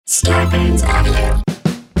Scarpins Avenue.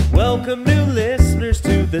 Welcome new listeners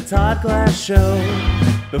to the Todd Glass Show.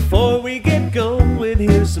 Before we get going,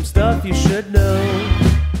 here's some stuff you should know.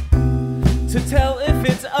 To tell if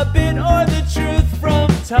it's a bit or the truth from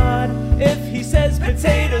Todd. If he says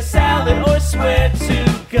potato salad or swear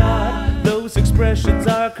to God. Those expressions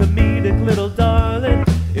are comedic, little darling.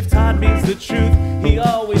 If Todd means the truth, he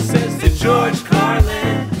always says to George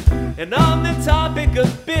Carlin. And on the topic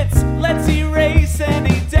of bits, let's erase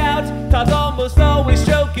any doubt. Todd's almost always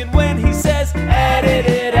joking when he says edit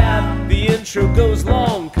it out. The intro goes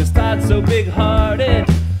long cause Todd's so big-hearted.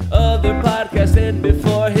 Other podcasts end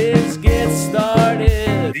before his gets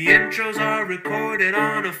started. The intros are recorded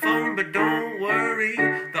on a phone, but don't worry,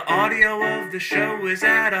 the audio of the show is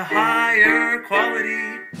at a higher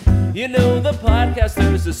quality. You know the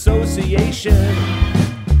Podcasters Association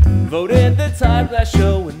voted the Todd Glass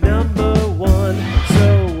Show number one.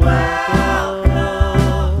 So welcome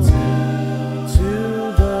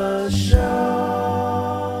to the show.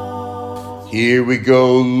 Here we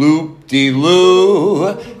go,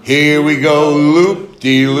 loop-de-loo. Here we go,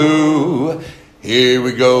 loop-de-loo. Here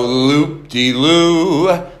we go, loop-de-loo.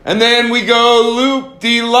 And then we go,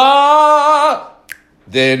 loop-de-la.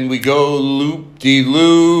 Then we go,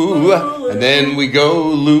 loop-de-loo. And then we go,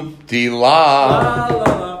 loop-de-la.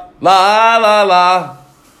 La la la,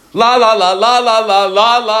 la la la la la la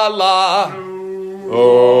la la la.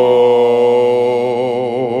 Oh,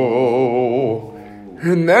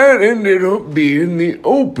 and that ended up being the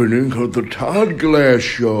opening of the Todd Glass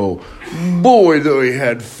Show. Boy, though he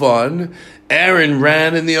had fun. Aaron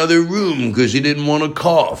ran in the other room because he didn't want to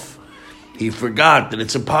cough. He forgot that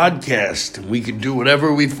it's a podcast and we can do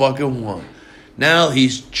whatever we fucking want. Now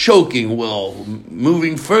he's choking while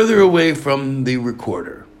moving further away from the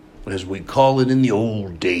recorder, as we call it in the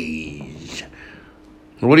old days.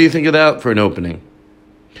 What do you think of that for an opening?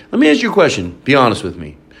 Let me ask you a question. Be honest with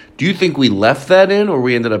me. Do you think we left that in or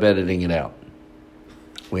we ended up editing it out?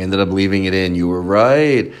 We ended up leaving it in. You were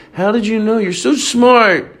right. How did you know? You're so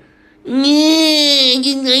smart. Yeah,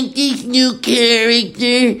 you like this new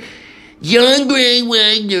character? John Gray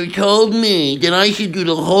Wagner told me that I should do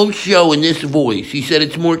the whole show in this voice. He said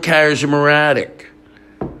it's more charismatic.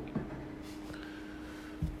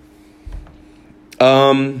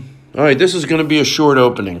 All right, this is going to be a short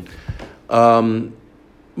opening. What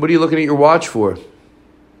are you looking at your watch for?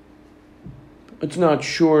 It's not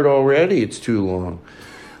short already. It's too long.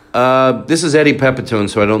 This is Eddie Pepitone,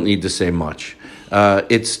 so I don't need to say much.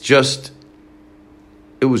 It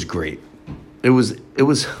was great. It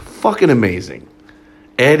was fucking amazing.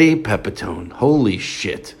 Eddie Pepitone. Holy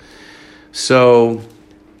shit. So,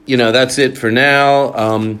 that's it for now.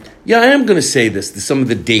 I am going to say some of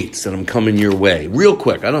the dates that I'm coming your way. Real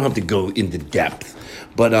quick. I don't have to go into depth.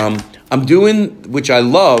 But I'm doing, which I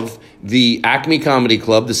love, the Acme Comedy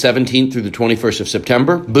Club, the 17th through the 21st of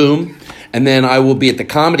September. Boom. And then I will be at the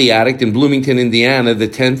Comedy Addict in Bloomington, Indiana, the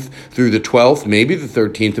 10th through the 12th, maybe the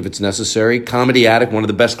 13th if it's necessary. Comedy Addict, one of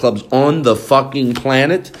the best clubs on the fucking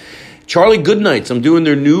planet. Charlie Goodnights, I'm doing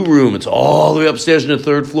their new room. It's all the way upstairs on the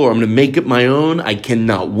third floor. I'm going to make it my own. I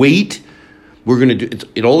cannot wait. We're going to do,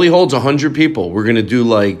 it only holds 100 people. We're going to do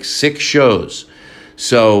like 6 shows.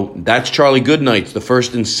 So that's Charlie Goodnights, the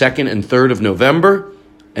 1st and 2nd and 3rd of November.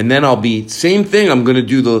 And then I'll be, same thing, I'm going to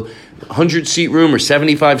do the 100-seat room or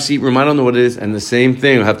 75-seat room. I don't know what it is. And the same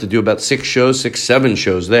thing, I'll have to do about 7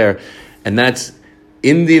 shows there. And that's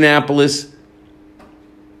Indianapolis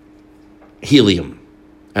Helium.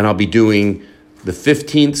 And I'll be doing the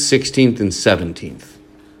 15th, 16th, and 17th.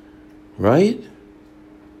 Right?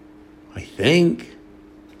 I think.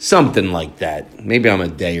 Something like that. Maybe I'm a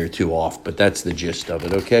day or two off, but that's the gist of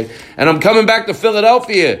it, okay? And I'm coming back to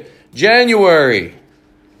Philadelphia, January.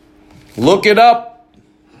 Look it up.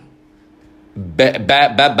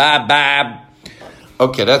 Bab.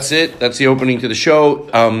 Okay, that's it. That's the opening to the show.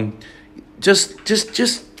 Just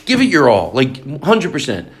give it your all, like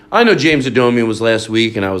 100%. I know James Adomian was last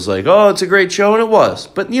week, and I was like, oh, it's a great show, and it was.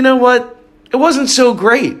 But you know what? It wasn't so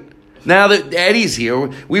great. Now that Eddie's here,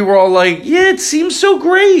 we were all like, yeah, it seems so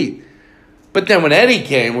great. But then when Eddie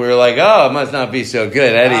came, we were like, oh, it must not be so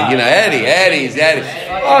good. Eddie. Eddie.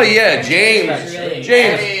 Oh, yeah, James. Eddie.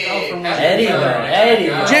 James,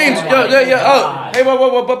 hey,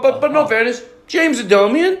 but no fairness. James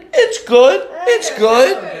Adomian, it's good. It's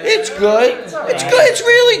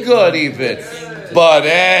really good, even. But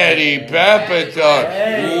Eddie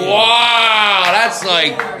Pepitone, wow,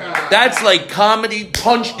 that's like comedy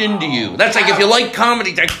punched into you. That's like if you like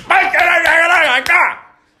comedy,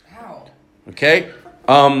 okay.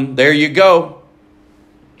 There you go.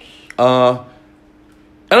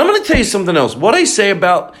 And I'm going to tell you something else. What I say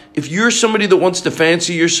about if you're somebody that wants to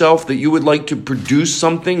fancy yourself, that you would like to produce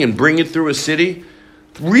something and bring it through a city,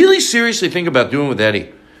 really seriously think about doing it with Eddie.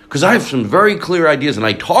 Because I have some very clear ideas, and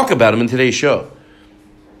I talk about them in today's show.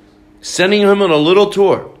 Sending him on a little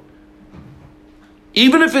tour.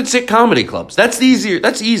 Even if it's at comedy clubs. That's easier.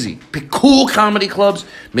 That's easy. Pick cool comedy clubs.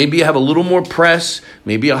 Maybe you have a little more press.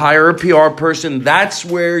 Maybe you hire a PR person. That's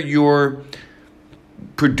where your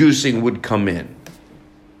producing would come in.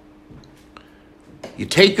 You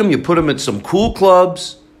take them, you put them at some cool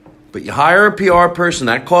clubs, but you hire a PR person.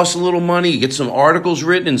 That costs a little money. You get some articles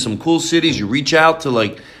written in some cool cities. You reach out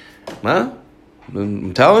to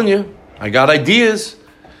I'm telling you, I got ideas.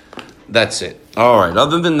 That's it. All right.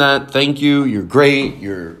 Other than that, thank you. You're great.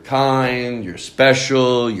 You're kind. You're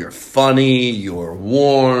special. You're funny. You're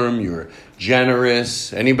warm. You're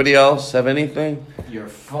generous. Anybody else have anything? You're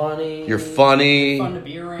funny. You're funny. You're fun to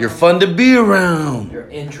be around. You're fun to be around. You're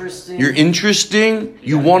interesting. You're interesting.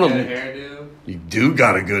 You want to. Hairdo. You do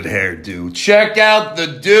got a good hairdo. Check out the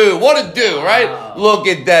do. What a do, right? Wow. Look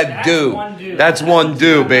at that That's do. one do. That's one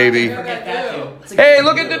do, baby. Forget that do. It's a Hey, good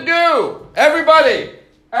look at the do. Everybody.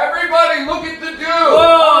 Everybody, look at the do.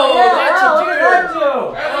 Whoa, that's a look at that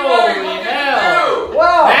do. Everybody, Holy look at hell. the do.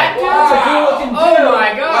 Wow. That dude's a cool looking dude. Oh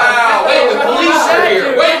my god. Wow, wait, the police are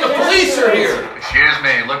here. Wait, the police are here. Excuse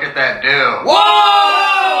me, look at that do.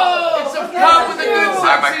 Whoa! It's a cop with a good sense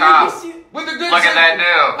I'm a of cop. humor. With a good Look at that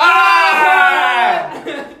do. Ah!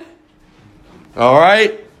 All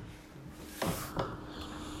right.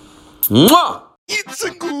 Mwah! It's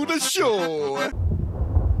a good show.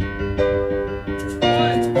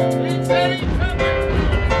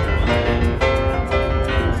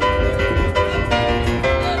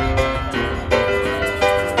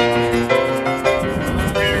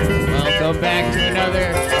 Welcome back to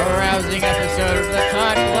another arousing episode of the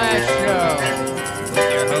Todd Glass Show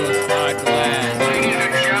with your host, Todd Glass. Ladies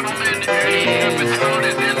and gentlemen, Eddie Pepitone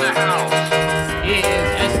is in the house. He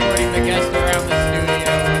is escorting the guest around the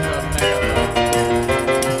studio with a megaphone.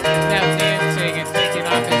 He's now dancing and taking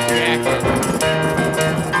off his jacket.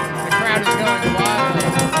 The crowd is going wild. The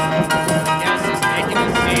guest is making a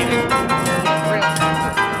scene. He's real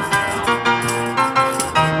something.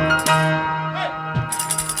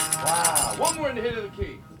 Wow, one more in the hit of the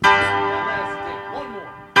key. That last thing. One more.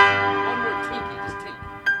 One more tinky. Just tink.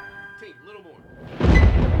 Tink, a little more.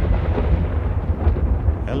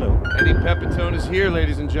 Hello. Eddie Pepitone is here,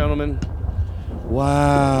 ladies and gentlemen.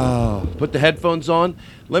 Wow. Put the headphones on.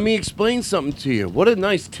 Let me explain something to you. What a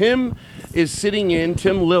nice... Tim is sitting in.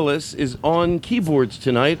 Tim Lillis is on keyboards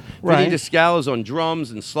tonight. Right. Vinny Descala is on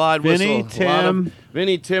drums and slide Vinny, whistle. Tim.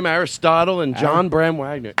 Vinny, Tim, Aristotle, and John Bram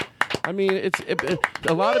Wagner. I mean,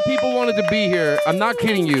 a lot of people wanted to be here. I'm not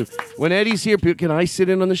kidding you. When Eddie's here, can I sit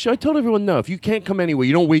in on the show? I told everyone, no. If you can't come anyway,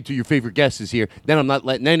 you don't wait till your favorite guest is here. Then I'm not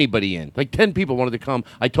letting anybody in. Like 10 people wanted to come.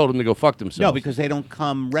 I told them to go fuck themselves. No, because they don't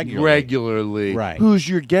come regularly. Regularly. Right. Who's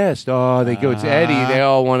your guest? Oh, they go, it's Eddie. They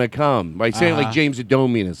all want to come. Right? Saying like James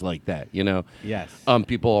Adomian is like that, you know? Yes.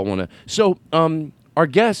 People all want to. So, our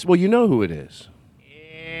guest, well, you know who it is.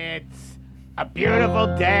 It's a beautiful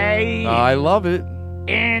day I love it.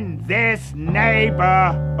 in this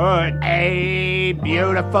neighborhood. A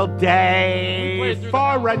beautiful day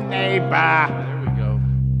for a neighbor. There we go.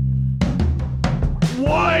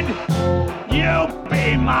 Would you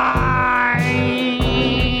be mine?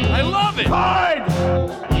 I love it.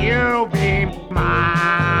 Could you be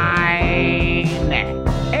mine?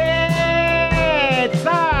 It's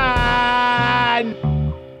a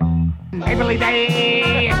neighborly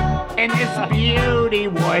day in this beauty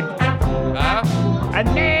wood. A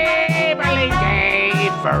neighborly day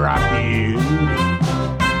for a beauty.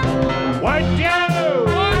 Would you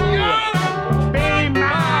be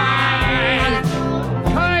mine?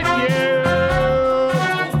 Could you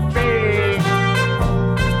be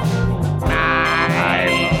mine?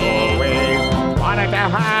 I've always wanted to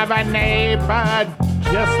have a neighbor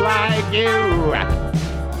just like you.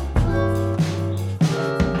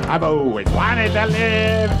 I've always wanted to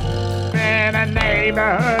live in a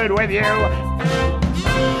neighborhood with you.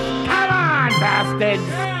 Come on, bastards.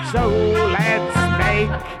 So let's make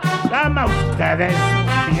the most of this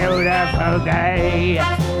beautiful day.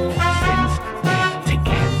 Since we're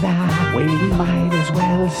together, we might as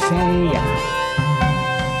well say,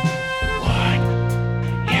 would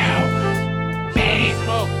you be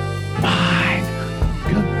mine?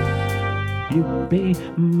 Could you be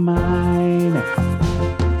mine?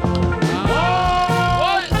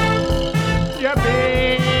 You be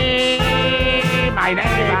my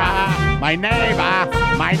neighbor, my neighbor,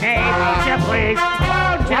 my neighbor. Won't you please,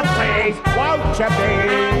 won't you please, won't you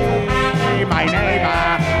be be my neighbor?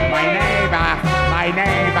 My neighbor, my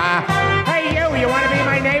neighbor. Hey, you want to be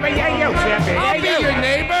my neighbor? Yeah, you, Chippy. I'll Hey, be you. your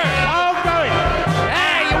neighbor. Oh, good.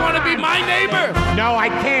 Hey, you want to be my neighbor? No, I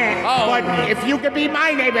can't. Oh. But if you could be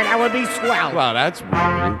my neighbor, that would be swell. Well, that's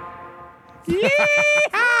weird.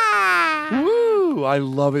 Woo! I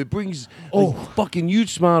love it. It brings a fucking huge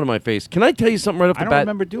smile to my face. Can I tell you something right off the I don't bat?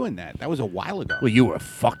 remember doing that. That was a while ago. Well, you were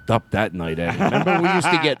fucked up that night, Eddie. Remember we used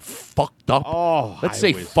to get fucked up? Oh, Let's I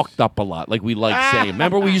say was- fucked up a lot, like we like saying.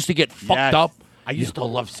 Remember we used to get fucked Yes. up? I used to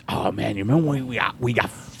love. Oh man, you remember when we got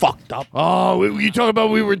fucked up? Oh, you talking about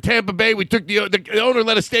we were in Tampa Bay? We took the owner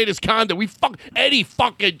let us stay in his condo. Eddie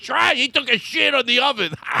fucking tried. He took a shit on the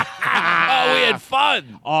oven. Oh, we had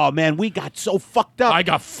fun. Oh man, we got so fucked up. I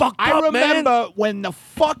got fucked I up, man. remember when the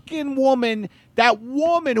fucking woman, that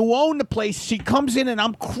woman who owned the place, she comes in and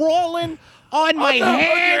I'm crawling on my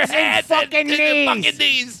hands and fucking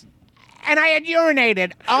knees. And I had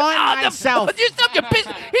urinated on myself. Yourself, you pissed.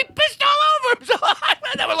 He pissed all over himself. I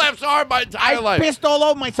never laughed so hard my entire I life. pissed all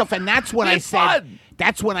over myself, and that's when I It's said. fun.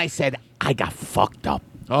 That's when I said I got fucked up.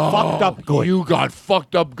 Oh, Fucked up good. You got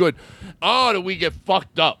fucked up good. Oh, did we get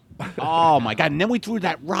fucked up? Oh my god! And then we threw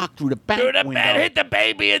that rock through the back Through the window. bed, hit the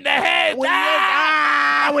baby in the head.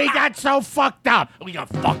 We got so fucked up. We got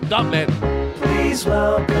fucked up, man. Please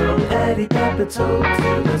welcome Eddie Pepitone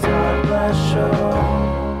to the Todd Glass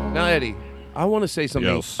Show. Now, Eddie, I want to say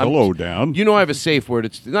something. Yes, slow down. You know I have a safe word.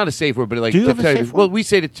 It's not a safe word, but like Do you to have a tell safe Well, word? we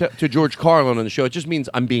say to George Carlin on the show. It just means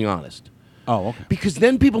I'm being honest. Oh, okay. Because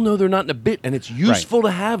then people know they're not in a bit, and it's useful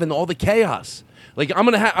to have in all the chaos. Like I'm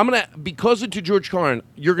gonna because of to George Carlin,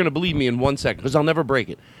 you're gonna believe me in 1 second because I'll never break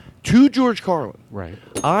it. To George Carlin, Right.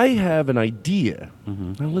 I have an idea.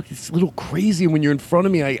 Now look, it's a little crazy when you're in front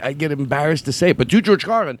of me. I get embarrassed to say it, but to George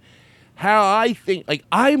Carlin, how I think, like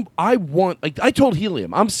I want, like I told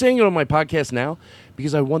Helium, I'm saying it on my podcast now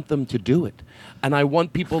because I want them to do it, and I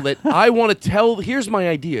want people that I want to tell. Here's my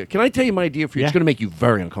idea. Can I tell you my idea for you? It's Yeah. going to make you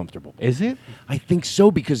very uncomfortable. Is it? I think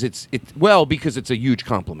so because it's a huge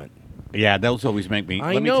compliment. Yeah, those always make me.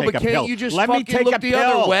 I let know, me take but a can't pill. you just let me fucking take look a the pill.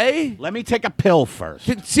 other way? Let me take a pill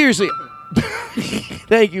first. Seriously,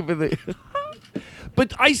 thank you for the.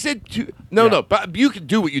 But I said no. But you can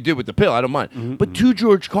do what you did with the pill. I don't mind. But to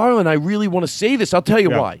George Carlin, I really want to say this. I'll tell you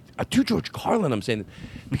why. To George Carlin, I'm saying this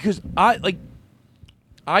because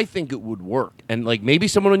I think it would work, and like maybe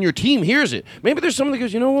someone on your team hears it. Maybe there's someone that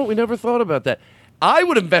goes, you know what? We never thought about that. I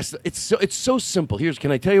would invest. It's so simple.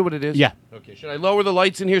 Can I tell you what it is? Yeah. Okay. Should I lower the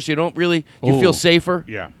lights in here so you feel safer?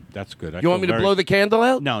 Yeah, that's good. You want me to blow the candle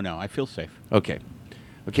out? No, I feel safe. Okay.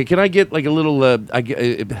 Can I get like a little? I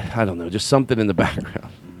don't know, just something in the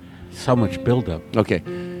background. So much buildup. Okay.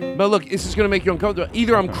 But look, this is going to make you uncomfortable.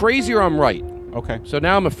 Either I'm crazy or I'm right. Okay. So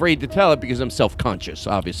now I'm afraid to tell it because I'm self-conscious,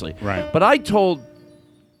 obviously. Right. But I told,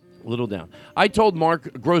 little down, I told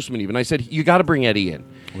Mark Grossman even, I said, you got to bring Eddie in.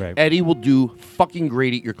 Right. Eddie will do fucking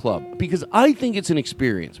great at your club because I think it's an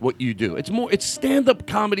experience, what you do. It's stand-up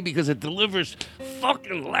comedy because it delivers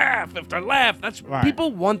fucking laugh after laugh. That's Right.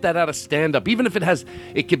 People want that out of stand-up, even if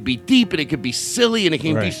it could be deep and it could be silly and it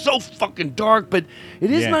can be Right. so fucking dark, but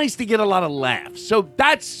it is Yeah. nice to get a lot of laughs. So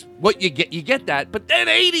that's what you get. You get that, but then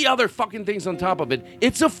 80 other fucking things on top of it.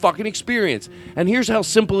 It's a fucking experience. And here's how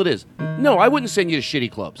simple it is. No, I wouldn't send you to shitty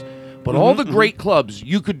clubs. But all the great clubs,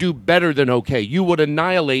 you could do better than okay. You would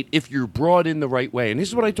annihilate if you're brought in the right way. And this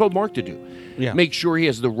is what I told Mark to do. Yeah. Make sure he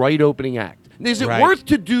has the right opening act. Is it Right. worth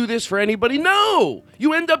to do this for anybody? No.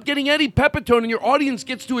 You end up getting Eddie Pepitone and your audience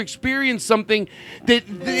gets to experience something that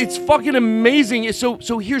it's fucking amazing. So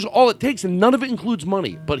here's all it takes, and none of it includes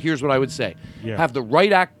money. But here's what I would say. Yeah. Have the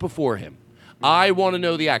right act before him. I want to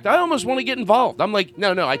know the act. I almost want to get involved. I'm like,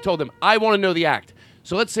 no. I told him, I want to know the act.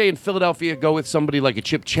 So let's say in Philadelphia, go with somebody like a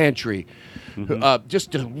Chip Chantry.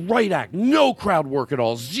 Just the right act. No crowd work at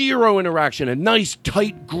all. Zero interaction. A nice,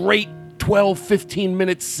 tight, great 12,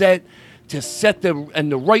 15-minute set to set the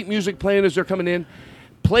right music playing as they're coming in.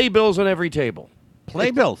 Playbills on every table.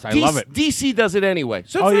 Playbills. I love it. DC does it anyway.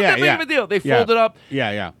 So it's Oh, not yeah, that big yeah. of a deal. They Yeah. fold it up.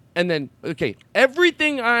 Yeah. And then, okay,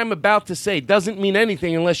 everything I'm about to say doesn't mean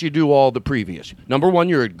anything unless you do all the previous. Number one,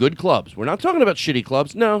 you're at good clubs. We're not talking about shitty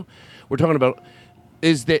clubs. No. We're talking about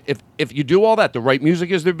is that if you do all that, the right music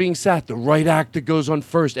is they're being sat, the right actor goes on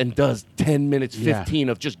first and does 10 minutes, 15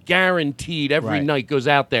 of just guaranteed every Right. night goes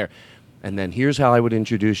out there. And then here's how I would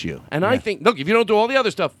introduce you. And I think, look, if you don't do all the other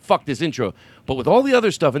stuff, fuck this intro. But with all the other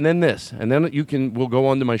stuff and then this, and then we'll go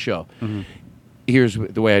on to my show. Here's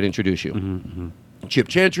the way I'd introduce you. Chip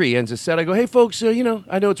Chantry ends his set. I go, hey, folks, I know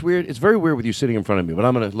it's weird. It's very weird with you sitting in front of me, but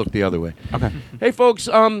I'm going to look the other way. Okay. Hey, folks,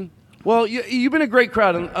 Well, you've been a great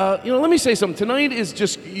crowd, and let me say something. Tonight is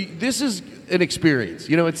this is an experience.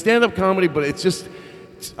 It's stand-up comedy, but it's just.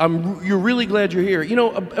 You're really glad you're here.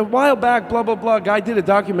 A while back, blah blah blah. A guy did a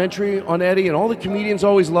documentary on Eddie, and all the comedians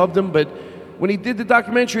always loved him, but. When he did the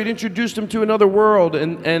documentary, it introduced him to another world,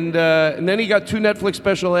 and then he got 2 Netflix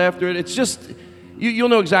specials after it. It's just, you'll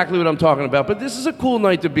know exactly what I'm talking about. But this is a cool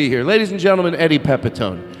night to be here. Ladies and gentlemen, Eddie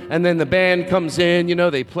Pepitone. And then the band comes in,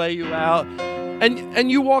 they play you out,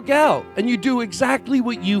 and you walk out, and you do exactly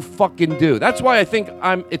what you fucking do. That's why I think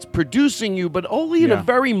it's producing you, but only in a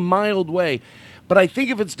very mild way. But I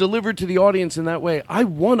think if it's delivered to the audience in that way, I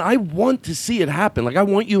want to see it happen. Like, I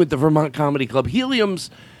want you at the Vermont Comedy Club.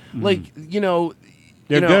 Helium's... they're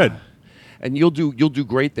good, and you'll do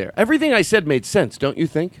great there. Everything I said made sense, don't you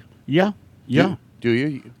think? Yeah. Do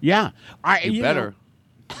you? Yeah. You better.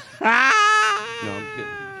 No, I'm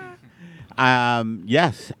kidding.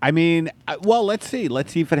 Yes. I mean, well, let's see.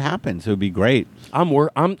 Let's see if it happens. It would be great. I'm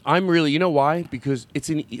really. You know why? Because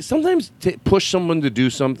sometimes to push someone to do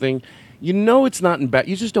something. It's not in bad.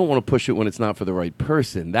 You just don't want to push it when it's not for the right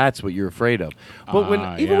person. That's what you're afraid of. But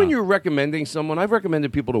when you're recommending someone, I've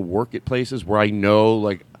recommended people to work at places where I know,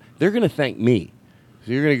 like, they're going to thank me.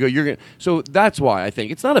 So you're going to go. So that's why I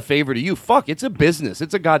think it's not a favor to you. Fuck, it's a business.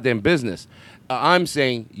 It's a goddamn business. I'm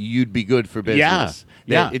saying you'd be good for business.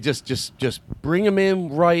 Yeah. It just bring them in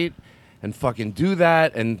right and fucking do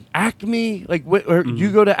that and Acme. Like,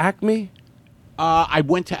 you go to Acme? I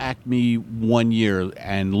went to Acme 1 year,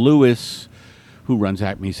 and Lewis, who runs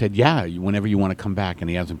Acme, said, "Yeah, whenever you want to come back," and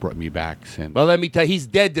he hasn't brought me back since. Well, let me tell you, he's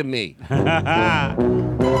dead to me. Well,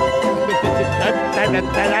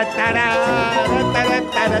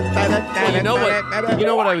 you know what? You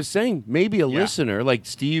know what I was saying? Maybe a listener, like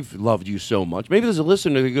Steve loved you so much. Maybe there's a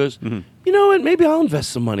listener that goes, you know what? Maybe I'll invest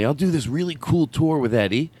some money. I'll do this really cool tour with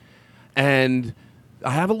Eddie, and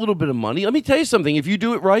I have a little bit of money. Let me tell you something. If you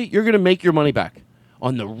do it right, you're going to make your money back.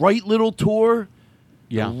 On the right little tour,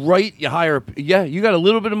 right, you hire, you got a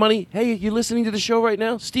little bit of money. Hey, you listening to the show right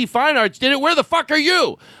now? Steve Fine Arts did it. Where the fuck are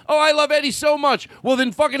you? Oh, I love Eddie so much. Well,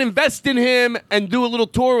 then fucking invest in him and do a little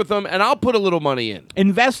tour with him, and I'll put a little money in.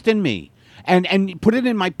 Invest in me. And put it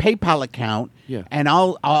in my PayPal account. Yeah. And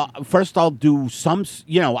I'll do some.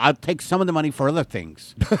 I'll take some of the money for other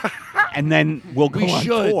things, and then we'll go on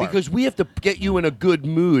tour. Because we have to get you in a good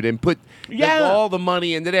mood and put all the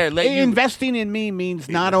money into there. Investing in me means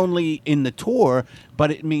not only in the tour, but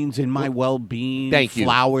it means in my well-being. Thank you.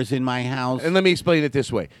 Flowers in my house. And let me explain it this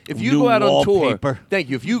way: if you New go out on tour, wallpaper. thank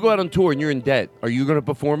you. If you go out on tour and you're in debt, are you going to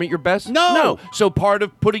perform at your best? No. So part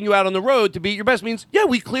of putting you out on the road to be at your best means,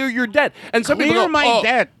 we clear your debt. And some people Clear go, my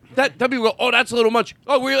debt. Some people go, oh, that's a little much.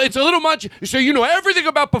 Oh, really? It's a little much. So you know everything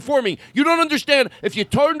about performing. You don't understand. If you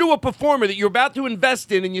turn to a performer that you're about to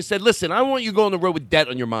invest in and you said, listen, I want you to go on the road with debt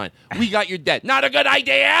on your mind. We got your debt. Not a good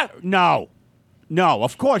idea. No,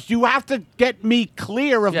 of course. You have to get me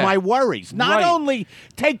clear of my worries. Not only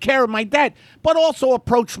take care of my debt, but also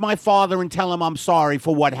approach my father and tell him I'm sorry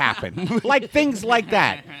for what happened. Like things like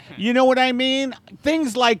that. You know what I mean?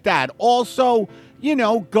 Things like that. Also,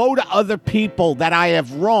 go to other people that I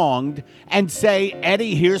have wronged and say,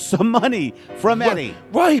 Eddie, here's some money from Eddie.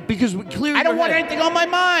 Right, because we clear I don't your want head. anything on my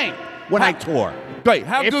mind when I tour. Right,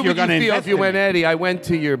 how If good you're would you gonna feel invest if you in went, me. Eddie, I went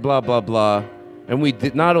to your blah, blah, blah, and we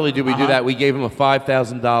did, not only did we do that, we gave him a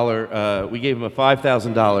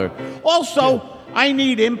 $5,000, Also, I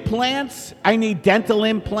need implants. I need dental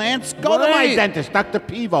implants. Go to my Right. dentist, Dr.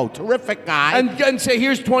 Pivo. Terrific guy. and say,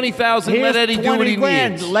 here's $20,000, let Eddie do what he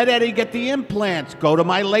needs. Let Eddie get the implants. Go to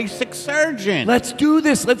my LASIK surgeon. Let's do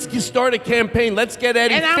this. Let's start a campaign. Let's get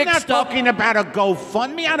Eddie and I'm fixed not up. talking about a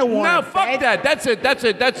GoFundMe. I don't want No, to fuck that. That's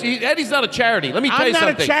Eddie's not a charity. Let me tell I'm you not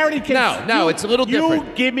something. a charity. No, it's a little different.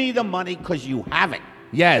 You give me the money because you have it.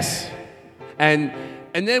 Yes.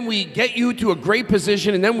 And then we get you to a great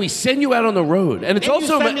position, and then we send you out on the road. And it's Then you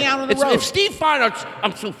also send me out on the road. If Steve Fine Arts,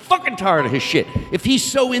 I'm so fucking tired of his shit. If he's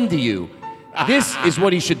so into you, this is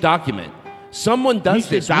what he should document. Someone does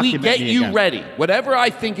should this. We document get me you again. ready. Whatever I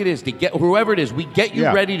think it is to get whoever it is, we get you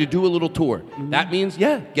ready to do a little tour. That means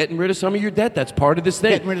getting rid of some of your debt. That's part of this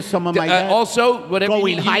thing. Getting rid of some of my debt. Also, whatever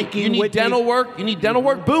Going you need, hiking you need with dental me. work. You need dental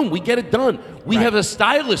work. Boom, we get it done. We have a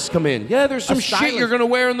stylist come in. Yeah, there's some shit stylist. you're gonna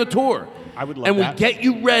wear on the tour. I would love and that. we get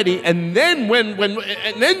you ready, and then when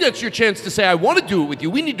that's your chance to say, I want to do it with you.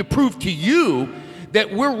 We need to prove to you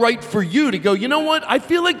that we're right for you to go, you know what? I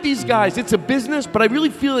feel like these guys, it's a business, but I really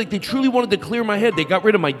feel like they truly wanted to clear my head. They got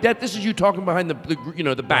rid of my debt. This is you talking behind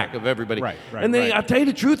the back of everybody. Right, and I'll tell you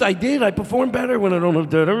the truth, I did. I performed better when I don't have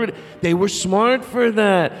debt. They were smart for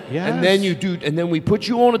that. Yes. And then and then we put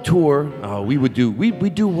you on a tour. Oh, we do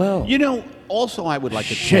well. Also, I would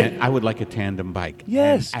like a tandem bike.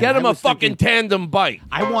 Yes, And get I him a was fucking thinking, tandem bike.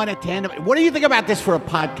 I want a tandem. What do you think about this for a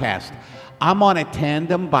podcast? I'm on a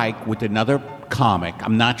tandem bike with another comic.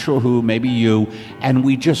 I'm not sure who, maybe you, and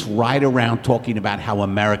we just ride around talking about how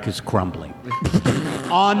America's crumbling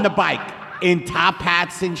on the bike in top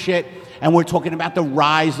hats and shit. And we're talking about the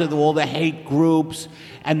rise of all the hate groups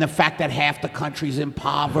and the fact that half the country's in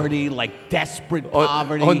poverty, like desperate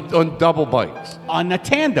poverty. On double bikes. On a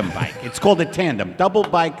tandem bike. It's called a tandem. Double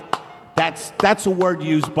bike, that's a word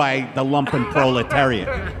used by the lumpen proletariat.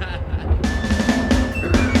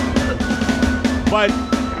 But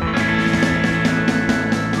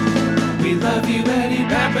We love you, Eddie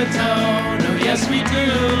Pepitone. Oh, yes, we do.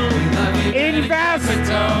 We love you, Invest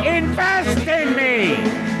in me.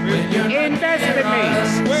 Invest in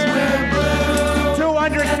me.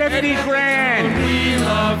 250 grand. We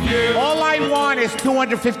love you. all I want is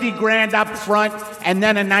 250 grand up front and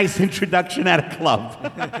then a nice introduction at a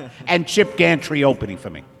club. And Chip Gantry opening for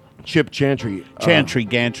me. Chip Chantry.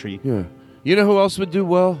 Gantry. Yeah. You know who else would do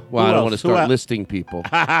well? Well, Who I don't else? want to Who start else? listing people.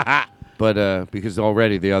 But because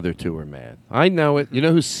already the other two are mad. I know it. You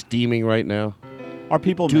know who's steaming right now? Are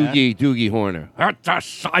people mad? Doogie Horner.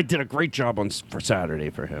 I did a great job for Saturday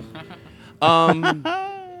for him.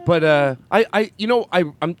 But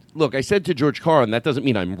look. I said to George Carlin, that doesn't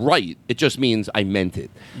mean I'm right. It just means I meant it.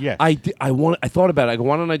 Yes. I thought about it. I go,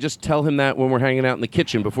 why don't I just tell him that when we're hanging out in the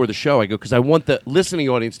kitchen before the show? I go, because I want the listening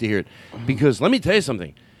audience to hear it. Because let me tell you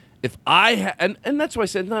something. If I and that's why I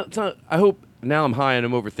said it's not. I hope now I'm high and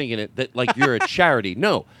I'm overthinking it. That like you're a charity.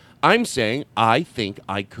 No, I'm saying I think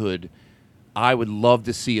I could. I would love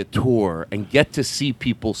to see a tour and get to see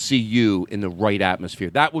people see you in the right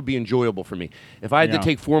atmosphere. That would be enjoyable for me. If I had to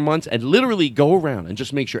take 4 months and literally go around and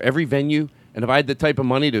just make sure every venue, and if I had the type of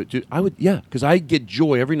money to I would, because I get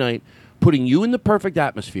joy every night putting you in the perfect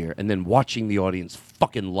atmosphere and then watching the audience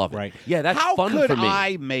fucking love it. Right. Yeah, that's How fun could for me.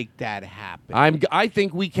 I make that happen? I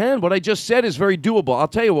think we can. What I just said is very doable. I'll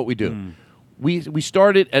tell you what we do. We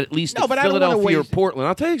started at least No, in but I don't wanna Philadelphia or waste- Portland.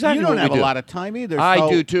 I'll tell you exactly You what don't we have do. a lot of time either. I so-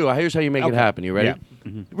 do too. Here's how you make it Okay. happen. You ready?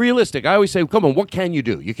 Yeah. Realistic. I always say, come on, what can you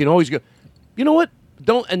do? You can always go, you know what?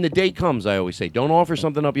 Don't, and the day comes, I always say, don't offer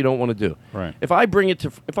something up you don't want to do. Right. If I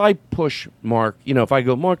push Mark, if I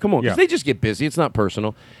go, Mark, come on, because they just get busy. It's not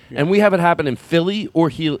personal. And we have it happen in Philly or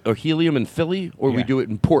Helium in Philly, or we Yeah. do it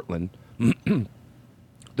in Portland.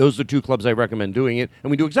 Those are two clubs I recommend doing it. And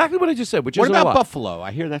we do exactly what I just said, which What is a about lot. Buffalo?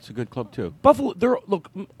 I hear that's a good club too. Buffalo,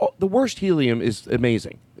 the worst Helium is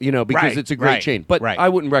amazing, because Right, it's a great right, chain. But right. I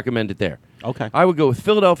wouldn't recommend it there. Okay. I would go with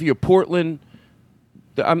Philadelphia, Portland.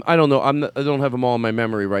 I don't know. I don't have them all in my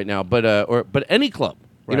memory right now. But any club,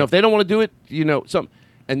 Right. if they don't want to do it, some.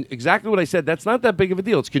 And exactly what I said. That's not that big of a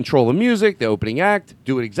deal. It's control the music, the opening act.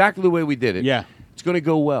 Do it exactly the way we did it. Yeah. It's going to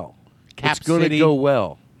go well. Cap it's going to City? go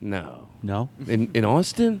well. No. No. In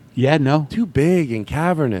Austin, Yeah. No. too big and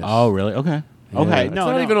cavernous. Oh, really? Okay. Yeah. Okay. It's No.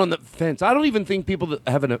 not no. even on the fence. I don't even think people that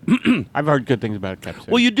have an. I've heard good things about Cap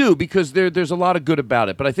City. Well, you do, because there's a lot of good about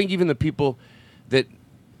it. But I think even the people that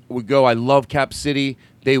would go, I love Cap City,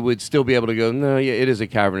 they would still be able to go, no, yeah, it is a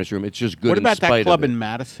cavernous room. It's just good What in about spite that club of it. in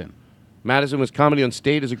Madison? Madison was Comedy on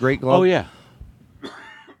State is a great club. Oh yeah.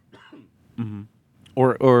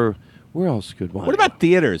 Or where else could one? What about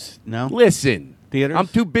theaters? No. Listen. Theaters? I'm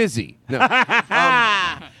too busy. No.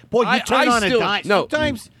 Boy, you turn on still, a dime. No,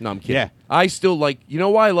 Sometimes. no, I'm kidding. Yeah. I still like,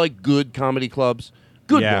 why I like good comedy clubs?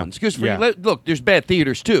 Good Yeah. ones. Because Yeah. look, there's bad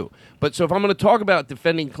theaters too. But so if I'm going to talk about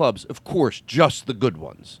defending clubs, of course, just the good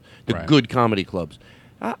ones, the Right. good comedy clubs.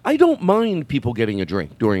 I don't mind people getting a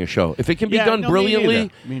drink during a show. If it can be Yeah, done no, me brilliantly,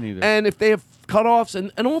 neither. Me neither. and if they have cutoffs,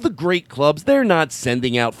 and all the great clubs, they're not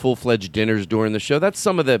sending out full-fledged dinners during the show. That's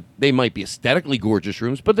some of they might be aesthetically gorgeous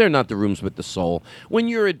rooms, but they're not the rooms with the soul. When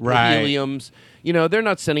you're at Right. Helium's, they're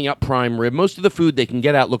not sending out prime rib. Most of the food they can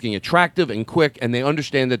get out looking attractive and quick, and they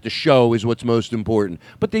understand that the show is what's most important.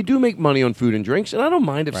 But they do make money on food and drinks, and I don't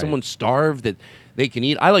mind if Right. someone's starved that they can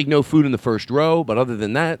eat. I like no food in the first row, but other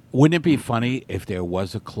than that, Wouldn't it be funny if there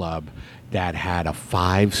was a club that had a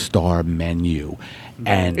 5-star menu,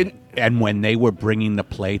 and when they were bringing the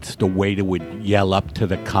plates, the waiter would yell up to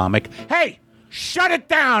the comic, "Hey, shut it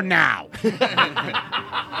down now!"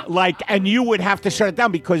 and you would have to shut it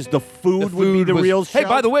down because the food would be the was- real show. Hey,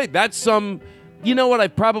 by the way, that's some. You know what?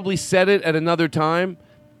 I've probably said it at another time.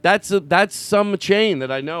 That's some chain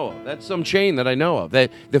that I know of. That's some chain that I know of. That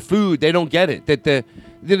the food, they don't get it. That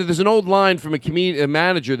There's an old line from a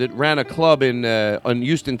manager that ran a club in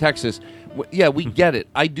Houston, Texas. Yeah, we get it.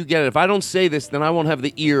 I do get it. If I don't say this, then I won't have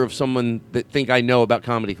the ear of someone that think I know about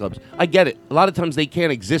comedy clubs. I get it. A lot of times they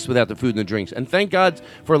can't exist without the food and the drinks. And thank God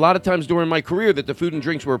for a lot of times during my career that the food and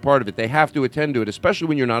drinks were a part of it. They have to attend to it, especially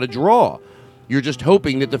when you're not a draw. You're just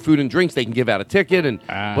hoping that the food and drinks, they can give out a ticket and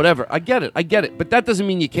whatever. I get it. But that doesn't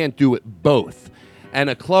mean you can't do it both. And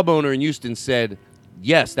a club owner in Houston said,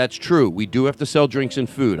 yes, that's true. We do have to sell drinks and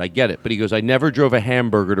food. I get it. But he goes, I never drove a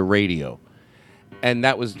hamburger to radio. And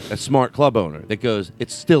that was a smart club owner that goes,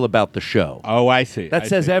 it's still about the show. Oh, I see. That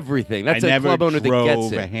says everything. That's a club owner that gets it. I never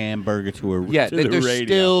drove a hamburger to a Yeah, to that the they're radio.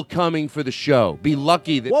 still coming for the show. Be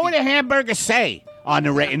lucky that. What would a hamburger say on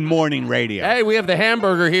the in morning radio? Hey, we have the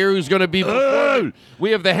hamburger here who's going to be performing.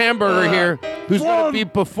 We have the hamburger here who's going to be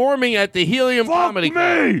performing at the Helium Comedy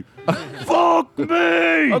Club. Fuck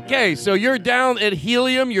me! Okay, so you're down at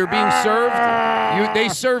Helium. You're being served. They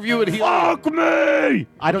serve you at Helium. Fuck me!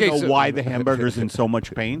 I don't know why the hamburger's in so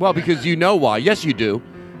much pain. Well, because you know why. Yes, you do.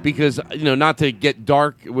 Because, not to get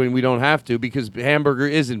dark when we don't have to, because hamburger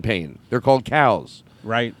is in pain. They're called cows.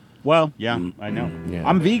 Right. Well, yeah, I know. Yeah.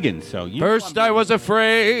 I'm vegan, so you. First I was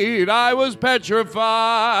afraid, I was petrified.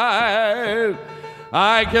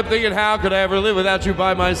 I kept thinking, how could I ever live without you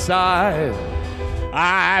by my side?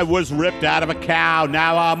 I was ripped out of a cow.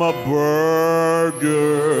 Now I'm a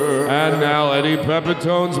burger. And now Eddie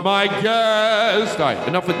Pepitone's my guest. All right,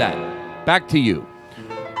 enough with that. Back to you.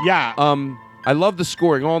 Yeah. I love the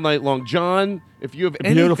scoring all night long. John, if you have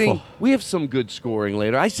anything, Beautiful. we have some good scoring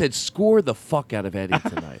later. I said score the fuck out of Eddie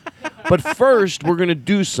tonight. But first, we're going to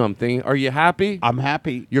do something. Are you happy? I'm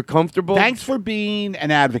happy. You're comfortable? Thanks for being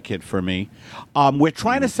an advocate for me. We're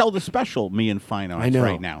trying to sell the special, me and Fine Arts, I know.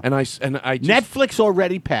 right now. And I just, Netflix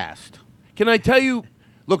already passed. Can I tell you?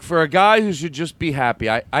 Look, for a guy who should just be happy,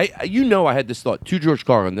 I had this thought. To George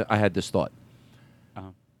Carlin, I had this thought.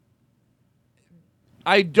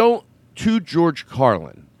 To George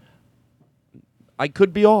Carlin, I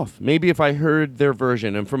could be off. Maybe if I heard their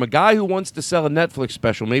version. And from a guy who wants to sell a Netflix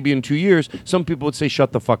special, maybe in 2 years, some people would say,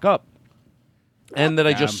 shut the fuck up. And that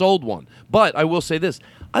I just sold one. But I will say this.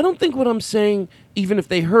 I don't think what I'm saying, even if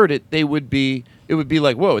they heard it, it would be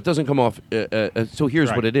like, whoa, it doesn't come off. So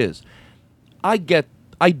here's what it is. I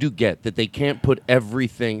do get that they can't put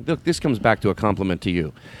everything. Look, this comes back to a compliment to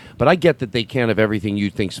you. But I get that they can't have everything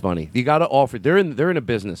you think's funny. You got to offer. They're in a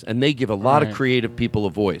business, and they give a lot of creative people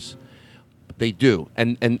a voice. They do,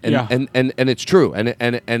 and it's true.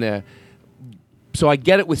 So I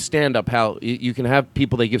get it with stand up how you can have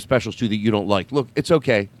people they give specials to that you don't like. Look, it's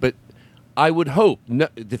okay, but I would hope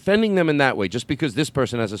defending them in that way, just because this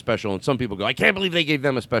person has a special, and some people go, I can't believe they gave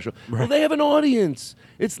them a special. Right. Well, they have an audience.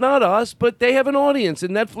 It's not us, but they have an audience,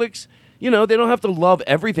 and Netflix. They don't have to love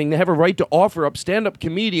everything. They have a right to offer up stand-up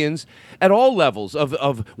comedians at all levels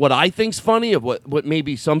of what I think's funny, of what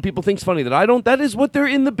maybe some people think's funny that I don't. That is what they're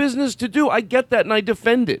in the business to do. I get that, and I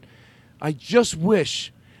defend it. I just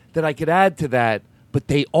wish that I could add to that, but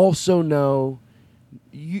they also know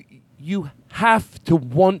you have to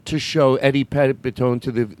want to show Eddie Pepitone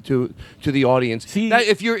to the audience. See, that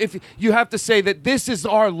if you have to say that this is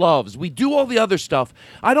our loves. We do all the other stuff.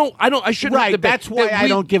 I shouldn't. Right. That's why I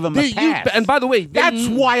don't give him a pass. And by the way, that's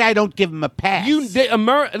why I don't give him a pass.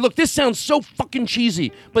 Look, this sounds so fucking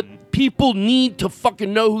cheesy, but people need to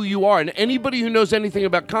fucking know who you are. And anybody who knows anything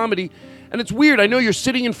about comedy. And it's weird. I know you're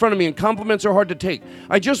sitting in front of me, and compliments are hard to take.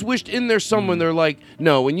 I just wished in there someone they're like,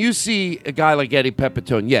 no, when you see a guy like Eddie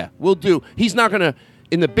Pepitone, yeah, we'll do. He's not going to,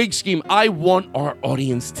 in the big scheme, I want our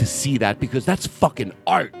audience to see that because that's fucking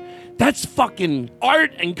art. That's fucking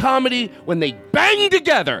art and comedy when they bang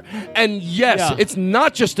together. And yes, it's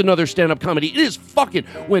not just another stand-up comedy. It is fucking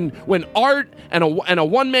when art and a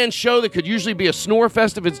one-man show that could usually be a snore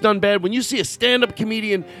fest if it's done bad. When you see a stand-up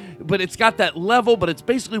comedian, but it's got that level, but it's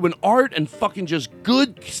basically when art and fucking just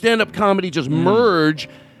good stand-up comedy just merge.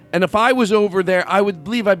 And if I was over there, I would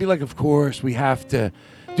believe I'd be like, of course, we have to.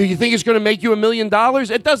 Do you think it's going to make you $1 million?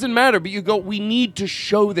 It doesn't matter, but you go, we need to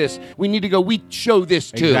show this. We need to go, we show this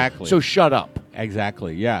too. Exactly. So shut up.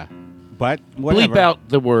 Exactly, yeah. But whatever. Bleep out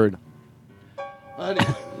the word.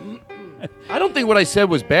 I don't think what I said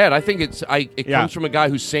was bad. I think it comes from a guy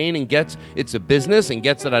who's sane and gets it's a business and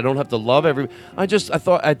gets that I don't have to love every. I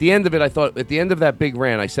thought at the end of that big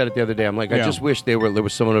rant, I said it the other day. I'm like, I just wish there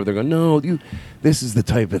was someone over there going, no, this is the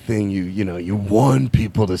type of thing you want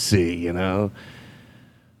people to see,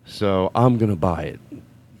 So I'm gonna buy it.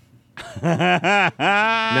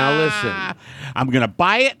 Now listen, I'm gonna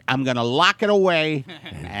buy it. I'm gonna lock it away,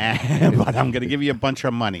 but I'm gonna give you a bunch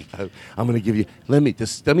of money. I'm gonna give you. Let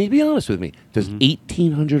me be honest with me. Does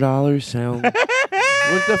 $1,800 sound?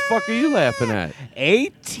 What the fuck are you laughing at?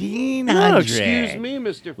 1,800. No, excuse me,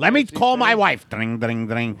 Mr. Let me Fancy call my Pants. wife. Dring, dring,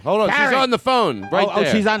 dring. Hold on, she's Karen. on the phone right Oh,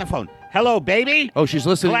 there. she's on the phone. Hello, baby. Oh, she's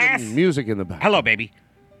listening Glass. to music in the back. Hello, baby.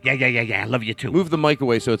 Yeah. I love you too. Move the mic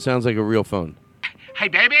away so it sounds like a real phone. Hey,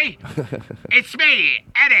 baby. It's me,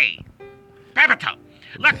 Eddie Pepitone.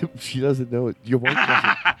 Look, She doesn't know it. Your wife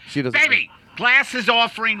doesn't. She doesn't. baby, Glass is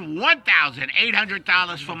offering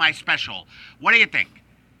 $1,800 for my special. What do you think?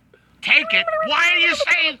 Take it. Why are you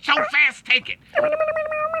saying so fast? Take it. No,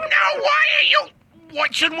 why are you?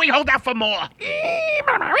 What shouldn't we hold out for more?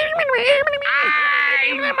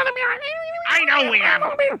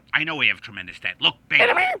 I know we have tremendous debt. Look,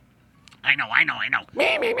 baby. I know. Oh,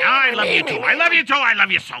 I love you too. I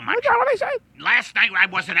love you so much. Last night I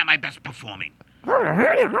wasn't at my best performing. No,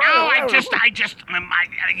 my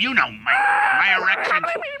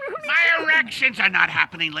erections are not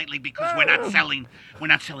happening lately because we're not selling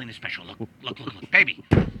the special. Look, baby.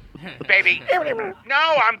 Baby,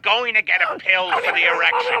 no, I'm going to get a pill for the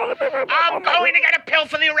erection. I'm going to get a pill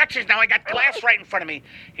for the erections. Now I got Glass right in front of me.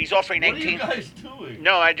 He's offering 18. What are you guys doing?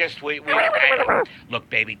 No, I just look,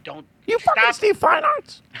 baby, don't. You fucking Steve Fine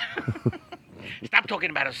Arts. Stop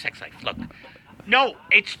talking about her sex life. Look, no,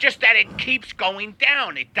 it's just that it keeps going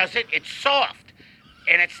down. It doesn't. It's soft,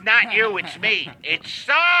 and it's not you. It's me. It's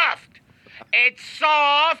soft. It's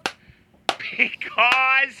soft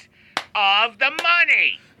because of the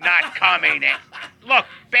money not coming in. Look,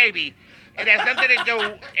 baby, it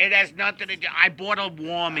has nothing to do. I bought a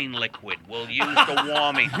warming liquid. We'll use the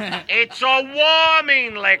warming. It's a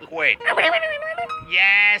warming liquid.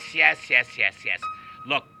 Yes.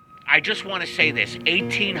 Look, I just want to say this.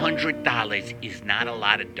 $1,800 is not a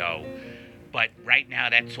lot of dough, but right now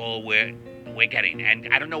that's all we're getting.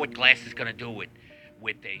 And I don't know what Glass is going to do with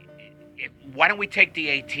the. Why don't we take the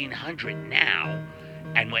 $1,800 now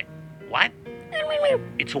and what?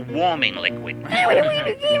 It's a warming liquid.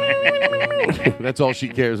 That's all she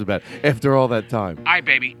cares about after all that time. All right,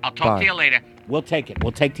 baby. I'll talk to you later. We'll take it.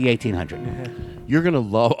 We'll take the 1,800. You're going to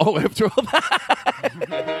love... Oh, after all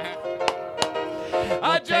that...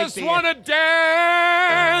 I just want to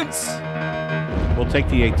dance! We'll take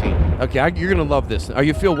the 18. Okay, you're going to love this. Are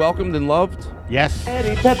you feel welcomed and loved? Yes.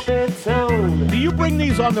 Eddie Pepitone. Do you bring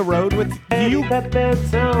these on the road with you?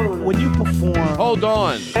 Pepitone. When you perform... Hold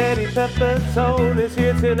on. Eddie Pepitone is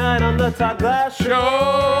here tonight on the Todd Glass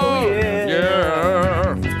Show.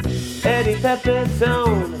 Yeah. Eddie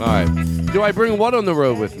Pepitone. All right. Do I bring what on the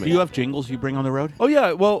road with me? Do you have jingles you bring on the road? Oh,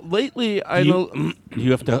 yeah. Well, lately,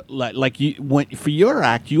 You have to, for your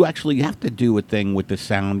act, you actually have to do a thing with the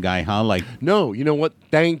sound guy, huh? No, you know what?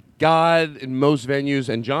 Thank God in most venues,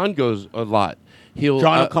 and John goes a lot.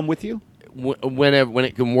 John will come with you? When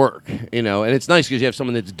it can work, and it's nice because you have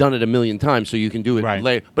someone that's done it a million times, so you can do it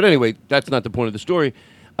later. But anyway, that's not the point of the story.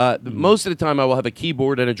 Most of the time, I will have a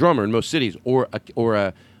keyboard and a drummer in most cities, or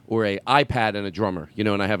a iPad and a drummer,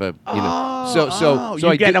 and I have a, so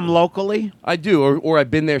you get them locally? I do, or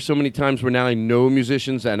I've been there so many times where now I know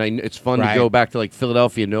musicians, and it's fun to go back to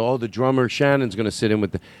Philadelphia and know, the drummer Shannon's going to sit in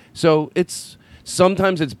with so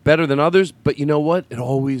sometimes it's better than others, but you know what? They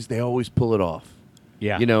always pull it off.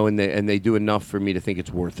 Yeah. And they do enough for me to think it's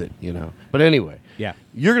worth it, But anyway. Yeah.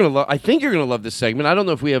 I think you're going to love this segment. I don't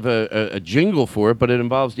know if we have a jingle for it, but it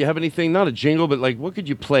involves, do you have anything, not a jingle, but what could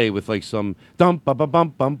you play with some dum ba ba bum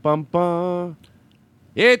bum bum bum?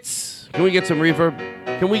 Can we get some reverb?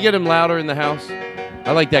 Can we get him louder in the house?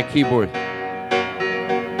 I like that keyboard.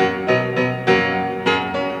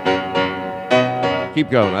 Keep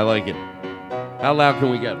going. I like it. How loud can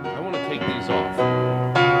we get him? I want to take these off.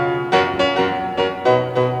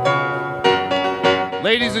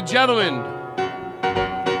 Ladies and gentlemen.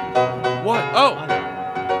 What? Oh.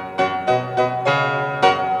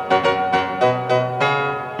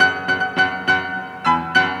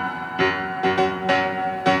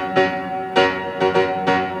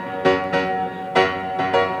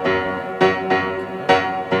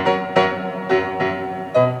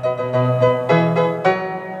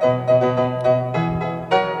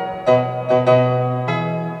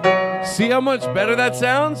 See how much better that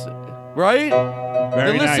sounds? Right?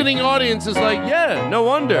 Very the listening audience is like, yeah, no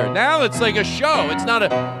wonder. Now it's like a show. It's not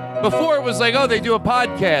before it was like, oh, they do a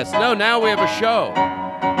podcast. No, now we have a show.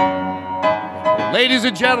 Ladies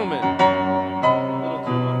and gentlemen.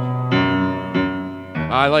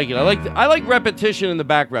 I like it. I like repetition in the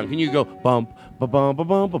background. Can you go bump, ba-bum,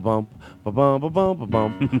 ba-bum, ba-bum, ba-bum, ba-bum,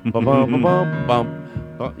 ba-bum, ba-bum, ba-bum,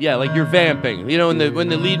 bump. Yeah, like you're vamping. When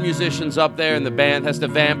the lead musician's up there and the band has to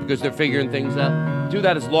vamp because they're figuring things out. Do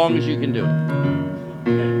that as long as you can do it.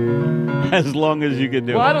 As long as you can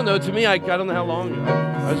do Well, it. I don't know. To me, I don't know how long.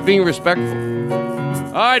 I was being respectful.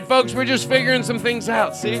 All right, folks, we're just figuring some things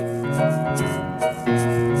out. See?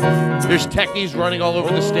 There's techies running all over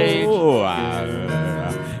the stage. Oh,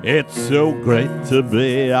 it's so great to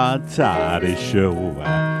be on Toddy's show.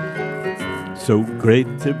 So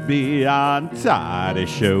great to be on Toddy's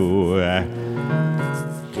show.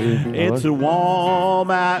 It's a warm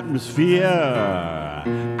atmosphere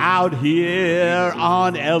out here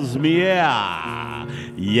on Ellesmere.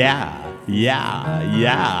 Yeah.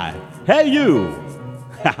 Hey, you.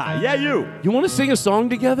 Yeah, you. You want to sing a song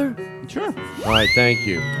together? Sure. All right, thank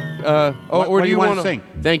you. What do you wanna sing?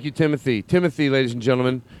 Thank you, Timothy. Timothy, ladies and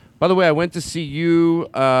gentlemen. By the way, I went to see you.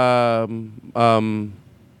 Never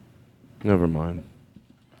mind.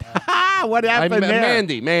 What happened there?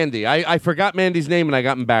 Mandy. I forgot Mandy's name and I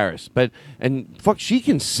got embarrassed. And fuck, she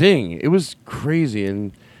can sing. It was crazy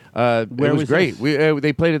and it was great.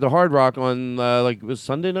 They played at the Hard Rock on it was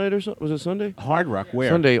Sunday night or something. Was it Sunday? Hard Rock, where?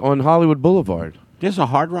 Sunday on Hollywood Boulevard. There's a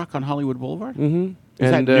Hard Rock on Hollywood Boulevard? Mm-hmm.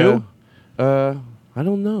 Is that new? I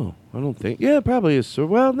don't know. I don't think. Yeah, it probably is. So,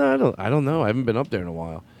 well, no, I don't know. I haven't been up there in a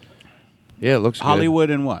while. Yeah, it looks good. Hollywood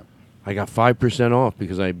and what? I got 5% off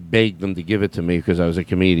because I begged them to give it to me because I was a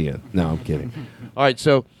comedian. No, I'm kidding. All right,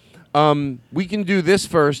 so we can do this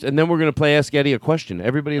first, and then we're going to play Ask Eddie a question.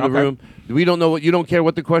 Everybody in the room, we don't know what you don't care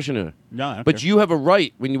what the question is. No, I don't but care. you have a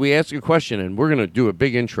right when we ask a question, and we're going to do a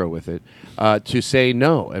big intro with it to say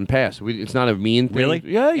no and pass. It's not a mean thing. Really?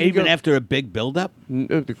 Yeah. You Even go, after a big buildup?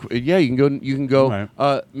 yeah, you can go. You can go.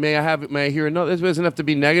 Right. May I hear another? It doesn't have to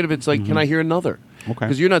be negative. It's like, can I hear another? Okay.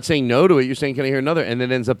 Because you're not saying no to it. You're saying, can I hear another? And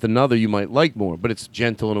it ends up the another you might like more. But it's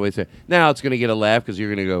gentle in a way to say, now it's going to get a laugh because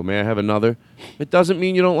you're going to go, may I have another? It doesn't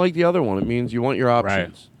mean you don't like the other one. It means you want your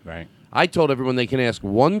options. Right. I told everyone they can ask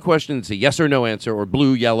one question. It's a yes or no answer or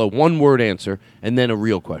blue, yellow, one-word answer, and then a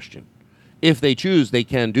real question. If they choose, they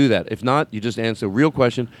can do that. If not, you just answer a real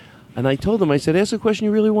question. And I told them, I said, ask a question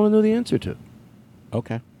you really want to know the answer to.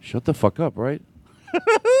 Okay. Shut the fuck up, right?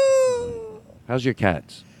 How's your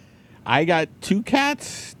cats? I got 2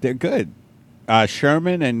 cats. They're good.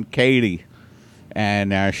 Sherman and Katie.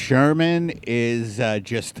 And Sherman is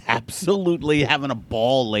just absolutely having a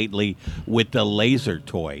ball lately with the laser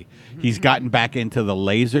toy. He's gotten back into the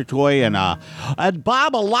laser toy. And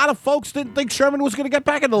Bob, a lot of folks didn't think Sherman was going to get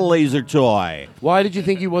back into the laser toy. Why did you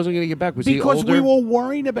think he wasn't going to get back? Was he Because older? we were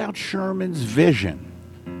worrying about Sherman's vision.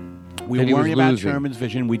 We And he were was worried about losing. Sherman's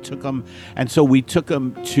vision. We took him, and so we took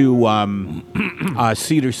him to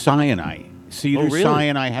Cedar Sinai. Cedar really?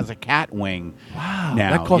 Sinai has a cat wing. Wow,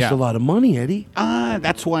 now. that costs a lot of money, Eddie.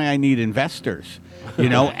 That's why I need investors, and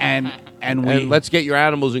we And let's get your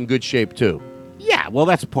animals in good shape too. yeah. Well,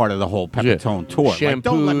 that's part of the whole Pepitone tour. Like,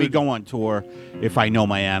 don't let me Shampooed. go on tour if I know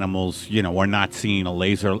my animals, are not seeing a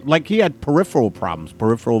laser. Like he had peripheral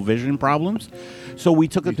vision problems. So we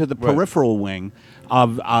took him to the Right. peripheral wing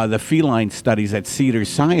of the feline studies at Cedar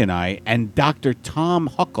Sinai, and Dr. Tom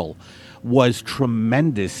Huckle was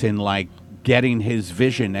tremendous in getting his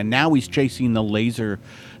vision, and now he's chasing the laser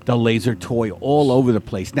toy all over the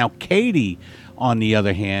place. Now Katie, on the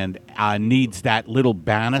other hand, needs that little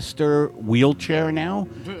banister wheelchair now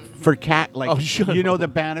for cat.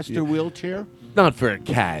 The banister wheelchair. Not for a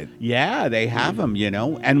cat. Yeah, they have them,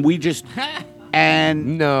 and we just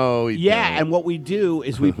and No. yeah, don't. and what we do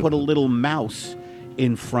is we put a little mouse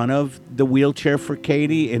in front of the wheelchair for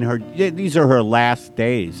Katie in her. These are her last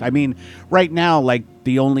days. I mean, right now,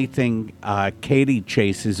 the only thing Katie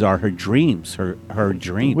chases are her dreams. Her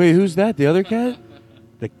dreams. Wait, who's that? The other cat?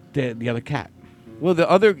 The other cat. Well, the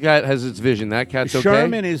other cat has its vision. That cat's okay.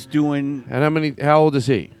 Sherman is doing. And how old is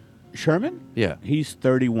he? Sherman? Yeah. He's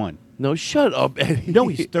 31. No, shut up, Eddie. No,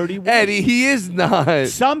 he's 31. Eddie, he is not.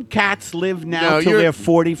 Some cats live now No, till you're- they're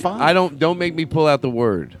 45. Don't make me pull out the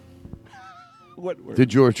word. What word? To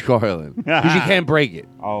George Carlin. Because you can't break it.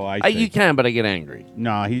 Oh, I see. You can, but I get angry.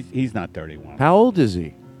 No, he's not 31. How old is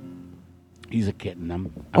he? He's a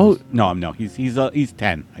kitten. Oh. No. He's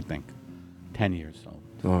 10, I think. 10 years old.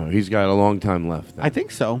 Oh, he's got a long time left. Then. I think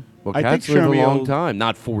so. Well, I cats think live a Shermie long will- time,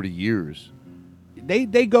 not 40 years.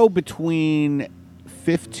 They go between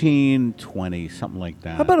 15, 20, something like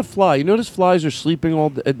that. How about a fly? You notice flies are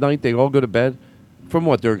sleeping at night? They all go to bed? From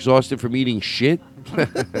what? They're exhausted from eating shit?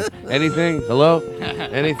 Anything? Hello?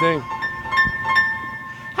 Anything?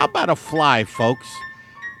 How about a fly, folks?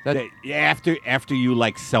 That- After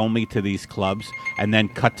you sell me to these clubs and then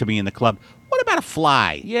cut to me in the club, what about a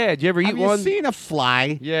fly? Yeah, did you ever eat Have one? you seen a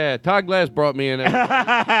fly? Yeah, Todd Glass brought me in.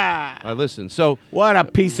 I listened. So What a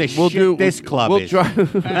piece of we'll shit do this club we'll is. try.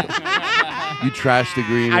 You trashed the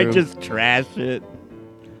green room. I just trash it.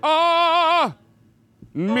 Ah!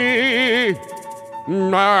 me.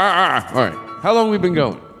 All right. How long have we been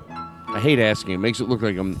going? I hate asking. It makes it look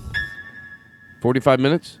like I'm 45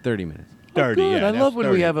 minutes? 30 minutes. 30, Good. yeah. I that's love when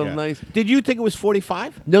 30, we have a yeah. nice... Did you think it was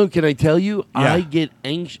 45? No, can I tell you? Yeah. I get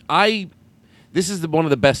anxious. This is one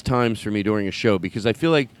of the best times for me during a show because I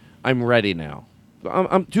feel like I'm ready now.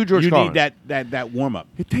 I'm too George You Carlin. need that warm-up.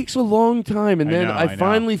 It takes a long time, and I then know, I I know.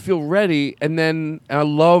 finally feel ready, and then I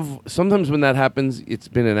love... Sometimes when that happens, it's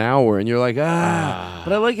been an hour, and you're like, But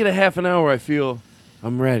I like it a half an hour. I feel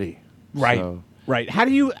I'm ready. Right. So, Right.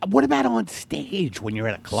 What about on stage when you're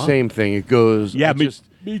at a club? same thing. It goes... Yeah, I me, just,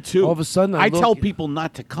 me too. all of a sudden, I tell look- people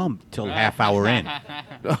not to come till half hour in.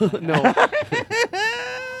 No.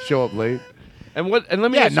 Show up late. And let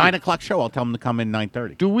me Yeah, ask you, 9 o'clock show. I'll tell them to come in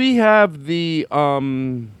 9:30. do we have the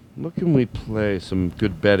what can we play? Some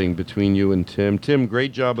good betting between you and Tim. Tim,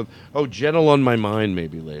 great job of Gentle on My Mind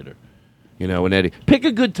maybe later. You know, when Eddie pick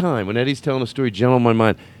a good time. When Eddie's telling a story, Gentle on My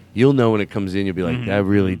Mind. You'll know when it comes in, you'll be like, that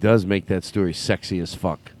really does make that story sexy as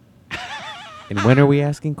fuck. And when are we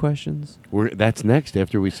asking questions? That's next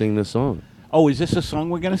after we sing this song. Oh, is this a song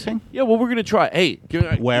we're going to sing? Yeah, well, we're going to try. Hey,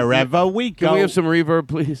 Wherever we go. Can we have some reverb,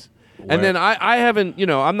 please? And then I haven't,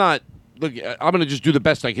 I'm not, look, I'm going to just do the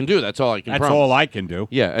best I can do. That's all I can That's promise. all I can do.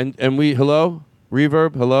 Yeah, and we, hello?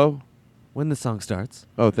 Reverb, hello? When the song starts,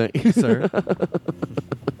 Oh, thank you, sir.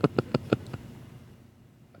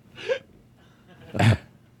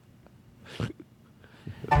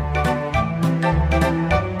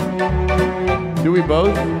 Do we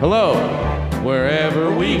both? Hello.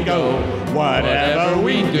 Wherever we go, Whatever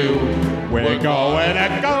we do, we're going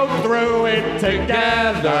to go through it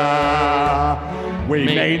together. We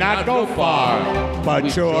may not go far, but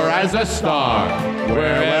sure as a star.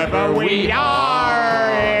 Wherever we are,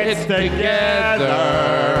 it's together.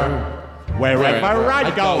 Wherever I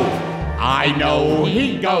go, I know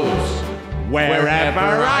he goes. Wherever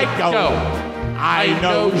I go, I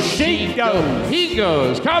know she goes. He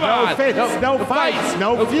goes. Come No on. fits, no fights,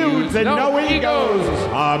 no feuds, and no egos.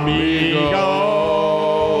 Amigos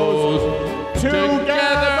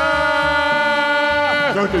together.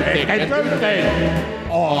 Through thick and through thin,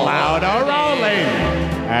 all out or rolling.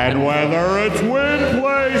 And whether it's win,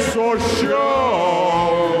 place, or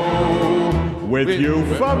show, with you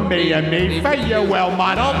for me and me for you, we'll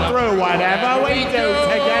muddle through whatever we do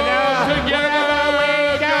together.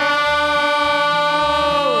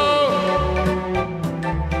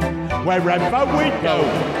 Wherever we go,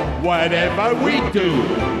 whatever we do,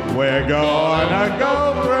 we're gonna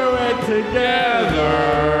go through it together.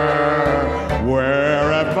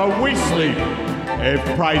 Wherever we sleep, if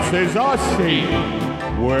prices are steep,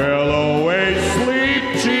 we'll always sleep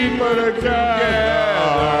cheaper together.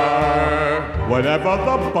 Whatever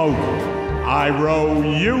the boat, I row,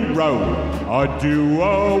 you row, a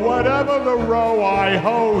duo, whatever the row, I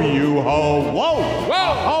ho, you ho. Whoa!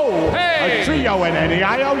 Whoa! Ho! Hey! A trio and any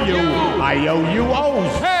IOU.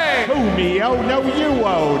 IOUs. Hey! Who me oh, no you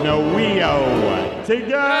oh, no we oh.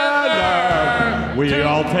 Together, we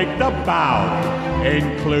all take the bow,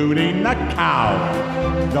 including the cow.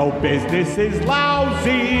 Though business is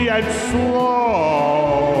lousy and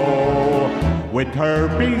slow. With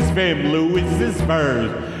Herbie's vim, Louis's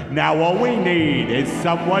verve. Now all we need is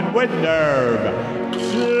someone with nerve.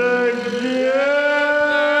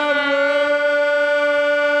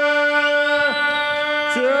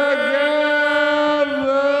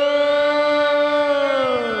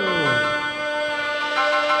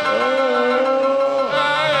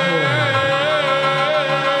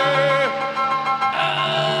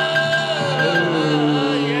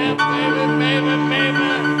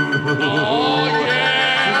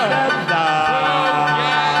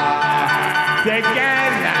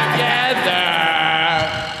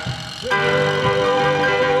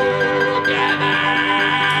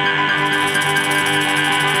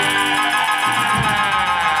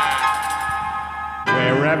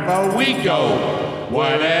 Wherever we go,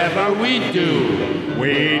 whatever we do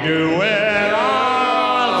it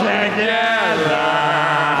all together.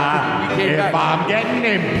 If I'm getting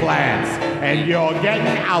implants and you're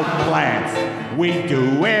getting outplants, we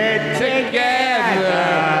do it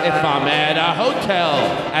together. If I'm at a hotel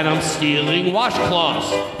and I'm stealing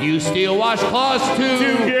washcloths, you steal washcloths too.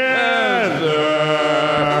 Together.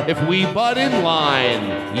 If we butt in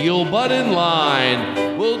line, you'll butt in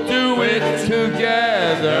line. We'll do it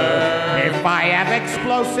together. If I have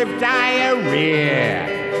explosive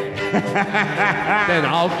diarrhea, Then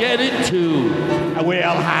I'll get it too. we'll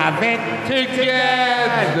have it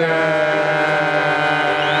together.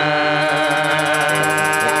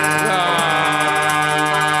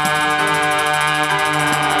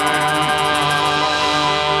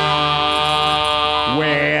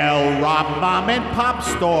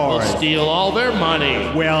 stores. We'll steal all their money.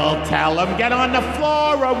 We'll tell them get on the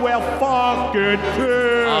floor or we'll fucking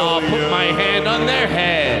kill I'll put you. my hand on their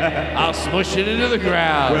head. I'll smush it into the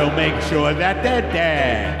ground. We'll make sure that they're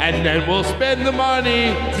dead. And then we'll spend the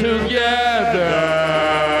money together.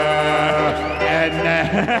 And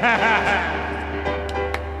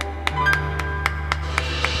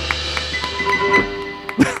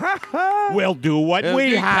we'll do what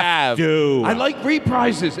we have to. I like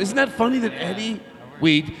reprises. Isn't that funny that Eddie?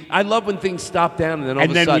 I love when things stop down and then all of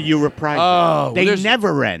a sudden you reprise. Oh, they there's-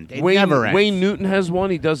 never end. They never end. Wayne Newton has one.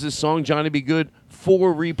 He does this song "Johnny Be Good."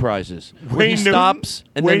 4 reprises. Where Wayne he Newton? stops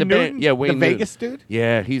and Wayne then the band. Newton? Yeah, Wayne The Newton. Vegas dude?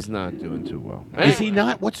 Yeah, he's not doing too well. Is he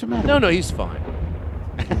not? What's the matter? No, he's fine.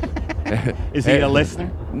 Is he a listener?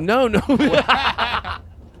 No.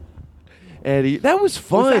 Eddie, that was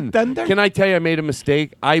fun. Was that Thunder? Can I tell you I made a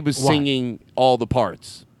mistake? I was What? singing all the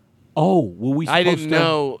parts. Oh, were we supposed I didn't to?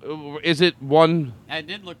 know. Is it one? It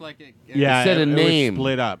did look like it. Yeah, said a it was name.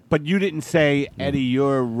 split up. But you didn't say, Eddie,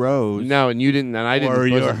 you're Rose. No, and you didn't, and I didn't. Or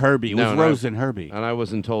you're wasn't- Herbie. It was no, Rose and Herbie. And I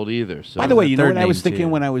wasn't told either. So. By the way, you know third what I was name, thinking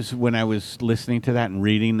too. when I was listening to that and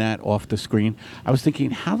reading that off the screen? I was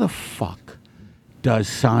thinking, how the fuck does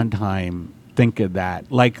Sondheim think of that?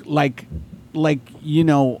 Like you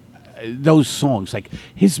know, those songs, like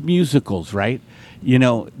his musicals, right? You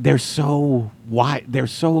know, they're so wide. They're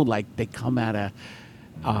so like they come out of.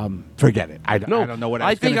 Forget it. I don't know what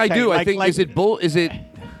I was think gonna I say. do. I Like- think like- is it bull? Is it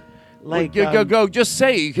like go? Just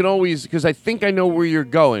say it. You can always because I think I know where you're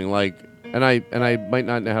going. Like, and I might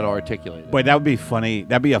not know how to articulate it. Boy, that would be funny.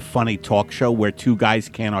 That'd be a funny talk show where two guys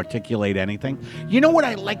can't articulate anything. You know what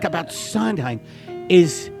I like about Sondheim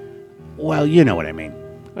is, well, you know what I mean.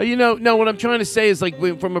 No. What I'm trying to say is like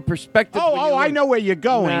from a perspective. when you I look- know where you're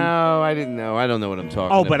going. No, I didn't know. I don't know what I'm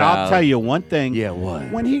talking Oh, about. but I'll tell you one thing. Yeah, what?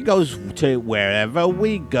 When he goes to wherever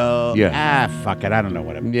we go, fuck it. I don't know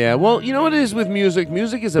what I'm. Yeah, well, you know what it is with music?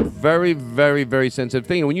 Music is a very, very, very sensitive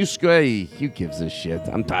thing. And when you scray, who gives a shit?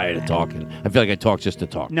 I'm tired of talking. I feel like I talk just to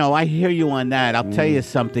talk. No, I hear you on that. I'll tell you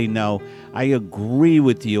something, though. I agree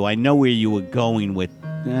with you. I know where you were going with.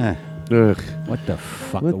 Ugh. What the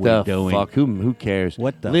fuck What are the we doing? fuck? Who cares?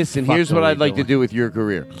 What the Listen, fuck here's are what we I'd like to doing? do with your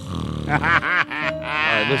career. All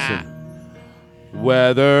right, listen.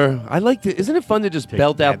 Weather. I like to. Isn't it fun to just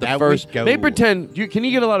belt out the that we first? go. Maybe pretend. Can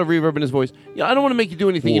you get a lot of reverb in his voice? Yeah, I don't want to make you do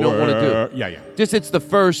anything you don't want to do. Yeah. Just it's the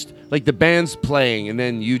first, like the band's playing, and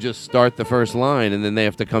then you just start the first line, and then they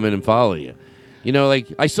have to come in and follow you. You know, like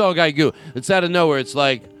I saw a guy go. It's out of nowhere. It's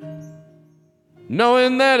like.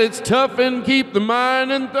 Knowing that it's tough and keep the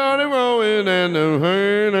mind and thought it rolling and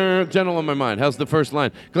the gentle on my mind. How's the first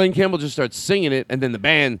line? Glenn Campbell just starts singing it, and then the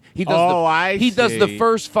band he does the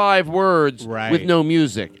first 5 words with no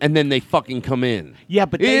music, and then they fucking come in. Yeah,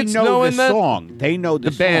 but they It's know knowing the that- song. They know the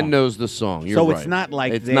The band song. knows the song. You're So right. it's not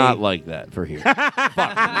like it's they- not like that for here. Fuck.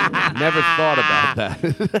 Never thought about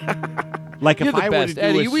that. Like You're if the I were best, to do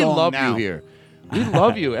Eddie. a We song love now, you here. We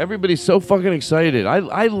love you. Everybody's so fucking excited.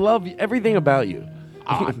 I love everything about you.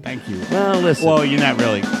 Oh, thank you. Well, listen. Well, you're not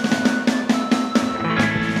really.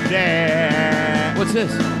 Yeah. What's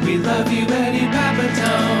this? We love you, Eddie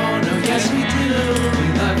Pepitone. Oh, yes, we do. We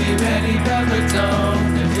love you, Eddie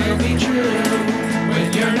Pepitone. It will be true.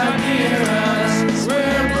 When you're not near us,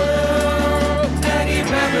 we're blue. Eddie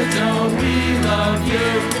Pepitone, we love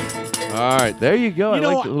you. All right, there you go. I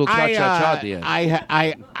like the little cha-cha-cha at the end.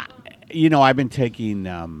 I've been taking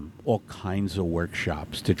all kinds of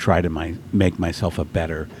workshops to try to make myself a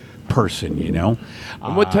better person. You know,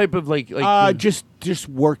 And what type of like just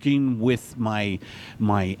working with my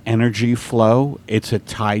energy flow. It's a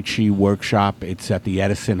Tai Chi workshop. It's at the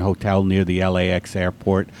Edison Hotel near the LAX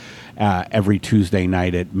airport every Tuesday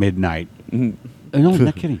night at midnight. No, I'm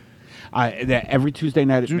not kidding. Every Tuesday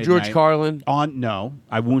night at Do midnight. George Carlin? No,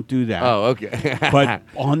 I won't do that. Oh, okay. But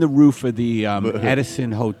on the roof of the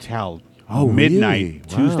Edison Hotel, midnight, really?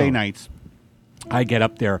 Tuesday Wow. nights, I get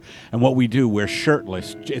up there, and what we do, we're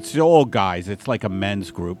shirtless. It's all guys. It's like a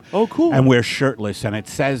men's group. Oh, cool. And we're shirtless, and it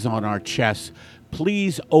says on our chests,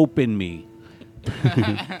 "Please open me."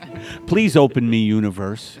 Please open me,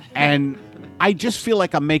 universe. And I just feel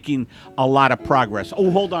like I'm making a lot of progress.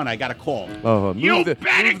 Oh, hold on, I got a call. Oh, You move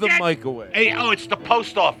better the get- mic away. Hey, it's the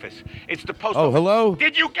post office. It's the post Oh, office. hello?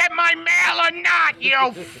 Did you get my mail or not, you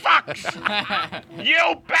fucks?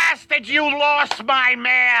 You bastards, you lost my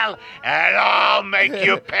mail, and I'll make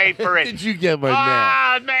you pay for it. Did you get my mail?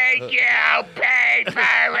 I'll make you pay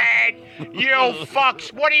for it. You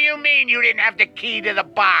fucks. What do you mean you didn't have the key to the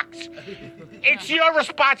box? It's your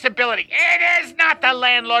responsibility. It is not the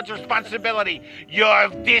landlord's responsibility. You're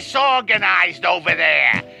disorganized over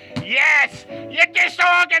there. Yes, you're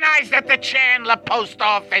disorganized at the Chandler post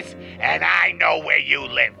office, and I know where you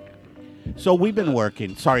live. So we've been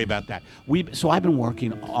working. Sorry about that. I've been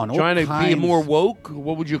working on all Trying to kinds. be more woke?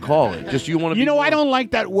 What would you call it? Just you want to be more... I don't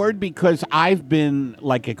like that word because I've been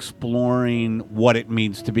like exploring what it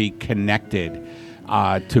means to be connected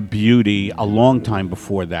to beauty a long time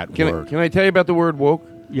before that word. Can I tell you about the word woke?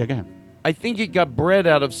 Yeah, go ahead. I think it got bred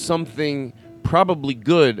out of something probably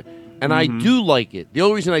good, and I do like it. The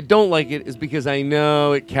only reason I don't like it is because I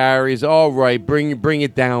know it carries, all right, bring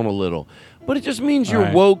it down a little. But it just means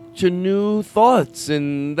you're woke to new thoughts,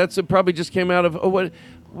 and that's it. Probably just came out of what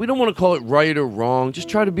we don't want to call it right or wrong. Just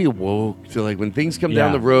try to be woke to like when things come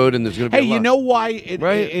down the road and there's going to be. Hey, you know why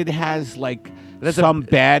it has like some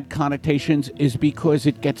bad connotations is because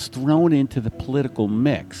it gets thrown into the political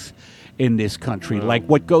mix in this country. Like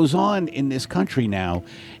what goes on in this country now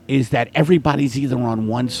is that everybody's either on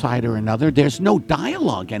one side or another. There's no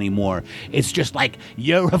dialogue anymore. It's just like,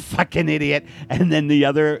 you're a fucking idiot, and then the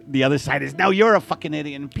other side is, no, you're a fucking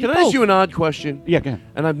idiot. And Can I ask you an odd question? Yeah, go ahead.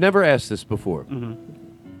 And I've never asked this before.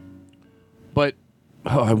 But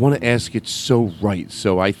I want to ask it so right,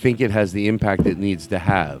 so I think it has the impact it needs to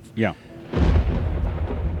have. Yeah.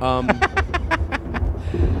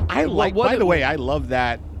 I like, by the way, I love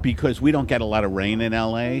that because we don't get a lot of rain in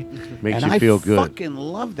L.A. Makes you feel good. I fucking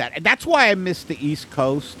love that. And that's why I miss the East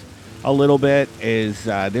Coast a little bit is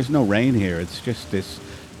there's no rain here. It's just this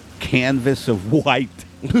canvas of white.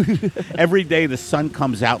 Every day the sun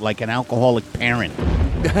comes out like an alcoholic parent.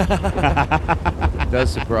 Does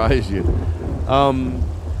surprise you.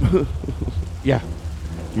 Yeah.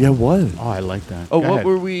 Yeah, what? Oh, I like that. Oh, Go what ahead.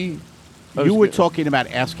 were we... You were talking about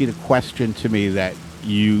asking a question to me that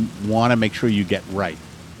you want to make sure you get right.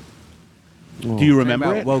 Do you remember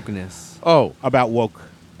about it? wokeness? Oh. About woke.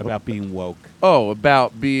 About being woke. Oh,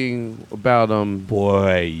 about being...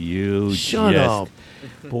 Boy, you Shut just... up.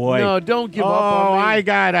 Boy. No, don't give up on me. I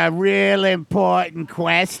got a real important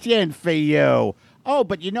question for you. Oh,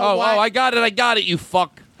 but you know what? Oh, I got it, you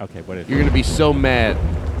fuck. Okay, what is You're going to be so mad.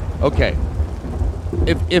 Okay.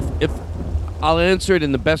 If I'll answer it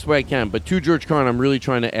in the best way I can, but to George Carlin, I'm really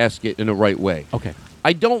trying to ask it in the right way. Okay.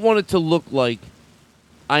 I don't want it to look like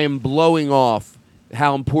I am blowing off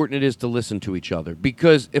how important it is to listen to each other.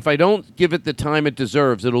 Because if I don't give it the time it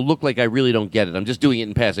deserves, it'll look like I really don't get it. I'm just doing it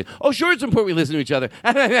in passing. Oh, sure, it's important we listen to each other.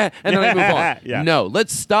 And then I move on. Yeah. No,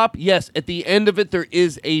 let's stop. Yes, at the end of it, there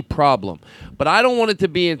is a problem. But I don't want it to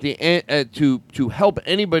be at the end to help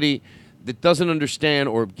anybody that doesn't understand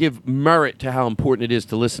or give merit to how important it is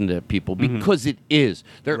to listen to people, because it is.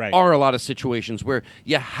 There are a lot of situations where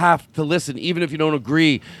you have to listen, even if you don't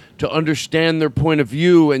agree, to understand their point of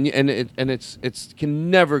view, and it's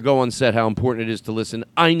can never go unsaid how important it is to listen.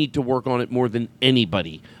 I need to work on it more than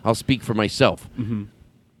anybody. I'll speak for myself.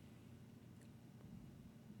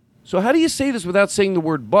 So how do you say this without saying the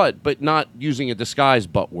word but not using a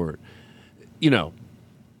disguised but word? You know.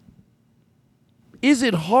 Is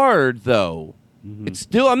it hard, though? It's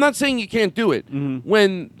still, I'm not saying you can't do it,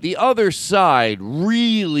 when the other side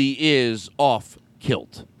really is off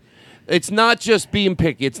kilt. It's not just being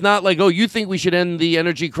picky. It's not like, oh, you think we should end the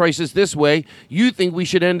energy crisis this way. You think we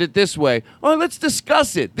should end it this way. Oh, let's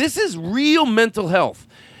discuss it. This is real mental health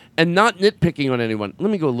and not nitpicking on anyone.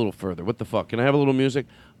 Let me go a little further. What the fuck? Can I have a little music?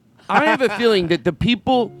 I have a feeling that the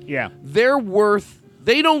people, they're worth...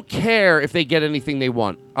 They don't care if they get anything they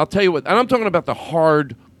want. I'll tell you what, and I'm talking about the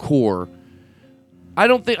hardcore.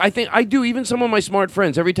 I think I do. Even some of my smart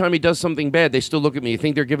friends, every time he does something bad, they still look at me. You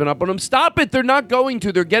think they're giving up on him? Stop it. They're not going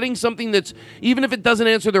to. They're getting something that's, even if it doesn't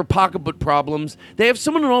answer their pocketbook problems, they have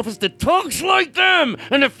someone in office that talks like them,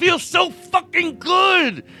 and it feels so fucking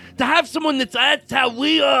good to have someone that's how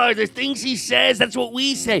we are. The things he says, that's what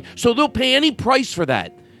we say. So they'll pay any price for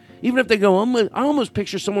that. Even if they go, I almost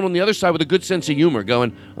picture someone on the other side with a good sense of humor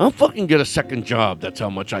going, I'll fucking get a second job. That's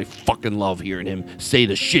how much I fucking love hearing him say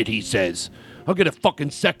the shit he says. I'll get a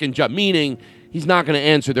fucking second job. Meaning, he's not going to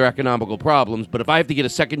answer their economical problems, but if I have to get a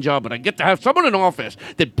second job and I get to have someone in office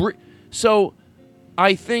that... So,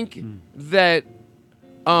 I think that...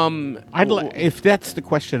 if that's the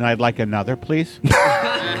question, I'd like another, please.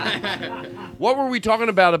 What were we talking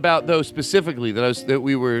about those specifically that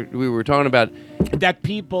we were talking about? That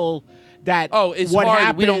people that it's what hard.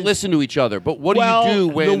 happens, We don't listen to each other. But what do you do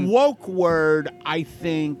when the woke word? I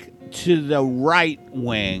think to the right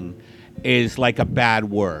wing is like a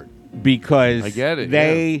bad word because I get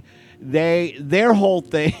it. Their whole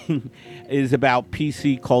thing is about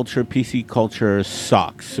PC culture. PC culture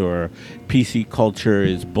sucks, or PC culture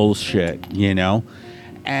is bullshit. You know.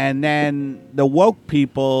 And then the woke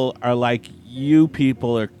people are like, you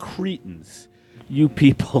people are cretins. You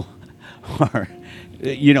people are,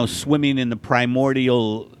 swimming in the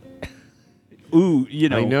primordial.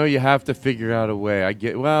 I know you have to figure out a way. I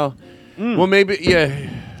get. Well, maybe yeah.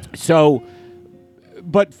 So,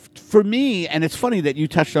 but for me, and it's funny that you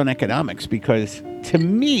touched on economics because to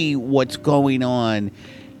me, what's going on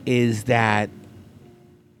is that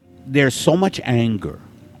there's so much anger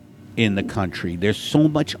in the country. There's so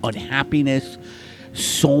much unhappiness,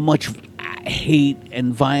 so much hate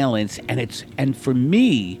and violence, and for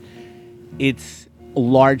me, it's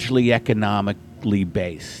largely economically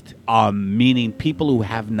based. Meaning people who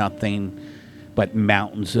have nothing but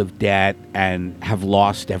mountains of debt and have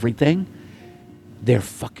lost everything, they're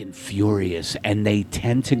fucking furious, and they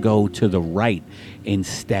tend to go to the right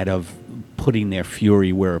instead of putting their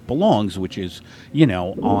fury where it belongs, which is,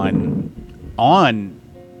 on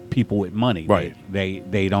people with money. Right.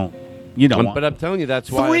 They don't, But I'm telling you, that's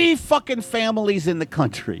why. 3 fucking families in the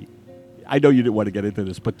country. I know you didn't want to get into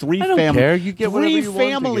this, but 3 I don't families. care. You get whatever 3 you want to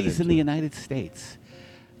get families in into. the United States.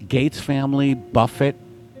 Gates family, Buffett,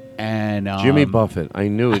 and Jimmy Buffett. I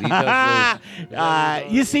knew it. He does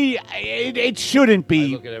you see, it shouldn't be.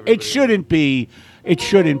 look at everybody. It shouldn't be. It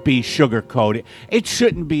shouldn't be sugarcoated. It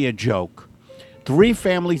shouldn't be a joke. 3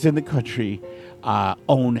 families in the country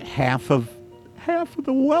own half of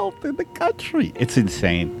the wealth in the country. It's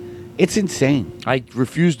insane. It's insane. I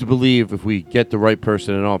refuse to believe if we get the right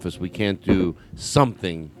person in office, we can't do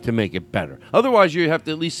something to make it better. Otherwise, you have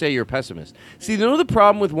to at least say you're a pessimist. See, the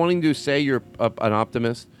problem with wanting to say you're an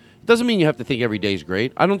optimist? It doesn't mean you have to think every day is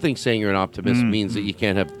great. I don't think saying you're an optimist means that you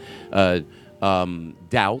can't have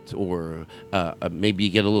doubt or maybe you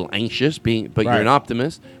get a little anxious, but Right. you're an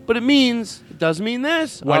optimist. But it does mean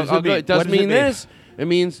this. What does it mean? It does What does it mean mean? this. It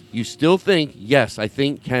means you still think, yes, I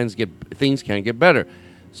think things can get better.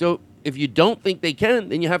 So if you don't think they can,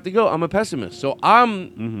 then you have to go, I'm a pessimist. So I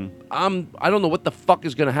don't know what the fuck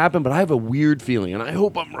is going to happen, but I have a weird feeling, and I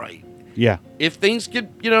hope I'm right. Yeah. If things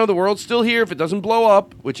get, the world's still here, if it doesn't blow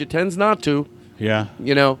up, which it tends not to, Yeah.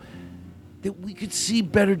 that we could see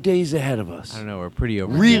better days ahead of us. I don't know. We're pretty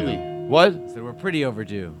overdue. Really? What? So we're pretty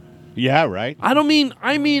overdue. Yeah. Right. I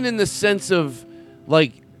mean in the sense of,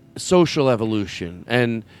 like, social evolution,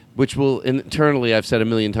 and which will internally, I've said a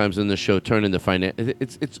million times in this show, turn into finance.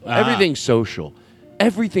 It's everything's social.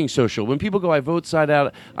 Everything's social. When people go, I vote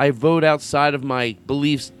outside of my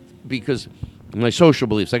beliefs because my social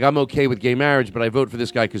beliefs. Like, I'm okay with gay marriage, but I vote for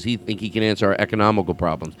this guy because he can answer our economical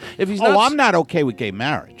problems. If he's not, I'm not okay with gay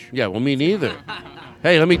marriage. Yeah, well, me neither.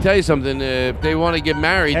 Hey, let me tell you something. If they want to get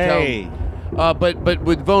married, Hey. but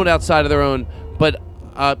would vote outside of their own. But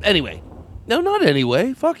anyway, no, not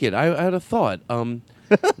anyway. Fuck it. I had a thought.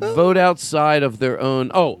 Vote outside of their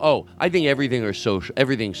own. I think everything's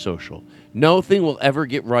social. Nothing will ever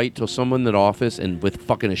get right till someone in office and with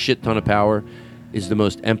fucking a shit ton of power is the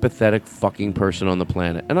most empathetic fucking person on the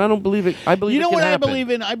planet. And I don't believe it. I believe You know it can what happen. I believe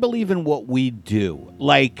in? I believe in what we do.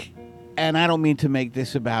 Like, and I don't mean to make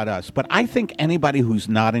this about us, but I think anybody who's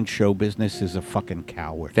not in show business is a fucking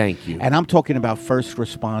coward. Thank you. And I'm talking about first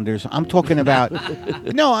responders. I'm talking about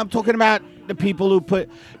I'm talking about the people who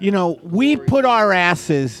we put our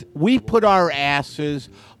asses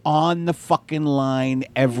on the fucking line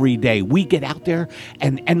every day. We get out there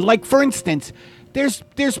and like, for instance, there's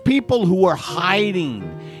people who are hiding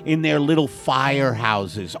in their little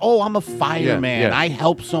firehouses. Oh, I'm a fireman. yeah. I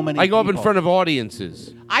help so many I go up in people. front of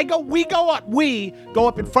audiences. We go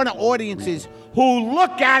up in front of audiences who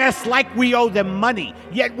look at us like we owe them money,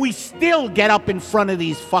 yet we still get up in front of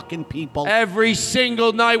these fucking people. Every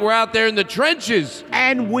single night we're out there in the trenches.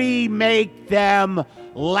 And we make them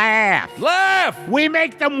laugh. Laugh! We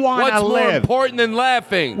make them want What's to more live. important than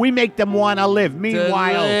laughing? We make them want to live.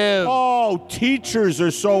 Meanwhile, live. Teachers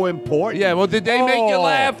are so important. Yeah, well, did they make you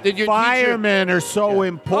laugh? Did your firemen are so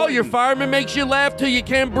important. Oh, your fireman makes you laugh till you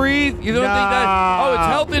can't breathe? You don't think that? Oh, it's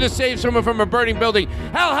healthy to save someone from a burning building.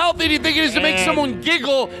 How healthy do you think it is to make someone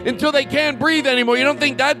giggle until they can't breathe anymore? You don't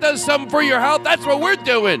think that does something for your health? That's what we're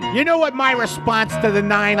doing. You know what my response to the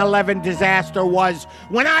 9/11 disaster was?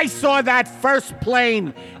 When I saw that first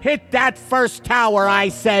plane hit that first tower, I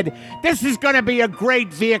said, this is going to be a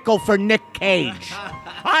great vehicle for Nick Cage.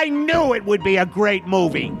 I knew it would be a great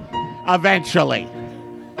movie, eventually.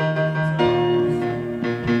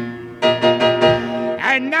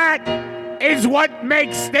 And that is what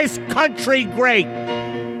makes this country great.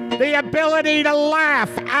 The ability to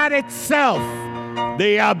laugh at itself.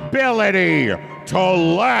 The ability to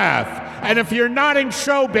laugh. And if you're not in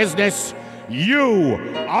show business, you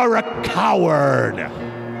are a coward.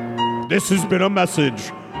 This has been a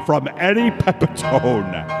message from Eddie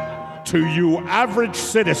Pepitone to you average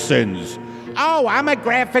citizens Oh, I'm a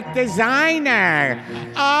graphic designer.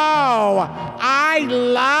 Oh, I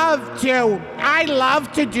love to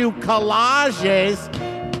do collages.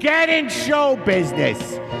 Get in show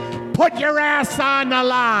business. Put your ass on the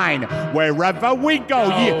line wherever we go.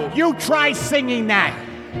 No. You try singing that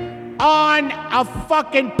on a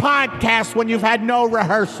fucking podcast when you've had no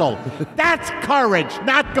rehearsal. That's courage,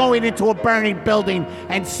 not going into a burning building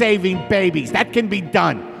and saving babies. That can be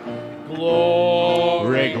done.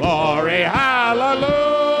 Glory, glory, hallelujah.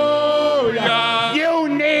 You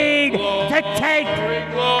need to take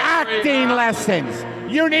acting lessons.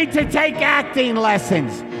 You need to take acting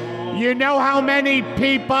lessons. You know how many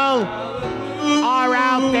people are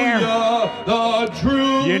out there?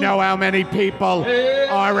 You know how many people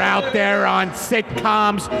are out there on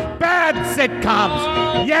sitcoms, bad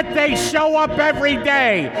sitcoms, yet they show up every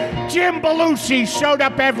day. Jim Belushi showed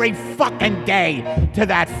up every fucking day to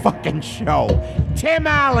that fucking show. Tim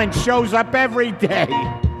Allen shows up every day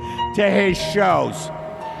to his shows.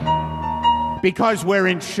 Because we're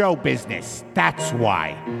in show business, that's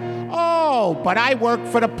why. Oh, but I work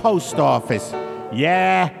for the post office.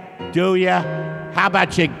 Yeah, do ya? How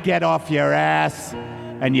about you get off your ass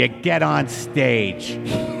and you get on stage?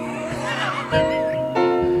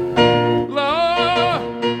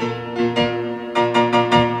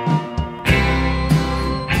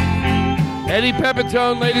 Eddie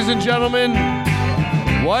Pepitone, ladies and gentlemen.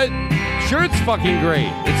 What? Sure, it's fucking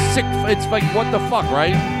great. It's sick. It's like, what the fuck,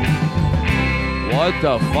 right? What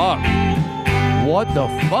the fuck? What the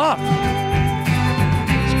fuck?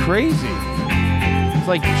 It's crazy. It's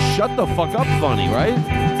like, shut the fuck up funny, right?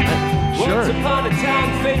 Sure. Once upon a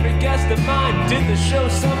time, favorite guest of mine did the show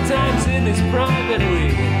sometimes in his private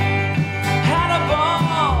week. Had a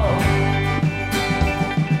ball.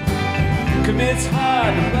 Commits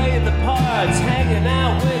hard to playing the parts, hanging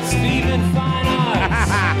out with Stephen Fine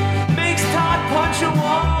Arts. Makes Todd punch a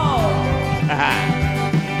wall.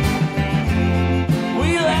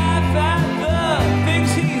 We laugh at the things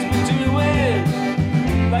he's been doing,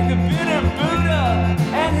 like the bitter Buddha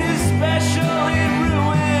and his special in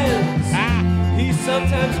ruins. He's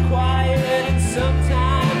sometimes quiet and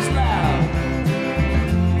sometimes loud.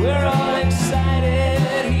 We're all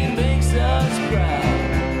excited, he makes us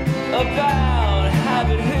proud about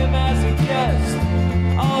having him as a guest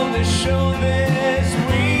on the show this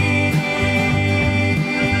week.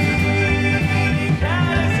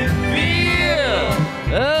 How does it feel?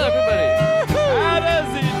 Oh, everybody. How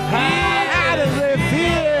does it feel? How does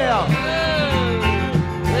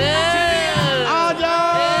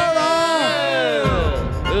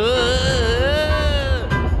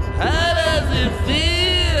it feel? On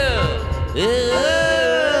your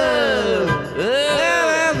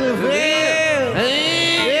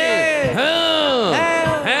own.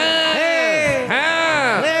 How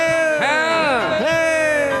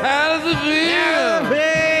does it feel?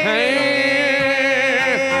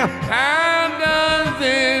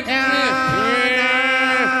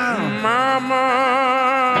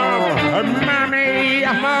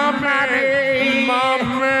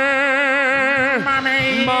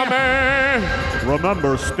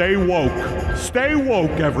 Remember, stay woke. Stay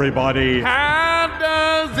woke, everybody. How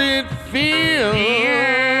does it feel?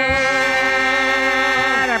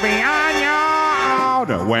 To be on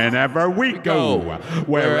your own. Whenever we go,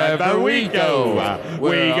 wherever we go,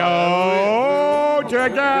 we go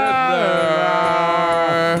together.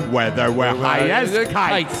 Whether we're high as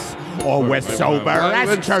kites or we're sober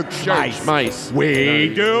as church mice,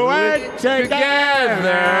 we do it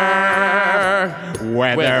together.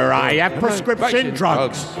 Whether I have prescription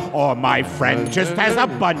drugs or my friend just has a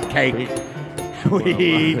bun cake,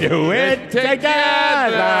 we do it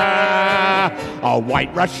together. A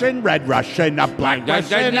white Russian, red Russian, a black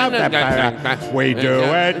Russian, a pepper. We do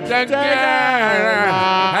it together.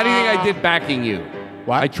 How do you think I did backing you?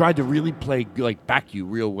 What? I tried to really play, like, back you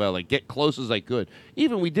real well, like, get close as I could.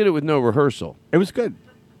 Even we did it with no rehearsal. It was good.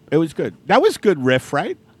 It was good. That was good riff,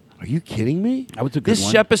 right? Are you kidding me? That was a good This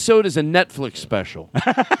one. episode is a Netflix special.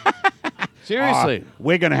 Seriously.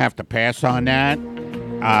 We're going to have to pass on that.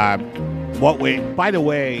 By the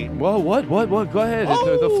way... Well, what? Go ahead.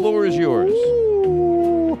 The floor is yours.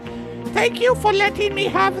 Thank you for letting me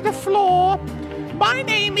have the floor. My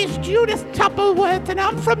name is Judith Tuppleworth, and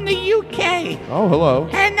I'm from the UK. Oh, hello.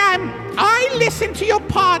 And I listen to your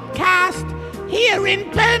podcast here in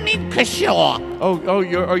Birmingham. Oh,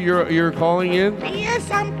 you're calling in?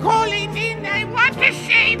 Yes, I'm calling in. I want to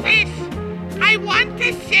say this.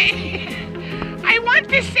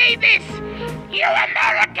 You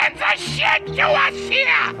Americans are shit to us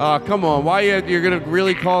here. Come on. Why you're going to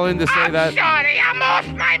really call in to say that? I'm sorry. I'm off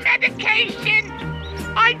my medication.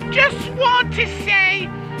 I just want to say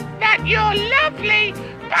that you're lovely,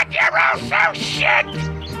 but you're also shit.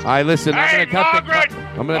 All right, listen. Hey, I'm gonna Margaret!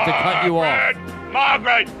 I'm gonna have to cut you off.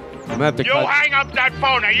 Margaret! I'm gonna have to You cut. hang up that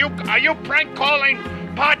phone. Are you prank calling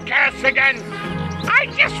podcasts again? I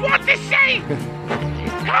just want to say,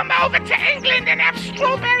 come over to England and have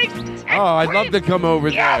strawberries. And Oh, I'd love to cream. come over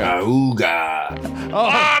Yeah. there. Ooga. Oh,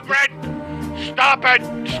 Margaret, stop it.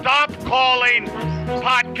 Stop calling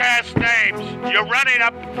podcast names. You're running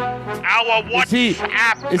up our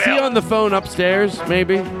WhatsApp is he bill. on the phone upstairs?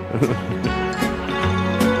 Maybe.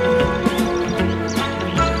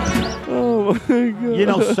 Oh my God. You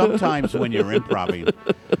know, sometimes when you're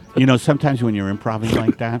improvising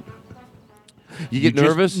like that, You get just-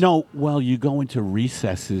 nervous? No, well, you go into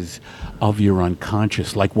recesses of your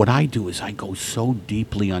unconscious. Like what I do is I go so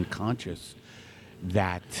deeply unconscious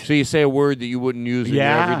that So you say a word that you wouldn't use in your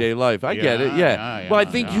Yeah. everyday life. I get it. Yeah, Yeah. Well, I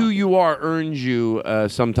think who you are earns you.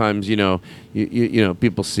 Sometimes you know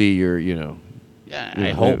people see your yeah, Yeah,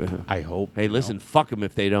 I hope. Hey, listen, fuck them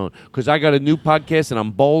if they don't. Because I got a new podcast and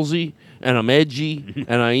I'm ballsy and I'm edgy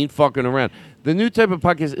and I ain't fucking around. The new type of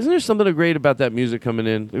podcast, isn't there something great about that music coming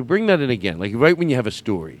in? Bring that in again. Like right when you have a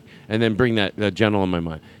story and then bring that gentle in my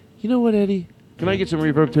mind. You know what, Eddie? Can I get some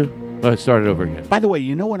reverb too? Start it over again. By the way,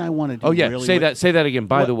 you know what I want to do? Oh, yeah. really Say with- that again.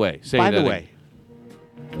 By What- the way. Say By that the way,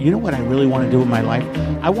 you know what I really want to do with my life?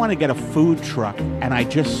 I want to get a food truck and I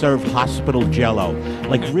just serve hospital jello.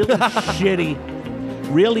 Like really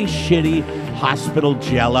shitty hospital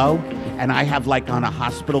jello. And I have like on a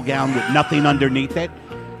hospital gown with nothing underneath it.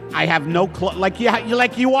 I have no clothes, like you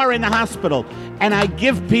are in the hospital. And I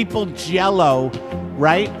give people jello,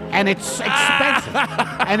 right? And it's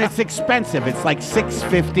expensive. It's like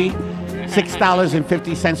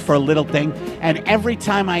 $6.50 for a little thing. And every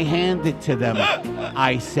time I hand it to them,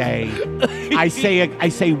 I say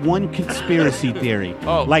one conspiracy theory.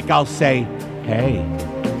 Oh. Like I'll say, hey,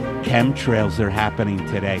 chemtrails are happening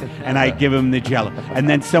today. And I give them the jello. And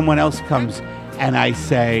then someone else comes and I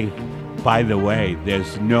say, by the way,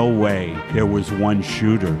 there's no way there was one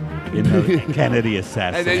shooter in the Kennedy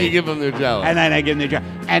assassination. And then you give them their jello. And then I give them the jello.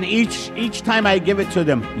 And each time I give it to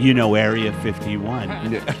them, Area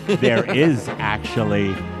 51, there is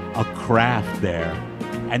actually a craft there.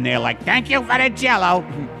 And they're like, thank you for the jello.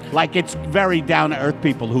 Like it's very down-to-earth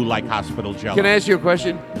people who like hospital jello. Can I ask you a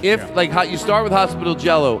question? If you start with hospital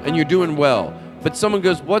jello and you're doing well, but someone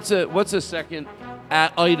goes, what's a second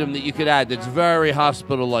item that you could add that's very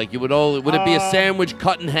hospital-like? Would it be a sandwich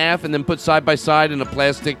cut in half and then put side by side in a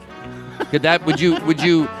plastic? Would you?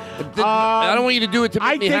 I don't want you to do it to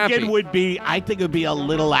make me happy. I think it would be a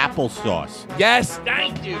little applesauce. Yes,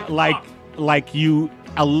 thank you.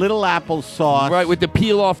 A little applesauce. Right, with the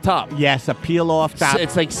peel off top. Yes, a peel off top.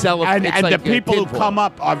 It's like cellophane. And the people who come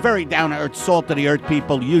up are very down-to-earth, salt-of-the-earth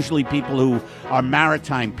people, usually people who are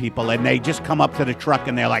maritime people, and they just come up to the truck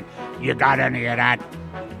and they're like, you got any of that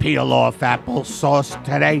peel-off applesauce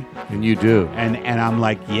today? And you do. And I'm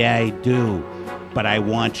like, yeah, I do. But I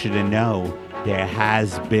want you to know there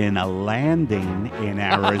has been a landing in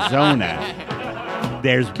Arizona.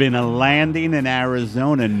 There's been a landing in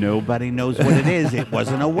Arizona. Nobody knows what it is. It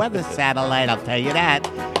wasn't a weather satellite, I'll tell you that.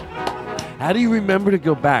 How do you remember to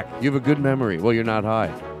go back? You have a good memory. Well, you're not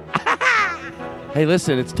high. Hey,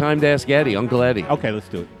 listen, it's time to ask Eddie, Uncle Eddie. Okay, let's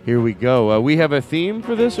do it. Here we go. We have a theme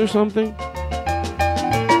for this or something?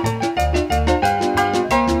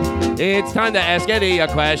 It's time to ask Eddie a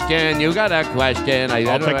question. You got a question.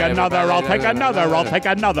 I'll take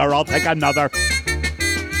another.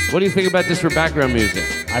 What do you think about this for background music?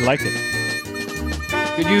 I like it.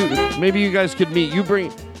 Maybe you guys could meet.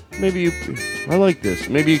 I like this.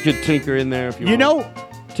 Maybe you could tinker in there if you want.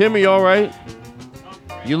 Tim, are you all right?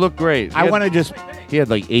 You look great. I want to just... He had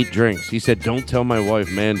like 8 drinks. He said, don't tell my wife,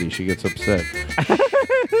 Mandy. She gets upset.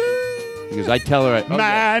 Because I tell her...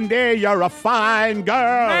 Mandy, you're a fine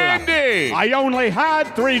girl. Mandy! I only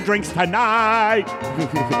had 3 drinks tonight.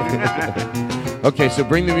 Okay, so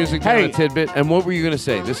bring the music down Hey. a tidbit. And what were you going to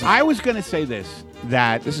say? I was going to say this,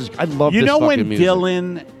 that... I love you this know fucking when music.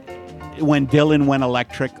 Dylan went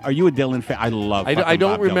electric? Are you a Dylan fan? I love I fucking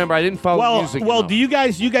don't Bob Dylan. remember. I didn't follow music. Well, enough. do you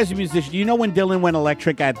guys are musicians. Do you know when Dylan went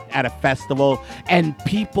electric at a festival and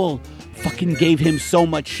people fucking gave him so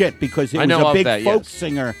much shit because it I was know a of big that, folk yes.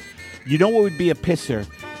 singer? You know what would be a pisser?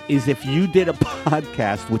 Is if you did a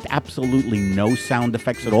podcast with absolutely no sound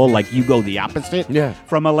effects at all, like you go the opposite. Yeah.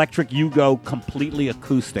 From electric, you go completely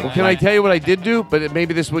acoustic. Well, can I tell you what I did do? But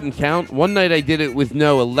maybe this wouldn't count. One night I did it with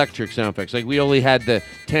no electric sound effects. Like we only had the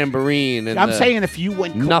tambourine and I'm saying if you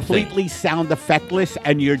went nothing. completely sound effectless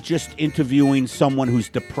and you're just interviewing someone who's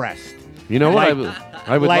depressed. You know what? Like-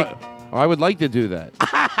 I would like, I would like to do that.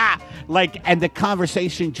 Like, and the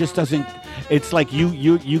conversation just doesn't. It's like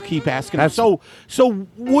you keep asking. So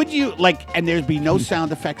would you like? And there'd be no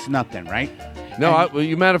sound effects, nothing, right? No,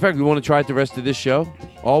 matter of fact, we want to try it the rest of this show.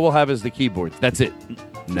 All we'll have is the keyboards. That's it.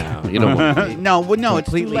 No, you don't want to. No, it's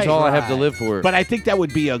too late. That's all I have to live for. But I think that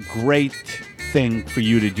would be a great thing for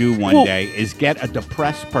you to do one day is get a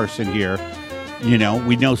depressed person here. You know,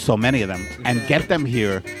 we know so many of them, and get them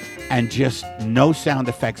here, and just no sound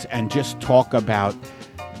effects, and just talk about,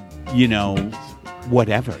 you know,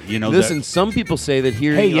 whatever. You know, listen. Some people say that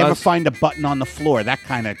hearing hey, you ever find a button on the floor? That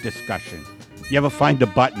kind of discussion. You ever find a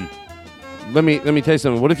button? Let me tell you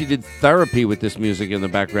something. What if you did therapy with this music in the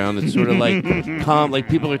background? It's sort of like calm, like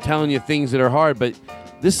people are telling you things that are hard, but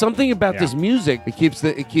there's something about this music. It keeps.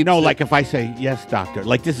 Like if I say yes, doctor,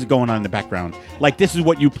 like this is going on in the background, like this is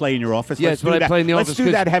what you play in your office. Yeah, it's what I play in the office. Let's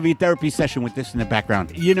do that heavy therapy session with this in the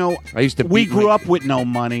background. You know, we grew up with no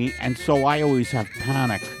money, and so I always have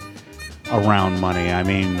panic around money. I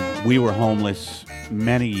mean, we were homeless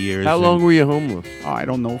many years. How long were you homeless? I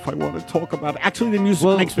don't know if I want to talk about it. Actually, the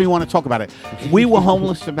music makes me want to talk about it. We were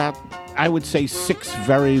homeless about, I would say, 6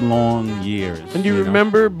 very long years. And do you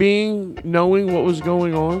remember knowing what was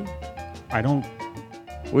going on? I don't.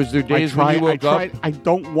 Was there days when you woke up? I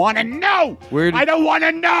don't want to know. I don't want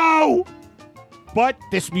to know. But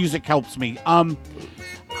this music helps me.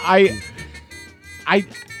 I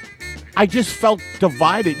just felt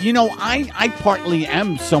divided. You know, I partly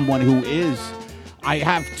am someone who is. I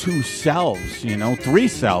have 2 selves, you know, 3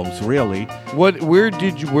 selves, really.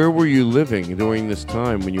 Where were you living during this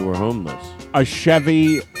time when you were homeless? A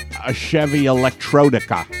Chevy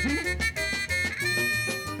Electrodica.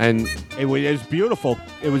 And it was beautiful.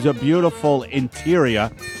 It was a beautiful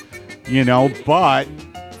interior, you know, but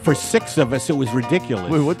for 6 of us, it was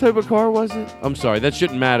ridiculous. Wait, what type of car was it? I'm sorry, that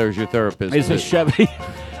shouldn't matter as your therapist. It's a Chevy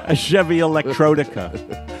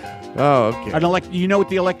Electrodica. Oh, okay. You know what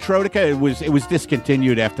the Electrodica? It was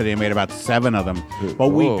discontinued after they made about 7 of them.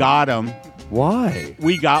 But we got them. Why?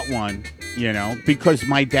 We got one, you know, because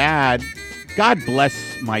my dad, God bless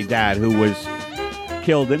my dad, who was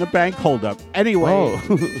killed in a bank holdup. Anyway,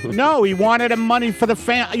 no, he wanted money for the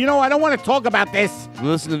family. You know, I don't want to talk about this.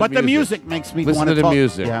 Listen to but the music makes me want to talk. Listen to the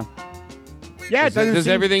music. Yeah. Yeah. Does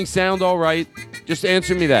everything sound all right? Just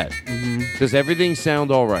answer me that. Mm-hmm. Does everything sound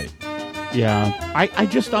all right? Yeah,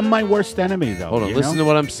 I'm my worst enemy, though. Hold on, listen to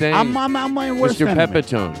what I'm saying. I'm my worst Mr. enemy.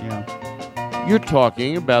 Pepitone. Yeah. You're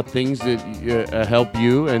talking about things that help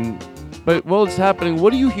you, but while it's happening,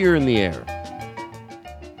 what do you hear in the air?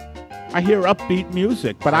 I hear upbeat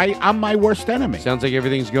music, but I'm my worst enemy. Sounds like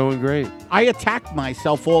everything's going great. I attack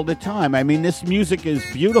myself all the time. I mean, this music is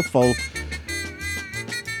beautiful.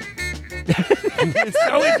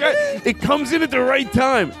 It comes in at the right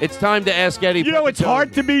time. It's time to ask Eddie. You know, it's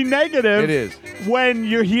hard to be negative. It is. When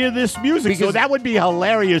you hear this music. So that would be a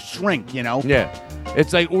hilarious shrink, you know? Yeah.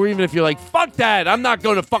 It's like, or even if you're like, fuck that, I'm not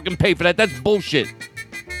going to fucking pay for that. That's bullshit.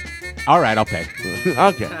 All right, I'll pay.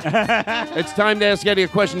 Okay. It's time to ask Eddie a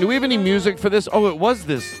question. Do we have any music for this? Oh, it was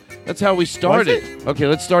this. That's how we started. Okay,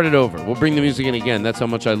 let's start it over. We'll bring the music in again. That's how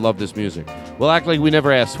much I love this music. We'll act like we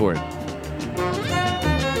never asked for it.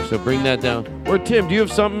 So bring that down. Or Tim, do you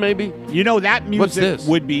have something maybe? You know, that music What's this?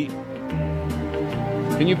 Would be...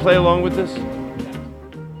 Can you play along with this?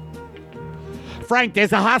 Frank,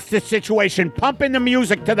 there's a hostage situation. Pump in the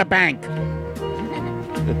music to the bank.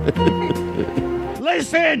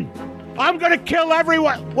 Listen, I'm going to kill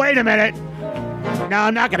everyone. Wait a minute. No,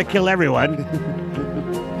 I'm not going to kill everyone.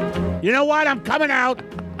 You know what? I'm coming out.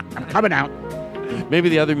 Maybe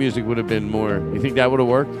the other music would have been more. You think that would have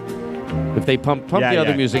worked? If they pump the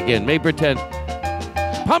other music in. Maybe pretend.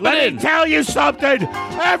 Pump it in. Let me tell you something.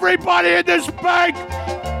 Everybody in this bank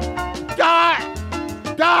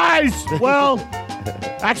dies. Well,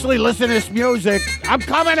 actually, listen to this music. I'm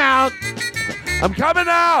coming out.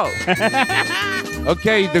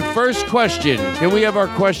 Okay, the first question. Can we have our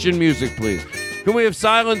question music, please? Can we have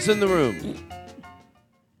silence in the room?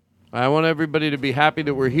 I want everybody to be happy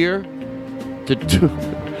that we're here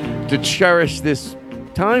to cherish this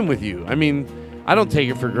time with you. I mean, I don't take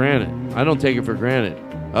it for granted.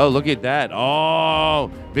 Oh, look at that.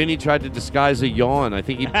 Oh, Vinny tried to disguise a yawn. I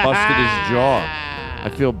think he busted his jaw. I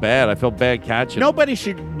feel bad. I felt bad catching him. Nobody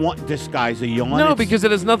should disguise a yawn. No, because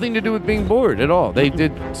it has nothing to do with being bored at all. They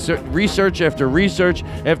did research after research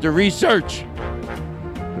after research.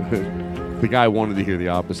 The guy wanted to hear the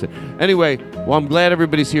opposite. Anyway, well, I'm glad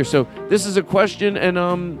everybody's here. So this is a question, and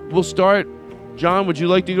we'll start. John, would you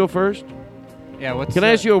like to go first? Yeah, Can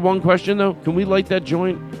I ask you one question, though? Can we light that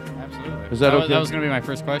joint? Absolutely. Is that okay? That was going to be my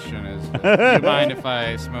first question. Do you mind if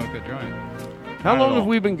I smoke a joint? How long have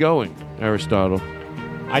we been going, Aristotle?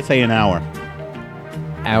 I say an hour.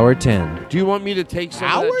 Hour 10. Do you want me to take some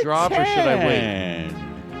of that drop, or should I wait?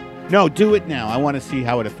 No, do it now. I want to see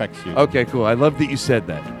how it affects you. Okay, cool. I love that you said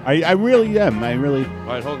that. I really am. I really. All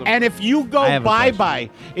right, hold on. And if you go bye-bye,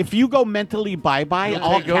 if you go mentally bye-bye, You'll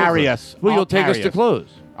I'll take carry over. us. Well, I'll you'll take us carry to close.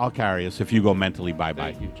 I'll carry us if you go mentally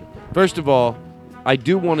bye-bye. First of all, I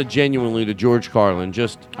do want to genuinely to George Carlin.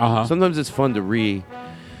 Just sometimes it's fun to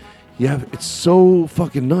Yeah, it's so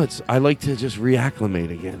fucking nuts. I like to just reacclimate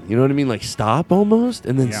again. You know what I mean? Like stop almost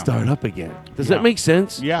and then start up again. Does that make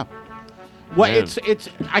sense? Yeah. Well, Man. it's.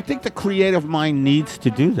 I think the creative mind needs to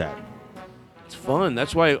do that. It's fun.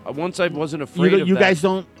 That's why once I wasn't afraid of You that. guys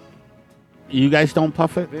don't. You guys don't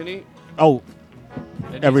puff it. Vinny? Oh,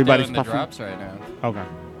 They're everybody's just doing the puffing. drops right now. Okay.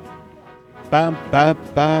 Ba, ba,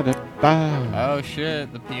 ba, da, ba. Oh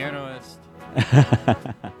shit, the pianist.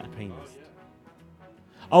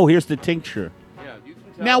 Oh, here's the tincture. Yeah, you can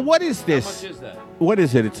tell. Now, what is this? How much is that? What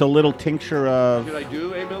is it? It's a little tincture of. Should I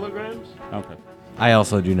do 8 milligrams? Okay. I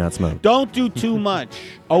also do not smoke. Don't do too much.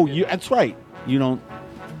 Oh, that's right. You don't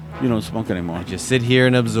smoke anymore. Just sit here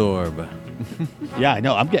and absorb. Yeah, I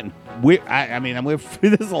know. I'm getting weird. I mean, I'm weird.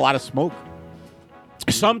 There's a lot of smoke.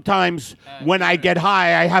 Sometimes when I get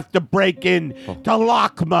high, I have to break in to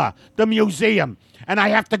LACMA, the museum, and I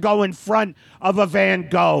have to go in front of a Van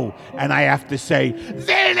Gogh, and I have to say,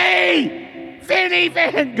 Vinny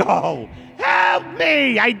Van Gogh, help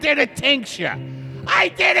me! I did a tincture,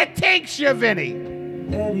 Vinny.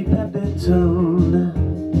 Eddie Pepitone.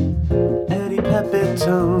 Eddie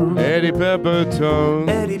Pepitone. Eddie Pepitone.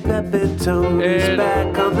 Eddie Pepitone is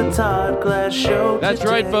back on the Todd Glass Show. That's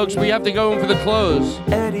right, folks. We have to go in for the close,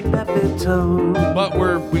 Eddie Pepitone. but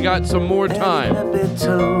we got some more time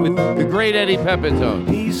Pepitone. with the great Eddie Pepitone.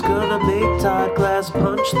 He's gonna make Todd Glass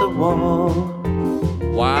punch the wall.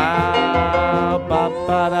 Wow. Ba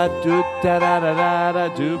ba da do da da da da da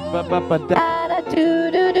do ba ba ba da.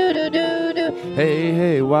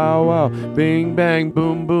 Hey, wow, wow. Bing, bang,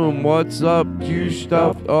 boom, boom. What's up? You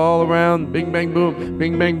stuff all around. Bing, bang, boom.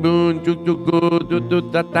 Bing, bang, boom. Do, do, go, do, do,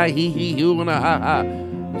 da, da, hee, hoo, and a ha, ha.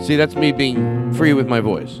 See, that's me being free with my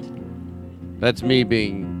voice. That's me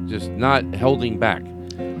being just not holding back.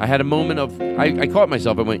 I had a moment of, I caught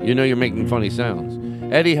myself. I went, you're making funny sounds.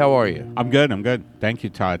 Eddie, how are you? I'm good. Thank you,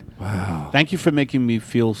 Todd. Wow. Thank you for making me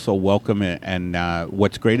feel so welcome. And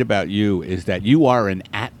what's great about you is that you are an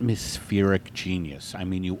atmospheric genius. I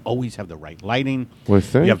mean, you always have the right lighting. Well,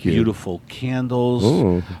 thank you have you. beautiful candles.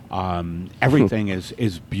 Ooh. Everything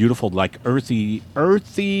is beautiful, like earthy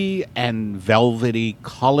and velvety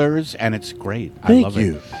colors, and it's great. I Thank love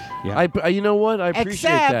you. it. Yeah. You know what? I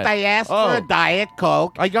appreciate that. I asked for a Diet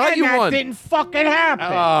Coke. I got and you that one. didn't fucking happen.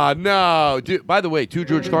 Ah, no. Dude, by the way, to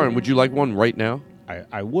George Carlin, would you like one right now?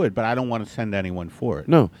 I would, but I don't want to send anyone for it.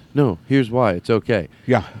 No. Here's why. It's okay.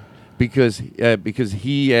 Yeah. Because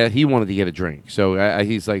he wanted to get a drink. So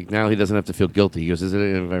he's like, now he doesn't have to feel guilty. He goes, is it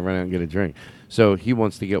if I run out and get a drink? So he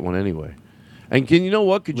wants to get one anyway. And you know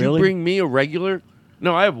what? Could you bring me a regular?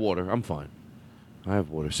 No, I have water. I'm fine. I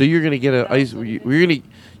have water. So you're gonna get a ice. You're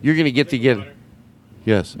gonna get.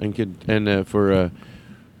 Yes, and for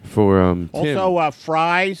Tim. Also,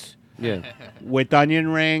 fries. Yeah. With onion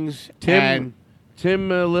rings. Tim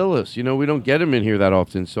Lillis. You know, we don't get him in here that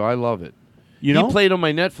often, so I love it. You know, he played on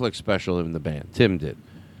my Netflix special in the band. Tim did.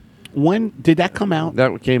 When did that come out?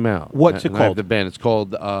 That came out. What's it and I have called? the band. It's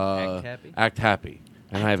called Act Happy.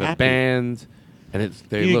 And I have a Happy. band, and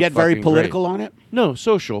Do you get very political on it? No,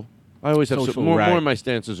 social. I always have Social, more right. of my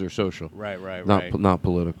stances are social. Right. Not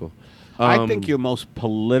political. I think your most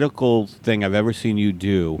political thing I've ever seen you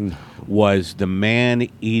do was the man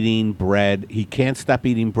eating bread. He can't stop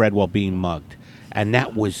eating bread while being mugged. And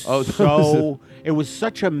that was it was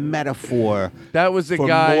such a metaphor. That was the for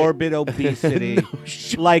guy. morbid obesity.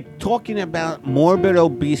 Like talking about morbid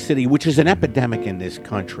obesity, which is an epidemic in this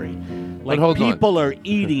country. Like people are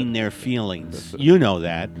eating their feelings. You know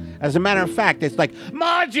that. As a matter of fact, it's like,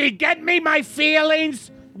 Margie, get me my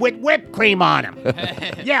feelings with whipped cream on them.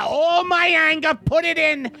 Yeah, all my anger, put it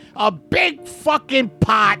in a big fucking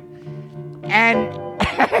pot and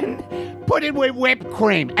put it with whipped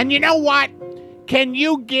cream. And you know what? Can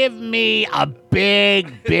you give me a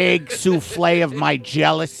big souffle of my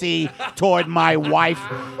jealousy toward my wife?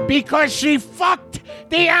 Because she fucked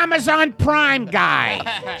the Amazon Prime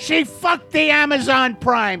guy.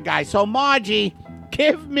 So, Margie,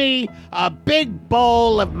 give me a big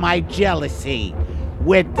bowl of my jealousy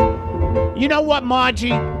with... You know what, Margie?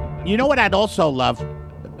 You know what I'd also love?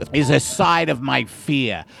 Is a side of my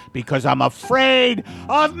fear, because I'm afraid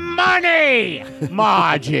of money,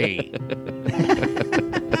 Margie.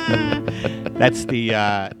 That's the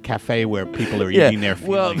cafe where people are eating their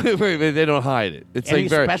well, feelings. they don't hide it. It's Any like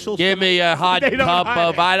very, specials give me a hot They don't cup hide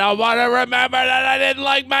of, it. I don't want to remember that I didn't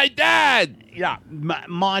like my dad. Yeah,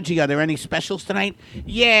 Margie, are there any specials tonight?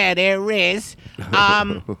 Yeah, there is.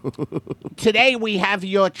 Today we have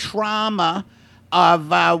your trauma of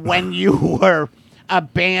when you were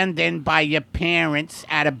abandoned by your parents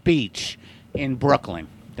at a beach in Brooklyn.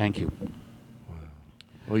 Thank you.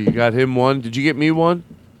 Oh, you got him one? Did you get me one?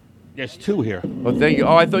 There's two here. Oh, thank you.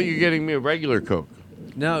 Oh, I thought you were getting me a regular Coke.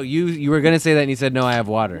 No, you were gonna say that, and you said no. I have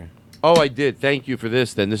water. Oh, I did. Thank you for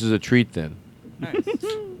this. Then this is a treat. Then. Nice.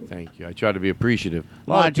 Thank you. I try to be appreciative.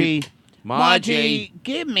 Margie,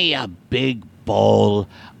 give me a big bowl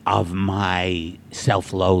of my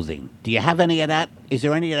self-loathing. Do you have any of that? Is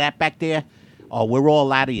there any of that back there? Oh, we're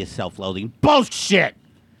all out of your self-loathing. Bullshit!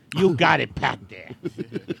 You got it back there.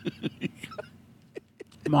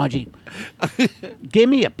 Margie, give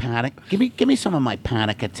me a panic. Give me some of my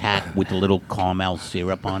panic attack with a little caramel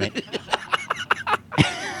syrup on it.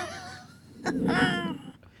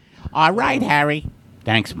 All right, Harry.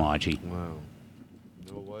 Thanks, Margie. Wow.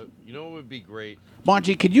 You know what? You know what would be great?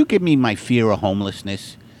 Margie, could you give me my fear of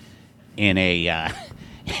homelessness in a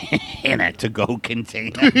in a to-go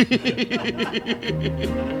container?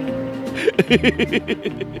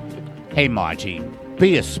 Hey, Margie,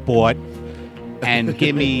 be a sport and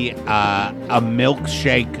give me a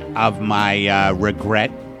milkshake of my regret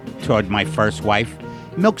toward my first wife.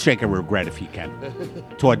 Milkshake of regret, if you can,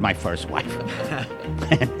 toward my first wife.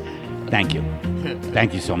 Thank you.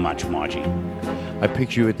 Thank you so much, Margie. I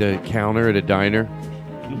picture you at the counter at a diner.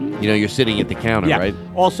 You know, you're sitting at the counter, Yeah. right?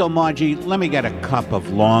 Also, Margie, let me get a cup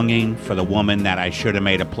of longing for the woman that I should have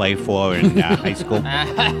made a play for in high school.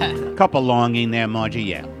 Cup of longing there, Margie.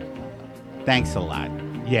 Yeah. Thanks a lot.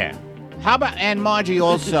 Yeah. How about, and Margie,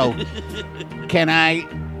 also, can I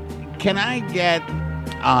get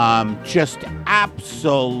just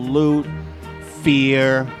absolute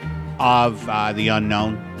fear of the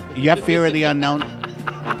unknown? You have fear of the unknown?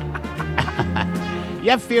 You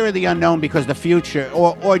have fear of the unknown because the future,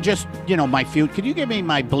 or just, my future. Could you give me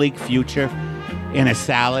my bleak future in a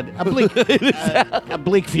salad? A bleak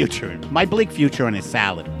future. My bleak future in a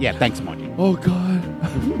salad. Yeah, thanks, Margie. Oh, God.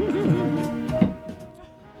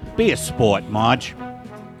 Be a sport, Marge.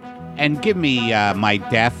 And give me my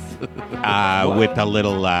death with a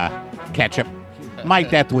little ketchup. My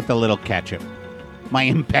death with a little ketchup. My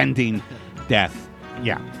impending death.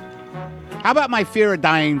 Yeah. How about my fear of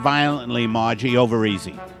dying violently, Margie, over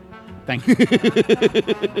easy? Thank you.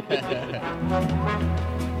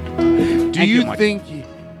 Do you think...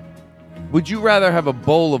 Would you rather have a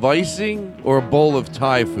bowl of icing or a bowl of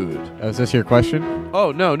Thai food? Is this your question?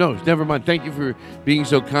 Oh, no, never mind. Thank you for being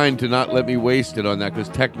so kind to not let me waste it on that, because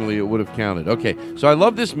technically it would have counted. Okay, so I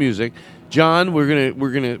love this music. John, we're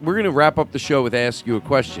gonna wrap up the show with Ask You a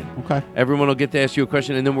Question. Okay. Everyone will get to ask you a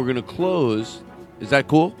question, and then we're gonna close. Is that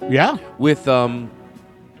cool? Yeah. With we'll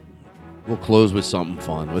close with something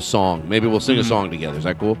fun, with song. Maybe we'll sing a song together. Is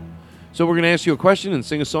that cool? So we're going to ask you a question and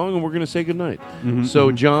sing a song, and we're going to say goodnight.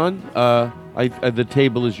 So, John, the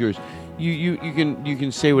table is yours. You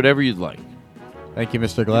can say whatever you'd like. Thank you,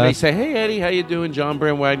 Mr. You may Glass. say, "Hey, Eddie, how you doing?" John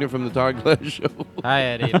Brand Wagner from the Todd Glass Show. Hi,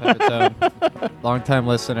 Eddie Pepitone. Long-time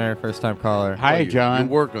listener, first-time caller. Hi, John. You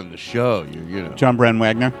work on the show. You know. John Bren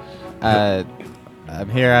Wagner. I'm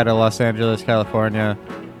here out of Los Angeles, California.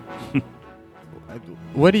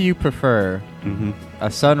 What do you prefer,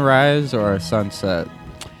 a sunrise or a sunset?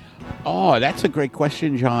 Oh, that's a great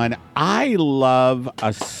question, John. I love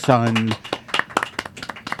a sun.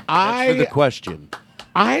 That's for the question.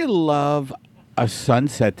 I love a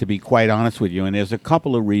sunset, to be quite honest with you, and there's a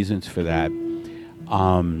couple of reasons for that.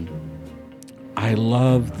 I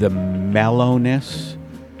love the mellowness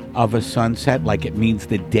of a sunset, like it means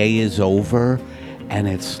the day is over, and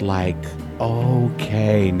it's like,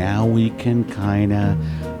 okay, now we can kind of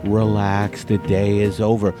relax, the day is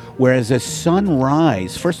over. Whereas a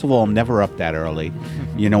sunrise, first of all, I'm never up that early,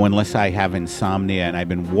 unless I have insomnia, and I've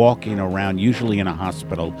been walking around, usually in a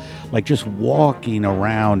hospital, like just walking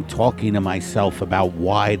around talking to myself about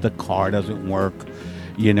why the car doesn't work,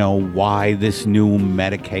 why this new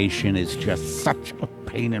medication is just such a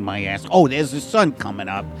pain in my ass. Oh, there's the sun coming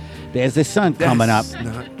up.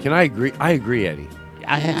 Can I agree? I agree, Eddie.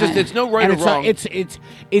 It's no right or wrong.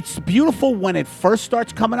 It's beautiful when it first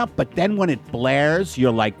starts coming up, but then when it blares,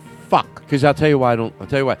 you're like, fuck. Because I'll tell you why. I'll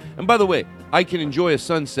tell you why. And by the way, I can enjoy a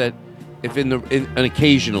sunset if and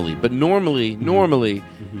occasionally, but normally,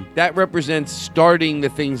 that represents starting the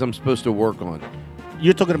things I'm supposed to work on.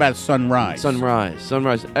 You're talking about sunrise.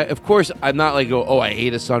 Sunrise. Of course, I'm not like, oh, I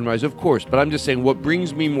hate a sunrise. Of course, but I'm just saying what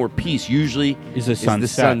brings me more peace usually is the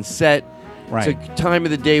sunset. Right. It's a time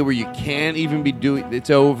of the day where you can't even be doing. It's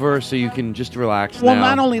over, so you can just relax. Well, now.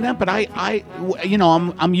 not only that, but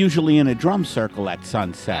I'm usually in a drum circle at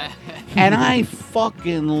sunset, and I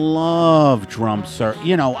fucking love drum circle.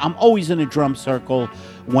 I'm always in a drum circle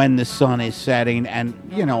when the sun is setting, and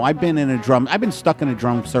I've been stuck in a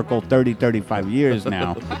drum circle 35 years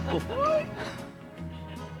now.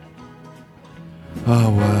 Oh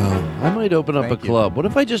wow! I might open up a club. What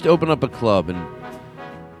if I just open up a club and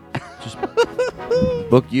just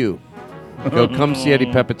book you? Go come see Eddie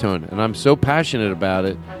Pepitone, and I'm so passionate about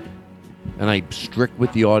it, and I'm strict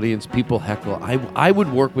with the audience. People heckle. I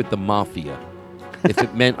would work with the mafia if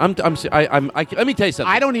it meant. Let me tell you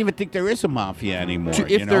something. I don't even think there is a mafia anymore.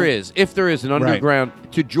 If there is an underground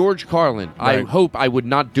to George Carlin, I hope I would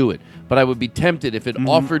not do it, but I would be tempted if it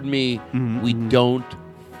offered me. We don't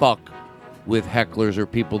fuck with hecklers or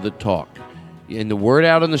people that talk. And the word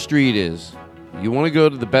out on the street is, you want to go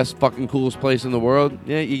to the best fucking coolest place in the world?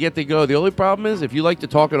 Yeah, you get to go. The only problem is, if you like to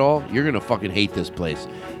talk at all, you're going to fucking hate this place.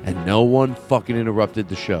 And no one fucking interrupted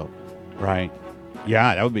the show. Right.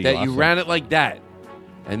 Yeah, that would be awesome. You ran it like that.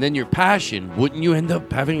 And then your passion, wouldn't you end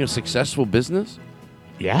up having a successful business?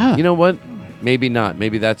 Yeah. You know what? Maybe not.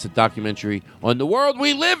 Maybe that's a documentary on the world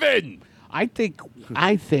we live in. I think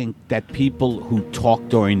that people who talk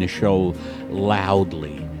during the show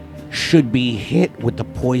loudly should be hit with the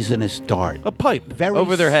poisonous dart. A pipe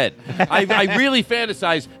over their head. I really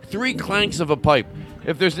fantasize 3 clanks of a pipe.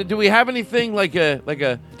 If do we have anything like a?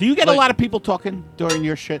 Do you get a lot of people talking during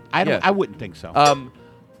your shit? I wouldn't think so.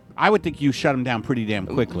 I would think you shut them down pretty damn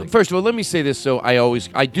quickly. First of all, let me say this. So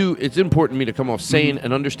I do. It's important to me to come off sane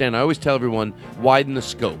and understand. I always tell everyone, widen the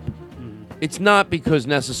scope. It's not because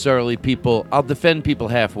necessarily I'll defend people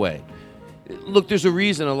halfway. Look, there's a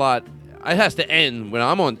reason a lot. It has to end when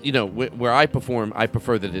I'm on, where I perform. I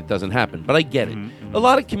prefer that it doesn't happen, but I get it. A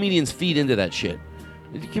lot of comedians feed into that shit.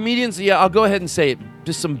 Comedians, I'll go ahead and say it.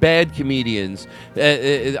 Just some bad comedians.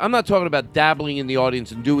 I'm not talking about dabbling in the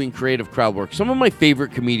audience and doing creative crowd work. Some of my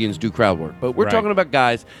favorite comedians do crowd work, but we're talking about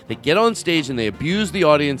guys that get on stage and they abuse the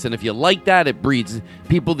audience. And if you like that, it breeds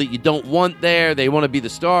people that you don't want there. They want to be the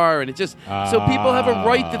star, and it just so people have a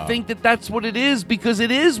right to think that that's what it is, because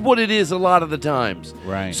it is what it is a lot of the times.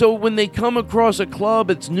 Right. So when they come across a club,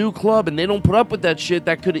 it's new club, and they don't put up with that shit,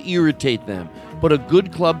 that could irritate them. But a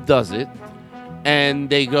good club does it. And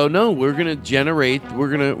they go, no, we're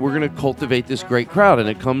gonna cultivate this great crowd, and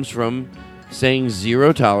it comes from saying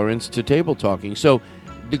zero tolerance to table talking. So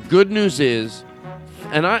the good news is,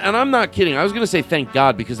 and I'm not kidding. I was gonna say thank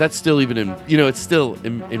God, because that's still even in, it's still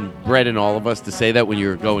inbred in all of us to say that when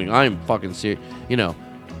you're going, I'm fucking serious,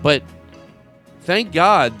 But thank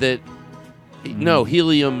God that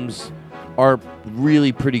Heliums are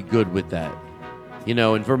really pretty good with that,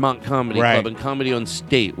 in Vermont Comedy Club and Comedy on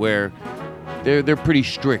State, where they're pretty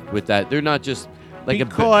strict with that. They're not just like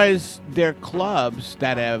because they're clubs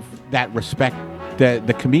that respect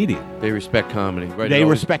the comedian. They respect comedy, right? They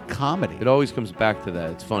respect comedy. It always comes back to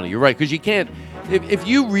that. It's funny. You're right, because you can't. If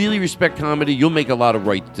you really respect comedy, you'll make a lot of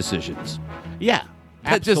right decisions. Yeah,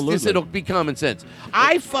 absolutely. It'll be common sense.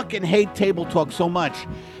 I fucking hate table talk so much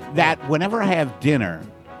that whenever I have dinner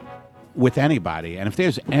with anybody, and if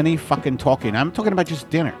there's any fucking talking, I'm talking about just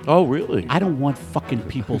dinner. Oh, really? I don't want fucking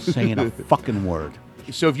people saying a fucking word.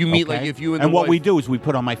 So if you meet, like, if you and what we do is we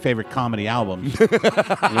put on my favorite comedy albums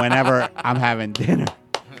whenever I'm having dinner.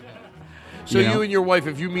 So you and your wife,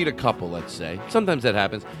 if you meet a couple, let's say, sometimes that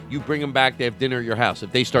happens, you bring them back, they have dinner at your house.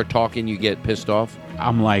 If they start talking, you get pissed off?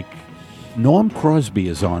 I'm like, Norm Crosby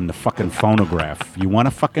is on the fucking phonograph. You want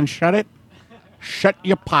to fucking shut it? Shut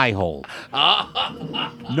your pie hole.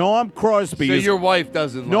 Norm Crosby. So your wife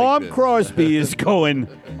doesn't Norm like this. Crosby is going,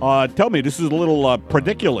 tell me, this is a little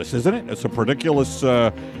ridiculous, isn't it? It's a ridiculous.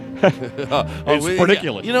 It's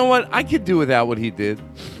ridiculous. You know what? I could do without what he did.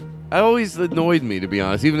 It always annoyed me, to be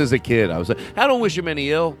honest. Even as a kid, I was like, I don't wish him any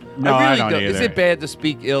ill. No, I don't either. Is it bad to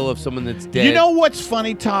speak ill of someone that's dead? You know what's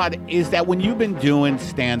funny, Todd, is that when you've been doing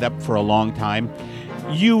stand-up for a long time,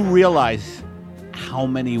 you realize how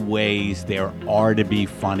many ways there are to be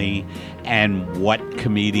funny and what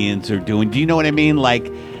comedians are doing. Do you know what I mean?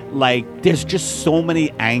 Like there's just so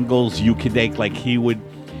many angles you could take. Like he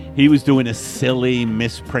was doing a silly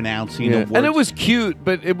mispronouncing of words. And it was cute,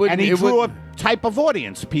 but it would. And he drew a type of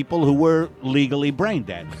audience, people who were legally brain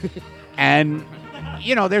dead. And,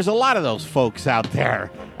 there's a lot of those folks out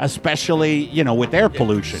there, especially, with air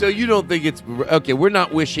pollution. So you don't think it's... Okay, we're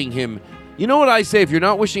not wishing him You know what I say? If you're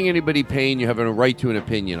not wishing anybody pain, you have a right to an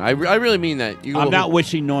opinion. I really mean that. I'm not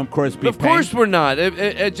wishing Norm Crosby Of course we're not.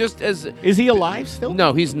 Just as is he alive still?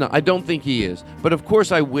 No, he's not. I don't think he is. But of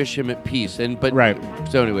course, I wish him at peace. Right.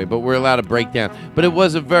 So anyway, but we're allowed to break down. But it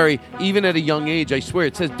was even at a young age. I swear,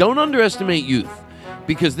 it says don't underestimate youth.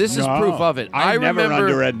 Because this is proof of it. I never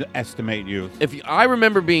remember underestimate youth. I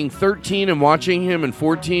remember being 13 and watching him and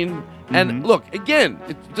 14. And look, again,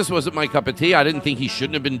 it just wasn't my cup of tea. I didn't think he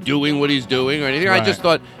shouldn't have been doing what he's doing or anything. Right. I just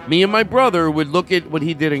thought me and my brother would look at what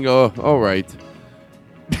he did and go, all right.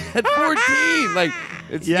 At 14, like,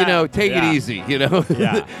 it's, take it easy,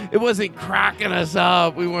 Yeah. It wasn't cracking us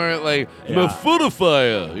up. We weren't like,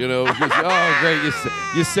 Mafutifier, because, oh, great,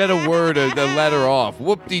 you said a word, a letter off.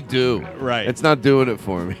 Whoop-de-doo. Right. It's not doing it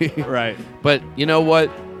for me. Right. But you know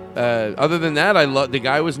what? Other than that, the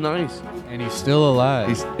guy was nice. And he's still alive.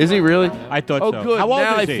 Is he really? I thought Oh, so. good. How old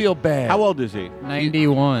Now is I he? feel bad. How old is he?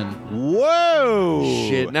 91. Whoa.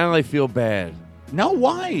 Shit, now I feel bad. No,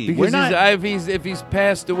 why? Because if he's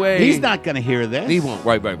passed away... He's not going to hear this. He won't.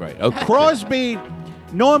 Right. Okay.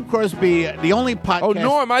 Norm Crosby, the only podcast... Oh,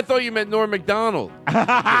 Norm. I thought you meant Norm Macdonald.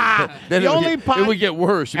 Then it would get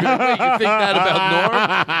worse. You'd be like, wait, you think that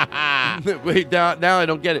about Norm? Wait, now I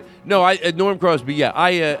don't get it. No, Norm Crosby, yeah.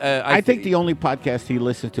 I think the only podcast he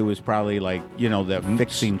listens to is probably like, the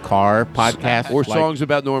Fixing Car podcast. Or songs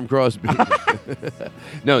about Norm Crosby.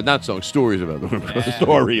 No, not songs. Stories about Norm Crosby.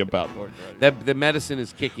 Story about Norm Crosby. The medicine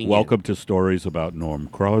is kicking Welcome to Stories About Norm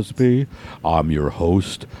Crosby. I'm your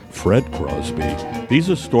host, Fred Crosby. These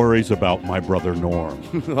are stories about my brother Norm.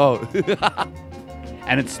 Oh.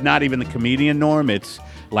 And it's not even the comedian Norm. It's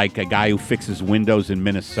like a guy who fixes windows in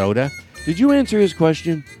Minnesota. Did you answer his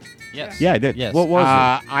question? Yes. Yeah, I did. Yes. What was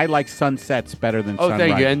it? I like sunsets better than Oh, sunrise.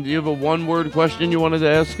 thank you. And do you have a one-word question you wanted to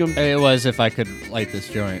ask him? It was if I could light this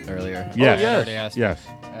joint earlier. Yes. I already asked him. Yes.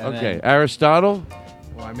 And Okay. then- Aristotle?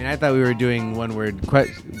 Well, I mean, I thought we were doing one word,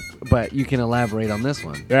 but you can elaborate on this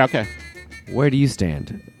one. Yeah, okay. Where do you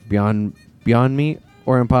stand? Beyond meat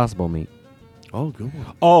or impossible meat? Oh, good one.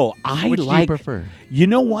 Oh, Which do you prefer? You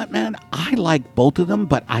know what, man? I like both of them,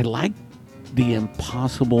 but I like the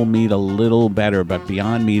Impossible Meat a little better. But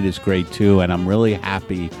Beyond Meat is great too, and I'm really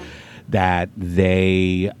happy that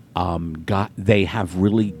they have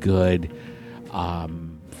really good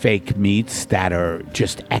fake meats that are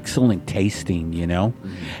just excellent tasting,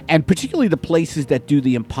 and particularly the places that do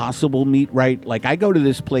the Impossible Meat right. Like I go to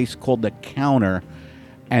this place called The Counter.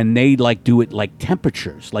 And they do it like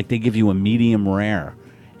temperatures, like they give you a medium rare,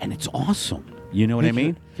 and it's awesome. You know what I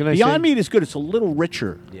mean? Can I Beyond say- Meat is good. It's a little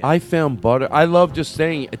richer. I found butter. I love just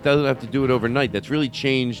saying it doesn't have to do it overnight. That's really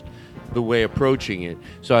changed the way approaching it.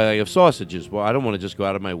 So I have sausages. Well, I don't want to just go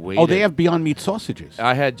out of my way. Oh, they have Beyond Meat sausages.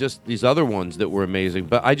 I had just these other ones that were amazing,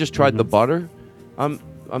 but I just tried the butter. I'm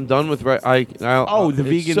done with the it's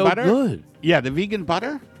vegan so butter? Good. Yeah, the vegan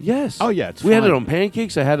butter. Yes. Oh, yeah, it's We had it fine. on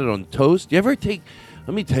pancakes. I had it on toast. You ever take?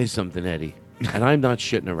 Let me tell you something, Eddie. And I'm not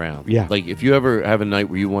shitting around. Yeah. Like if you ever have a night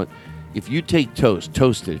where if you take toast,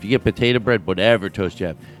 toast it. If you get potato bread, whatever toast you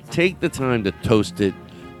have, take the time to toast it.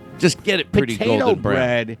 Just get it pretty Potato golden brown.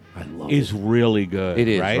 bread is really good. It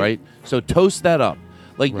is, right? So toast that up.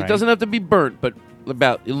 Like Right. it doesn't have to be burnt, but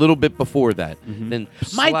about a little bit before that. Mm-hmm. Then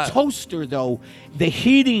My toaster, though, the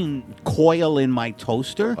heating coil in my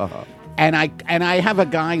toaster, and I have a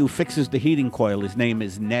guy who fixes the heating coil. His name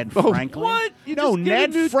is Ned Franklin. what? You No, just get a Ned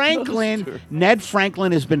new Franklin. toaster. Ned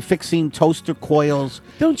Franklin has been fixing toaster coils.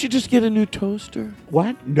 Don't you just get a new toaster?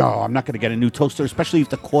 What? No, I'm not going to get a new toaster, especially if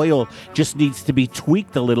the coil just needs to be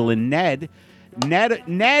tweaked a little. And Ned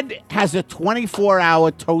has a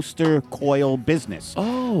 24-hour toaster coil business.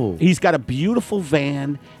 Oh. He's got a beautiful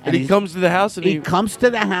van, And he comes to the house and he comes to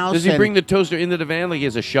the house. Does he and- bring the toaster into the van? Like he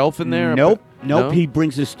has a shelf in there? Nope. No? He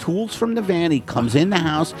brings his tools from the van. He comes in the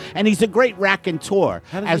house, and he's a great raconteur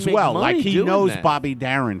How does he as make well. money Like he doing knows that? Bobby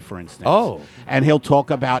Darin, for instance. Oh. And he'll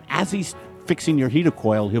talk about as he's fixing your heater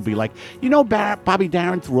coil, he'll be like, Bobby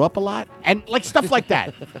Darin threw up a lot, and like stuff like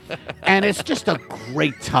that. And it's just a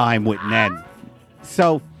great time with Ned.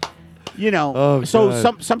 So, Oh,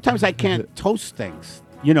 God. sometimes I can't toast things.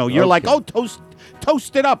 You're like, oh,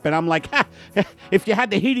 toast it up, and I'm like, if you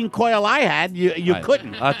had the heating coil I had, you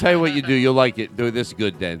couldn't. I'll tell you what you do. You'll like it. Do this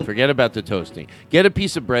good then. Forget about the toasting. Get a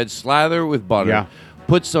piece of bread, slather with butter. Yeah.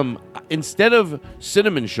 Put some, instead of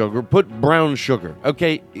cinnamon sugar, put brown sugar.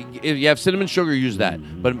 Okay? If you have cinnamon sugar, use that.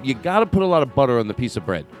 But you got to put a lot of butter on the piece of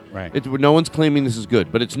bread. Right. No one's claiming this is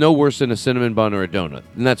good, but it's no worse than a cinnamon bun or a donut.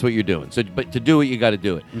 And that's what you're doing. So, but to do it, you got to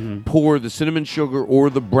do it. Pour the cinnamon sugar or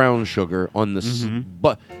the brown sugar on the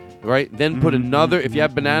right? Then put another, if you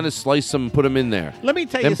have bananas, slice them and put them in there. Let me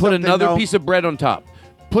tell Then you put something, another though. piece of bread on top.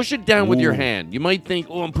 Push it down with your hand. You might think,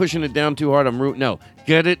 oh, I'm pushing it down too hard. No,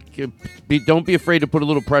 get it. Don't be afraid to put a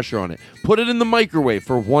little pressure on it. Put it in the microwave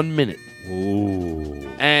for 1 minute. Ooh.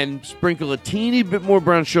 And sprinkle a teeny bit more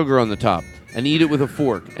brown sugar on the top and eat it with a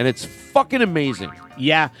fork. And it's fucking amazing.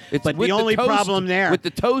 Yeah, It's but with the only toast- problem there, with the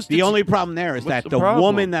toast, the it's- only problem there is What's that the the problem?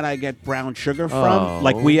 woman that I get brown sugar from, Oh.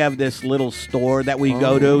 like we have this little store that we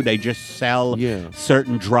go to, they just sell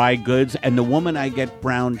certain dry goods, and the woman I get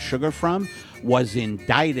brown sugar from was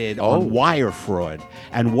indicted on wire fraud.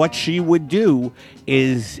 And what she would do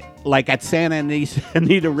is, like at Santa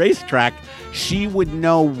Anita Racetrack, she would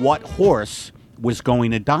know what horse was going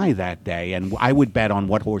to die that day, and I would bet on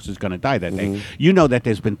what horse is going to die that day. You know that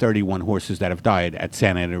there's been 31 horses that have died at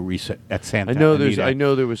Santa Anita. I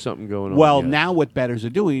know there was something going on. Well, yes. now what bettors are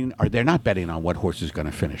doing are they're not betting on what horse is going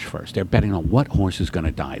to finish first. They're betting on what horse is going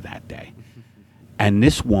to die that day. And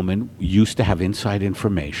this woman used to have inside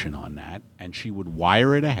information on that, and she would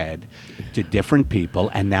wire it ahead to different people,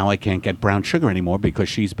 and now I can't get brown sugar anymore because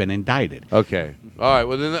she's been indicted. Okay. All right.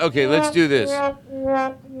 Well, then, okay, let's do this.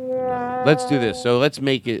 So let's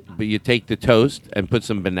make it, but you take the toast and put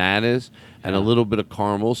some bananas and a little bit of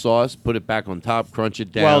caramel sauce, put it back on top, crunch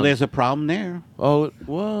it down. Well, there's a problem there. Oh,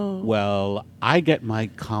 whoa. Well, I get my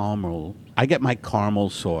caramel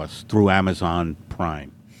sauce through Amazon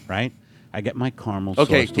Prime, right? I get my caramel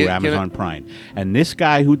sauce through Amazon Prime. And this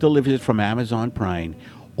guy who delivers it from Amazon Prime,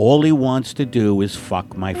 all he wants to do is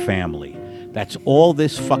fuck my family. That's all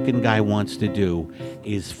this fucking guy wants to do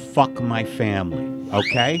is fuck my family,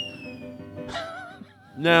 okay?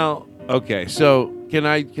 Now, okay, so can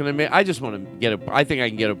I make, I just want to get I think I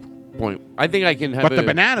can get a point. I think I can have But the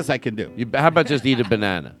bananas I can do. How about just eat a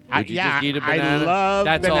banana? Would you Yeah, just eat a banana? I love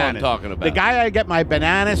That's bananas. all I'm talking about. The guy I get my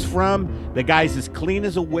bananas from, the guy's as clean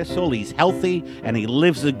as a whistle. He's healthy, and he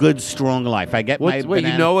lives a good, strong life. I get my Wait,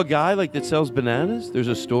 bananas. you know a guy like that sells bananas? There's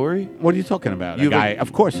a story? What are you talking about?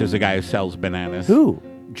 Of course, there's a guy who sells bananas. Who?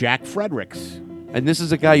 Jack Fredericks. And this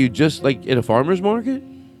is a guy you just, like, at a farmer's market?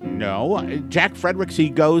 No, Jack Fredericks,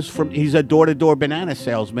 he's a door-to-door banana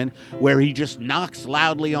salesman where he just knocks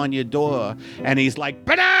loudly on your door and he's like,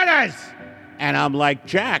 bananas! And I'm like,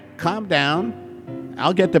 Jack, calm down.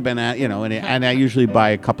 I'll get the banana, and I usually buy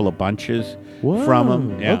a couple of bunches from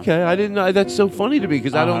him. Yeah. Okay, I didn't know. That's so funny to me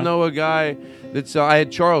because I don't know a guy that's, I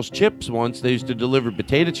had Charles Chips once. They used to deliver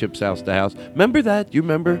potato chips house to house. Remember that? Do you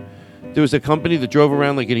remember? There was a company that drove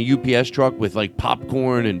around like in a UPS truck with like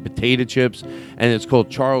popcorn and potato chips, and it's called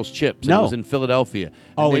Charles Chips. No. It was in Philadelphia.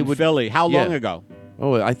 Oh, in Philly. How long ago?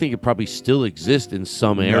 Oh, I think it probably still exists in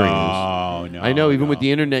some areas. No. I know, even with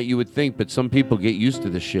the internet, you would think, but some people get used to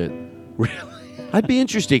this shit. Really? I'd be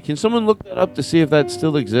interested. Can someone look that up to see if that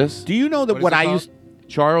still exists? Do you know that what I used?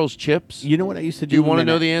 Charles Chips. You know what I used to do? Do you want to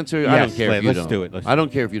know the answer? Yes, I don't care if you let's don't. do it. I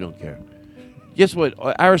don't care if you don't care. Guess what?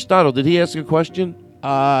 Aristotle, did he ask a question?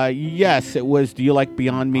 Yes, it was. Do you like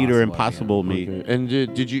Beyond Meat or Impossible Meat? Okay. And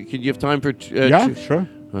did you? Can you have time for? Yeah, sure.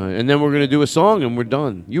 And then we're gonna do a song, and we're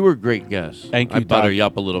done. You were a great guest. Thank you. I butter Doc. you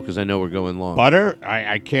up a little because I know we're going long. Butter?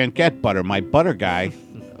 I can't get butter. My butter guy.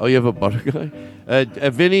 Oh, you have a butter guy.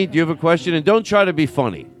 Vinny, do you have a question? And don't try to be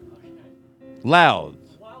funny. Loud.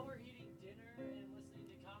 While we're eating dinner and listening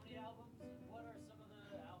to comedy albums, what are some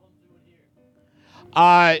of the albums you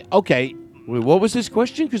would hear? Okay. Wait, what was his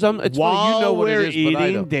question? Because it's While funny, you know what we're it is, but I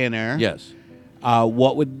eating don't. dinner, Yes.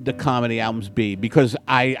 what would the comedy albums be? Because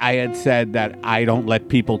I had said that I don't let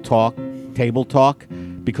people table talk,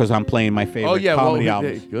 because I'm playing my favorite comedy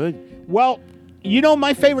albums. Good. Well,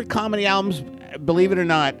 my favorite comedy albums, believe it or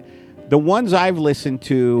not, the ones I've listened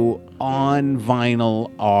to on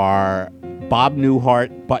vinyl are Bob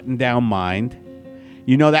Newhart, Button Down Mind.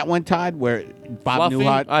 You know that one, Todd, where Bob Fluffy?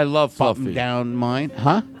 Newhart, I love Fluffy. Button Down Mind,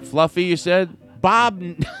 huh? Fluffy, you said? Bob.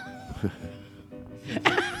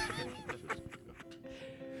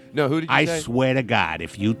 No, who did you I say? swear to God,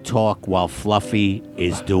 if you talk while Fluffy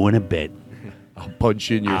is doing a bit, I'll punch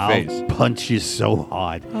you in your I'll face. punch you so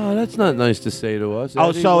hard. Oh, that's not nice to say to us. Oh,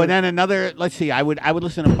 Eddie. so What- and then another. Let's see. I would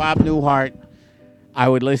listen to Bob Newhart. I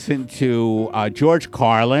would listen to George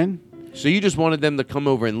Carlin. So you just wanted them to come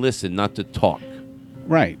over and listen, not to talk.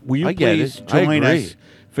 Right. Will you I get please it. I join agree. us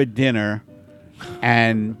for dinner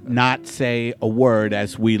and not say a word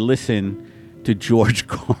as we listen to George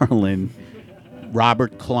Carlin,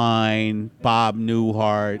 Robert Klein, Bob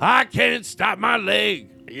Newhart. I can't stop my leg.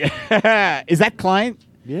 Yeah. Is that Klein?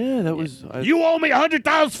 Yeah, that was. You owe me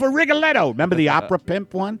 $100 for Rigoletto. Remember the opera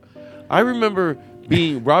pimp one? I remember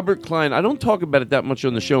being Robert Klein. I don't talk about it that much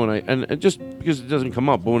on the show, and just because it doesn't come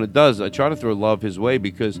up, but when it does, I try to throw love his way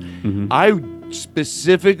because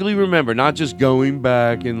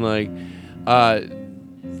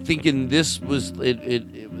thinking this was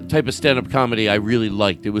it type of stand-up comedy I really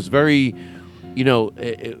liked. It was very,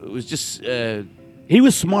 it was just. He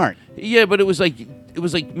was smart. Yeah, but it was like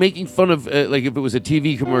making fun of like if it was a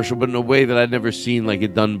TV commercial, but in a way that I'd never seen like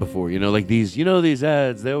it done before. Like these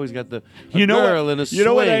ads. They always got the girl in a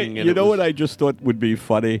swing. What I just thought would be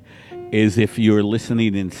funny is if you're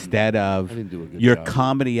listening instead of your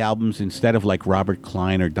comedy albums, instead of like Robert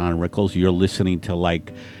Klein or Don Rickles, you're listening to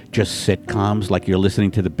like just sitcoms, like you're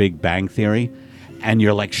listening to The Big Bang Theory, and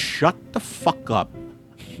you're like, shut the fuck up.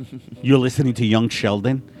 You're listening to Young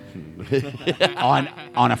Sheldon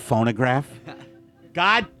on a phonograph.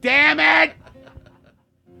 God damn it!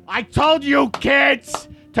 I told you kids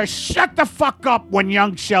to shut the fuck up when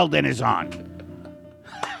Young Sheldon is on.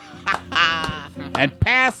 And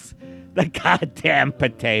pass the goddamn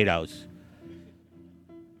potatoes.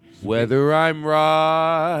 Whether I'm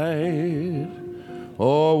right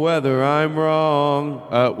or whether I'm wrong.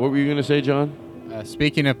 What were you going to say, John?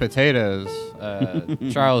 Speaking of potatoes,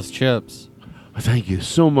 Charles Chips. Thank you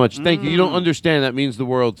so much. Thank you. You don't understand. That means the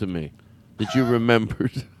world to me. That you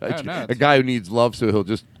remembered. A guy who needs love, so he'll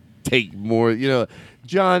just take more.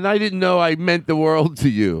 John, I didn't know I meant the world to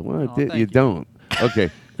you. Well, you don't. Okay,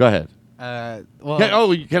 go ahead.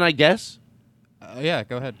 Can I guess? Yeah,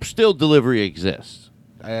 go ahead. Still delivery exists.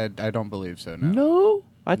 I don't believe so, no. No?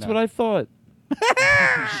 That's what I thought.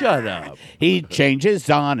 Shut up. He changes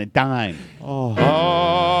on a dime. Oh.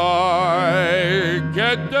 I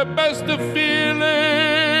get the best of feeling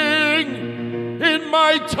in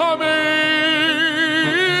my tummy.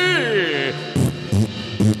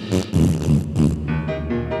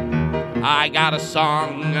 I got a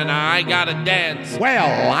song and I got a dance.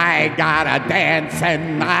 Well, I got a dance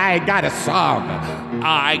and I got a song.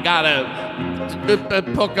 I got a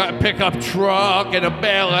pickup truck and a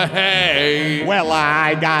bale of hay. Well,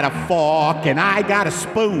 I got a fork and I got a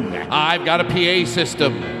spoon. I've got a PA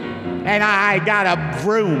system. And I got a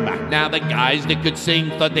broom. Now the guys that could sing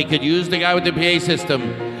thought they could use the guy with the PA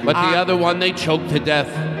system, but the other one they choked to death.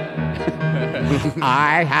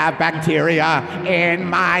 I have bacteria in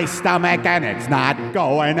my stomach and it's not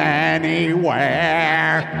going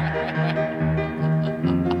anywhere.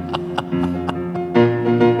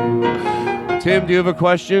 Tim, do you have a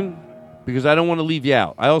question? Because I don't want to leave you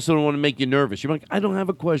out. I also don't want to make you nervous. You're like, I don't have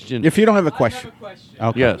a question. If you don't have a question.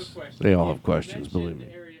 Okay. Yes, they all have questions, believe me.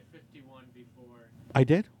 I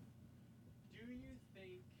did? Do you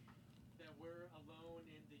think that we're alone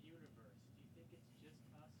in the universe? Do you think it's just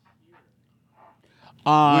us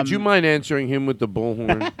here? Would you mind answering him with the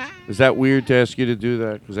bullhorn? Is that weird to ask you to do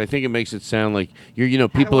that? Because I think it makes it sound like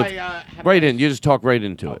people. Right in. You just talk right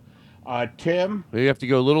into it. Tim? You have to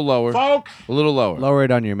go a little lower. Folks? A little lower. Lower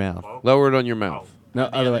it on your mouth. Lower it on your mouth. No,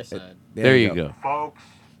 other way. There you go. Folks.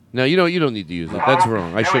 No, you don't need to use it. That's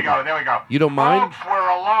wrong. I should. There we go. You don't mind? Folks, we're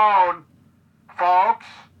alone. Folks.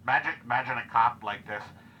 Imagine a cop like this.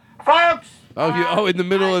 Folks. In the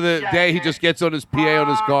middle of the day, he just gets on his PA on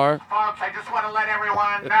his car. Folks, I just want to let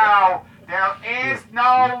everyone know there is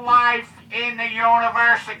no life in the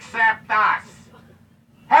universe except us.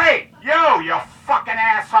 Hey, you fucking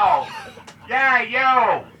asshole. Yeah,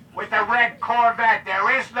 you, with the red Corvette. There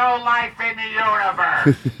is no life in the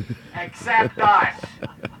universe except us.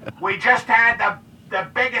 We just had the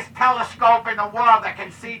biggest telescope in the world that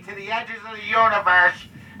can see to the edges of the universe,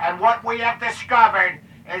 and what we have discovered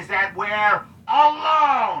is that we're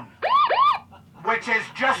alone. Which is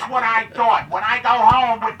just what I thought. When I go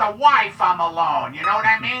home with the wife, I'm alone. You know what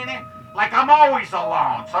I mean? Like, I'm always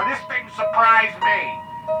alone. So this thing surprised me.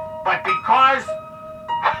 But because...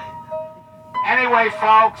 Anyway,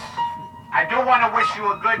 folks, I do want to wish you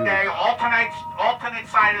a good day. Alternate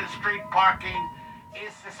side of the street parking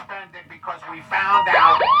is suspended because we found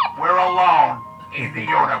out we're alone in the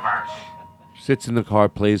universe. Sits in the car,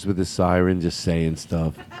 plays with his siren, just saying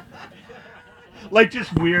stuff. Like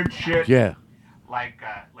just weird shit. Yeah. Like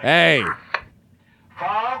hey.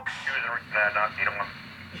 Folks,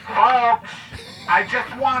 I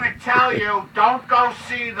just want to tell you, don't go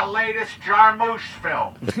see the latest Jarmusch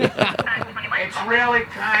film. It's really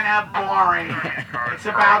kind of boring. It's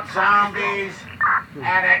about zombies,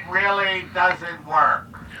 and it really doesn't work.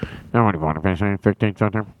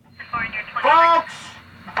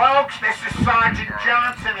 Folks, this is Sergeant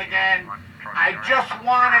Johnson again. I just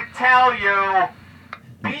want to tell you,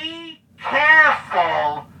 be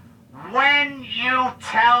careful when you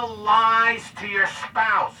tell lies to your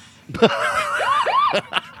spouse.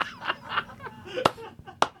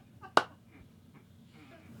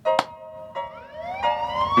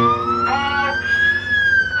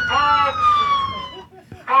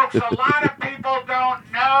 Folks, a lot of people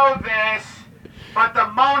don't know this, but the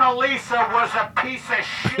Mona Mona Lisa was a piece of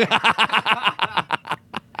shit.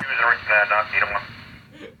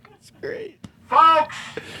 It's great. Folks,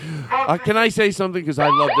 Can I say something? Because I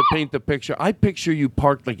love to paint the picture. I picture you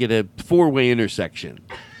parked like at a four-way intersection.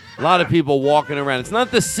 A lot of people walking around. It's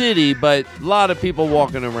not the city, but a lot of people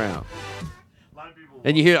walking around.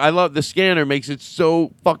 And you hear, I love the scanner makes it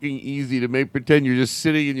so fucking easy to pretend you're just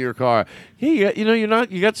sitting in your car. Hey,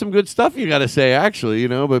 you got some good stuff you got to say, actually,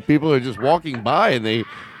 but people are just walking by and they,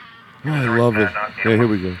 I love it. Yeah, here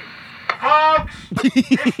we go. folks, this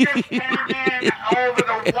just came in over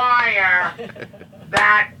the wire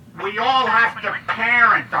that we all have to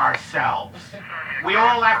parent ourselves. We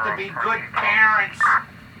all have to be good parents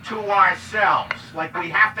to ourselves. Like, we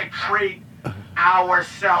have to treat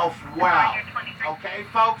ourselves well. Okay,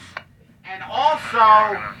 folks? And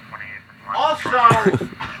also,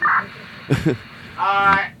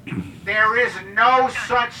 there is no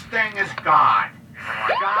such thing as God.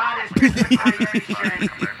 God is just a creation.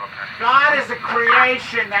 God is a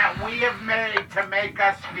creation that we have made to make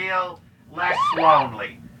us feel less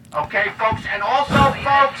lonely. Okay, folks? And also,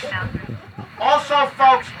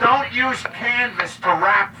 folks, don't use canvas to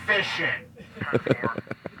wrap fish in.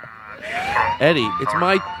 Eddie, it's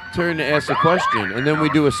my turn to ask a question, and then we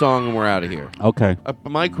do a song and we're out of here. Okay.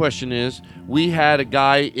 My question is, we had a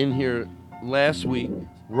guy in here last week,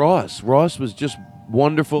 Ross. Ross was just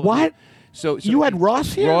wonderful. What? So you had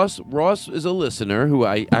Ross here? Ross is a listener who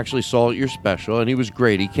I actually saw at your special, and he was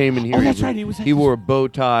great. He came in here. Oh, that's right. He wore a bow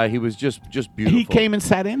tie. He was just beautiful. He came and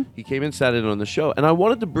sat in? He came and sat in on the show, and I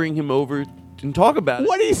wanted to bring him over and talk about it.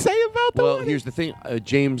 What did he say about that? Well, here's the thing.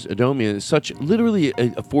 James Adomian is literally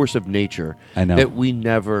a force of nature. I know. That we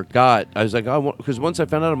never got. I was like, because once I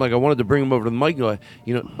found out, I'm like, I wanted to bring him over to the mic. But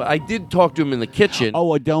I did talk to him in the kitchen.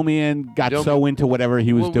 Oh, Adomian got so into whatever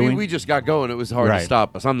he was doing? We just got going. It was hard to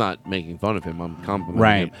stop us. I'm not making fun of him. I'm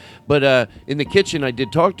complimenting him. But in the kitchen, I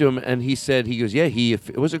did talk to him, and he goes, yeah,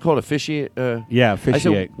 was it called officiate? Yeah, officiate.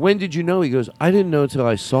 I said, when did you know? He goes, I didn't know until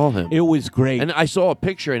I saw him. It was great. And I saw a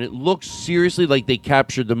picture, and it looked seriously like they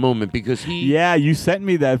captured the moment because he... Yeah, you sent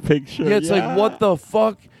me that picture. Yeah, it's like, what the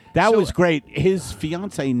fuck? That was great. His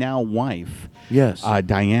fiance, now wife, yes,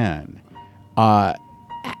 Diane,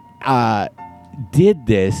 did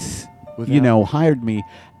this, hired me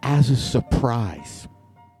as a surprise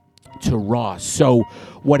to Ross. So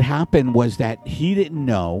what happened was that he didn't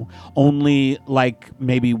know. Only like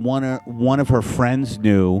maybe one of her friends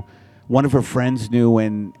knew. One of her friends knew,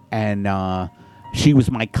 and she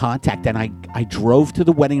was my contact. And I drove to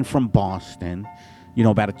the wedding from Boston.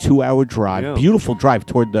 About a 2-hour drive, beautiful drive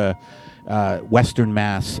toward the Western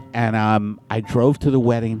Mass. And I drove to the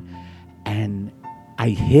wedding, and I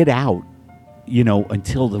hid out,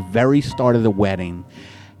 until the very start of the wedding.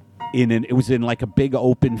 It was in like a big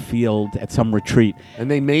open field at some retreat.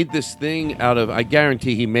 And they made this thing out of, I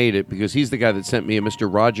guarantee he made it because he's the guy that sent me a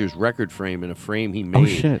Mr. Rogers record frame in a frame he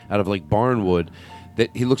made out of like barnwood.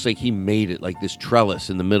 That he looks like he made it like this trellis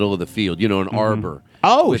in the middle of the field, an arbor.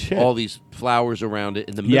 Oh, with shit. all these flowers around it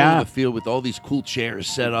in the middle of the field with all these cool chairs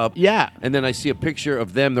set up. Yeah. And then I see a picture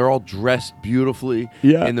of them. They're all dressed beautifully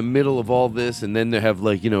in the middle of all this. And then they have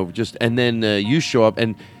like, and then you show up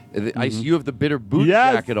and I see you have the Bitter Buddha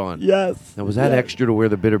jacket on. Yes. Now, was that extra to wear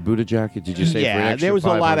the Bitter Buddha jacket? Did you say for an extra there was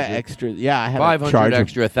 500? a lot of extra. Yeah, I had 500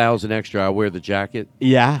 extra, 1,000 extra. I'll wear the jacket.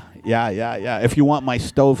 Yeah. If you want my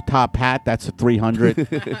stovetop hat, that's a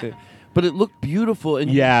 300. But it looked beautiful,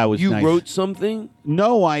 and it was you nice. wrote something?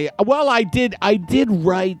 No, I did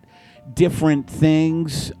write different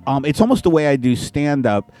things. It's almost the way I do stand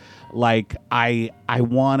up. Like I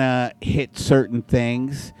want to hit certain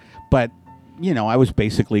things, but I was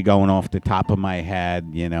basically going off the top of my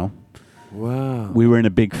head. Wow. We were in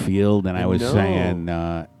a big field, and I was saying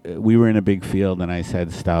we were in a big field, and I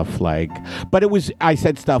said stuff like, I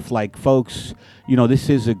said stuff like, folks, this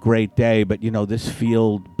is a great day, but this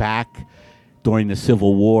field back during the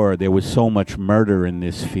Civil War, there was so much murder in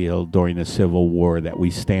this field during the Civil War that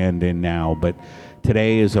we stand in now, but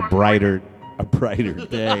today is a brighter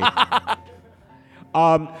day.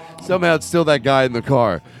 Somehow it's still that guy in the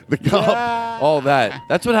car. The cop, all that.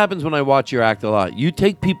 That's what happens when I watch you act a lot. You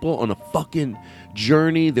take people on a fucking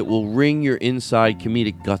journey that will wring your inside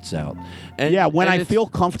comedic guts out. And, when I feel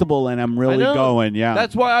comfortable and I'm really going,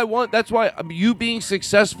 That's why you being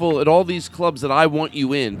successful at all these clubs that I want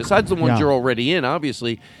you in, besides the ones you're already in,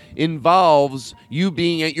 obviously, involves you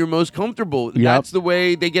being at your most comfortable. That's the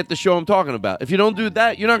way they get the show I'm talking about. If you don't do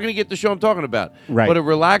that, you're not going to get the show I'm talking about. Right. But a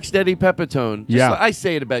relaxed Eddie Pepitone, I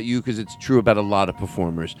say it about you because it's true about a lot of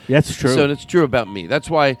performers. That's true. So it's true about me. That's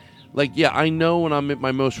why Like, yeah, I know when I'm at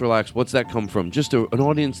my most relaxed, what's that come from? Just an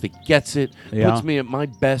audience that gets it, puts me at my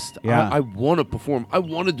best. Yeah. I want to perform. I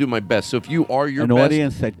want to do my best. So if you are your An best...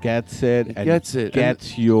 audience that gets it, and gets it.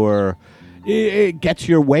 it gets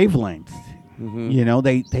your wavelength. Mm-hmm. You know,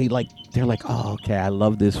 they're like, oh, okay, I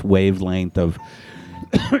love this wavelength of,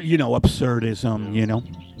 absurdism. You know.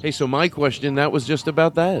 Hey, so my question, that was just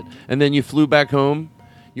about that. And then you flew back home.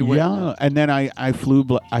 And then I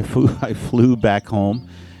flew back home,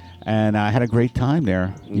 and I had a great time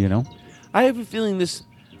there. You know. I have a feeling this.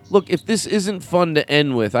 Look, if this isn't fun to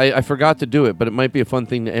end with, I forgot to do it, but it might be a fun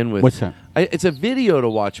thing to end with. What's that? It's a video to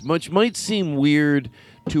watch, which might seem weird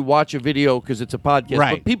to watch a video because it's a podcast,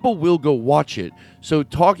 right? But people will go watch it. So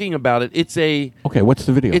talking about it, it's a okay. What's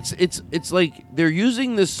the video? It's like they're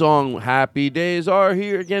using this song "Happy Days Are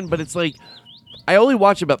Here Again," but it's like I only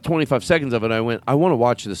watched about 25 seconds of it. And I went, I want to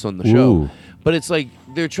watch this on the show. Ooh. But it's like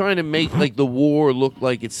they're trying to make like the war look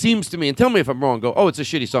like it seems to me. And tell me if I'm wrong. Go, oh, it's a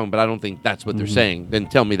shitty song, but I don't think that's what they're saying. Then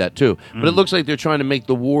tell me that too. But it looks like they're trying to make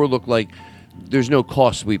the war look like there's no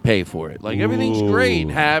cost we pay for it. Like everything's great.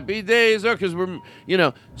 Happy days are because we're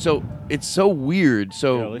So it's so weird.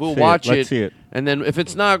 So we'll watch it. Let's see it. And then if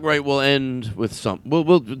it's not right, we'll end with something.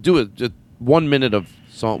 We'll do it. 1 minute of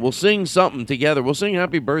song. We'll sing something together. We'll sing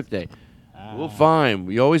Happy Birthday. We'll find.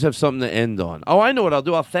 We always have something to end on. Oh, I know what I'll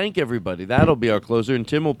do. I'll thank everybody. That'll be our closer. And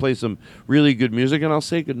Tim will play some really good music, and I'll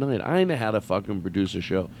say goodnight. I know how to fucking produce a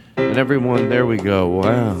show. And everyone, there we go.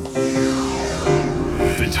 Wow.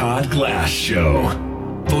 The Todd Glass Show.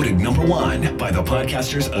 Voted #1 by the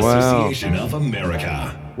Podcasters Association of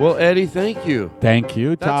America. Well, Eddie, thank you. Thank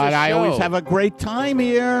you, That's Todd. a I always show. have a great time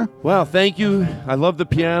here. Wow, thank you. I love the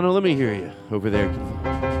piano. Let me hear you over there.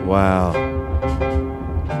 Wow.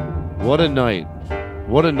 What a night.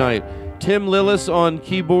 What a night. Tim Lillis on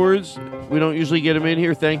keyboards. We don't usually get him in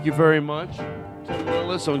here. Thank you very much. Tim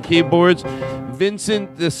Lillis on keyboards.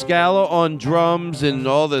 Vincent Descala on drums and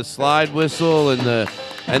all the slide whistle and the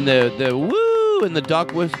woo and the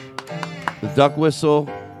duck whistle. The duck whistle.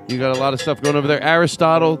 You got a lot of stuff going over there.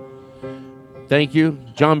 Aristotle. Thank you.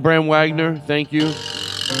 John Bram Wagner. Thank you.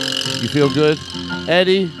 You feel good?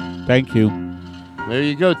 Eddie. Thank you. There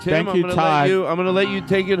you go, Tim. Thank you, Todd. I'm going to let you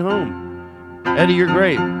take it home. Eddie, you're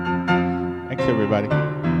great. Thanks, everybody.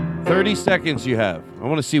 30 seconds you have. I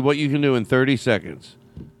want to see what you can do in 30 seconds.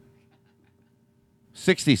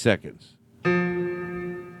 60 seconds.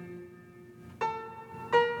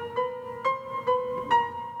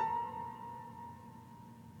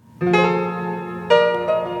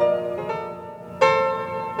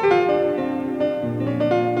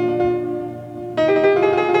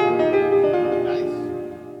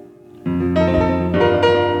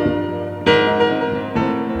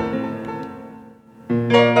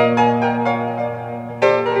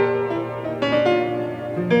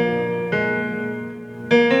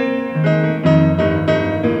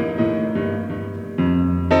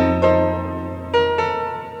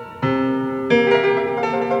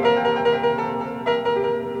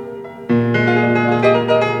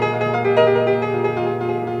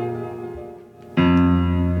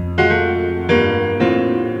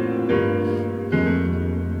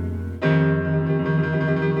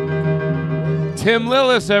 Tim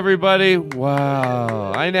Lillis, everybody.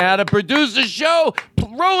 Wow. I know how to produce a show.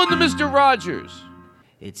 Rolling to Mr. Rogers.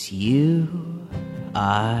 It's you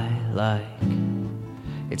I like.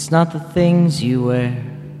 It's not the things you wear,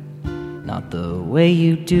 not the way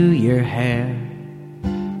you do your hair,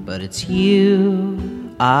 but it's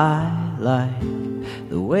you I like.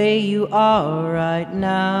 The way you are right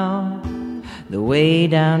now, the way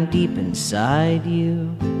down deep inside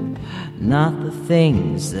you. Not the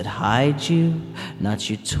things that hide you, not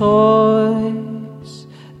your toys,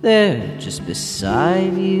 they're just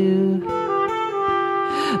beside you.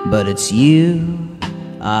 But it's you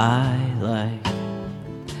I like,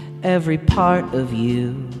 every part of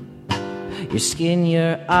you. Your skin,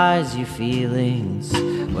 your eyes, your feelings,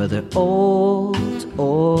 whether old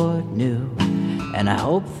or new. And I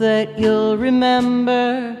hope that you'll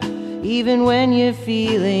remember, even when you're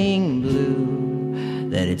feeling blue,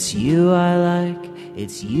 that it's you I like,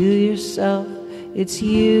 it's you yourself, it's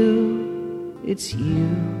you, it's you,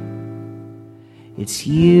 it's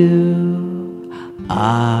you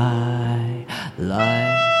I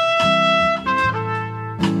like.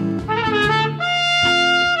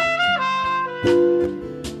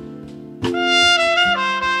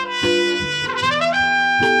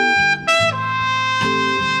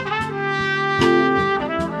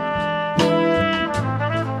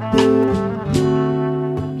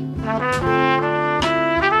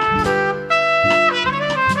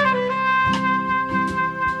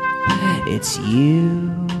 It's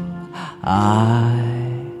you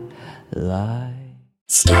I like.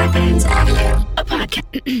 Starburns Audio,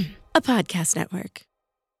 a podcast network.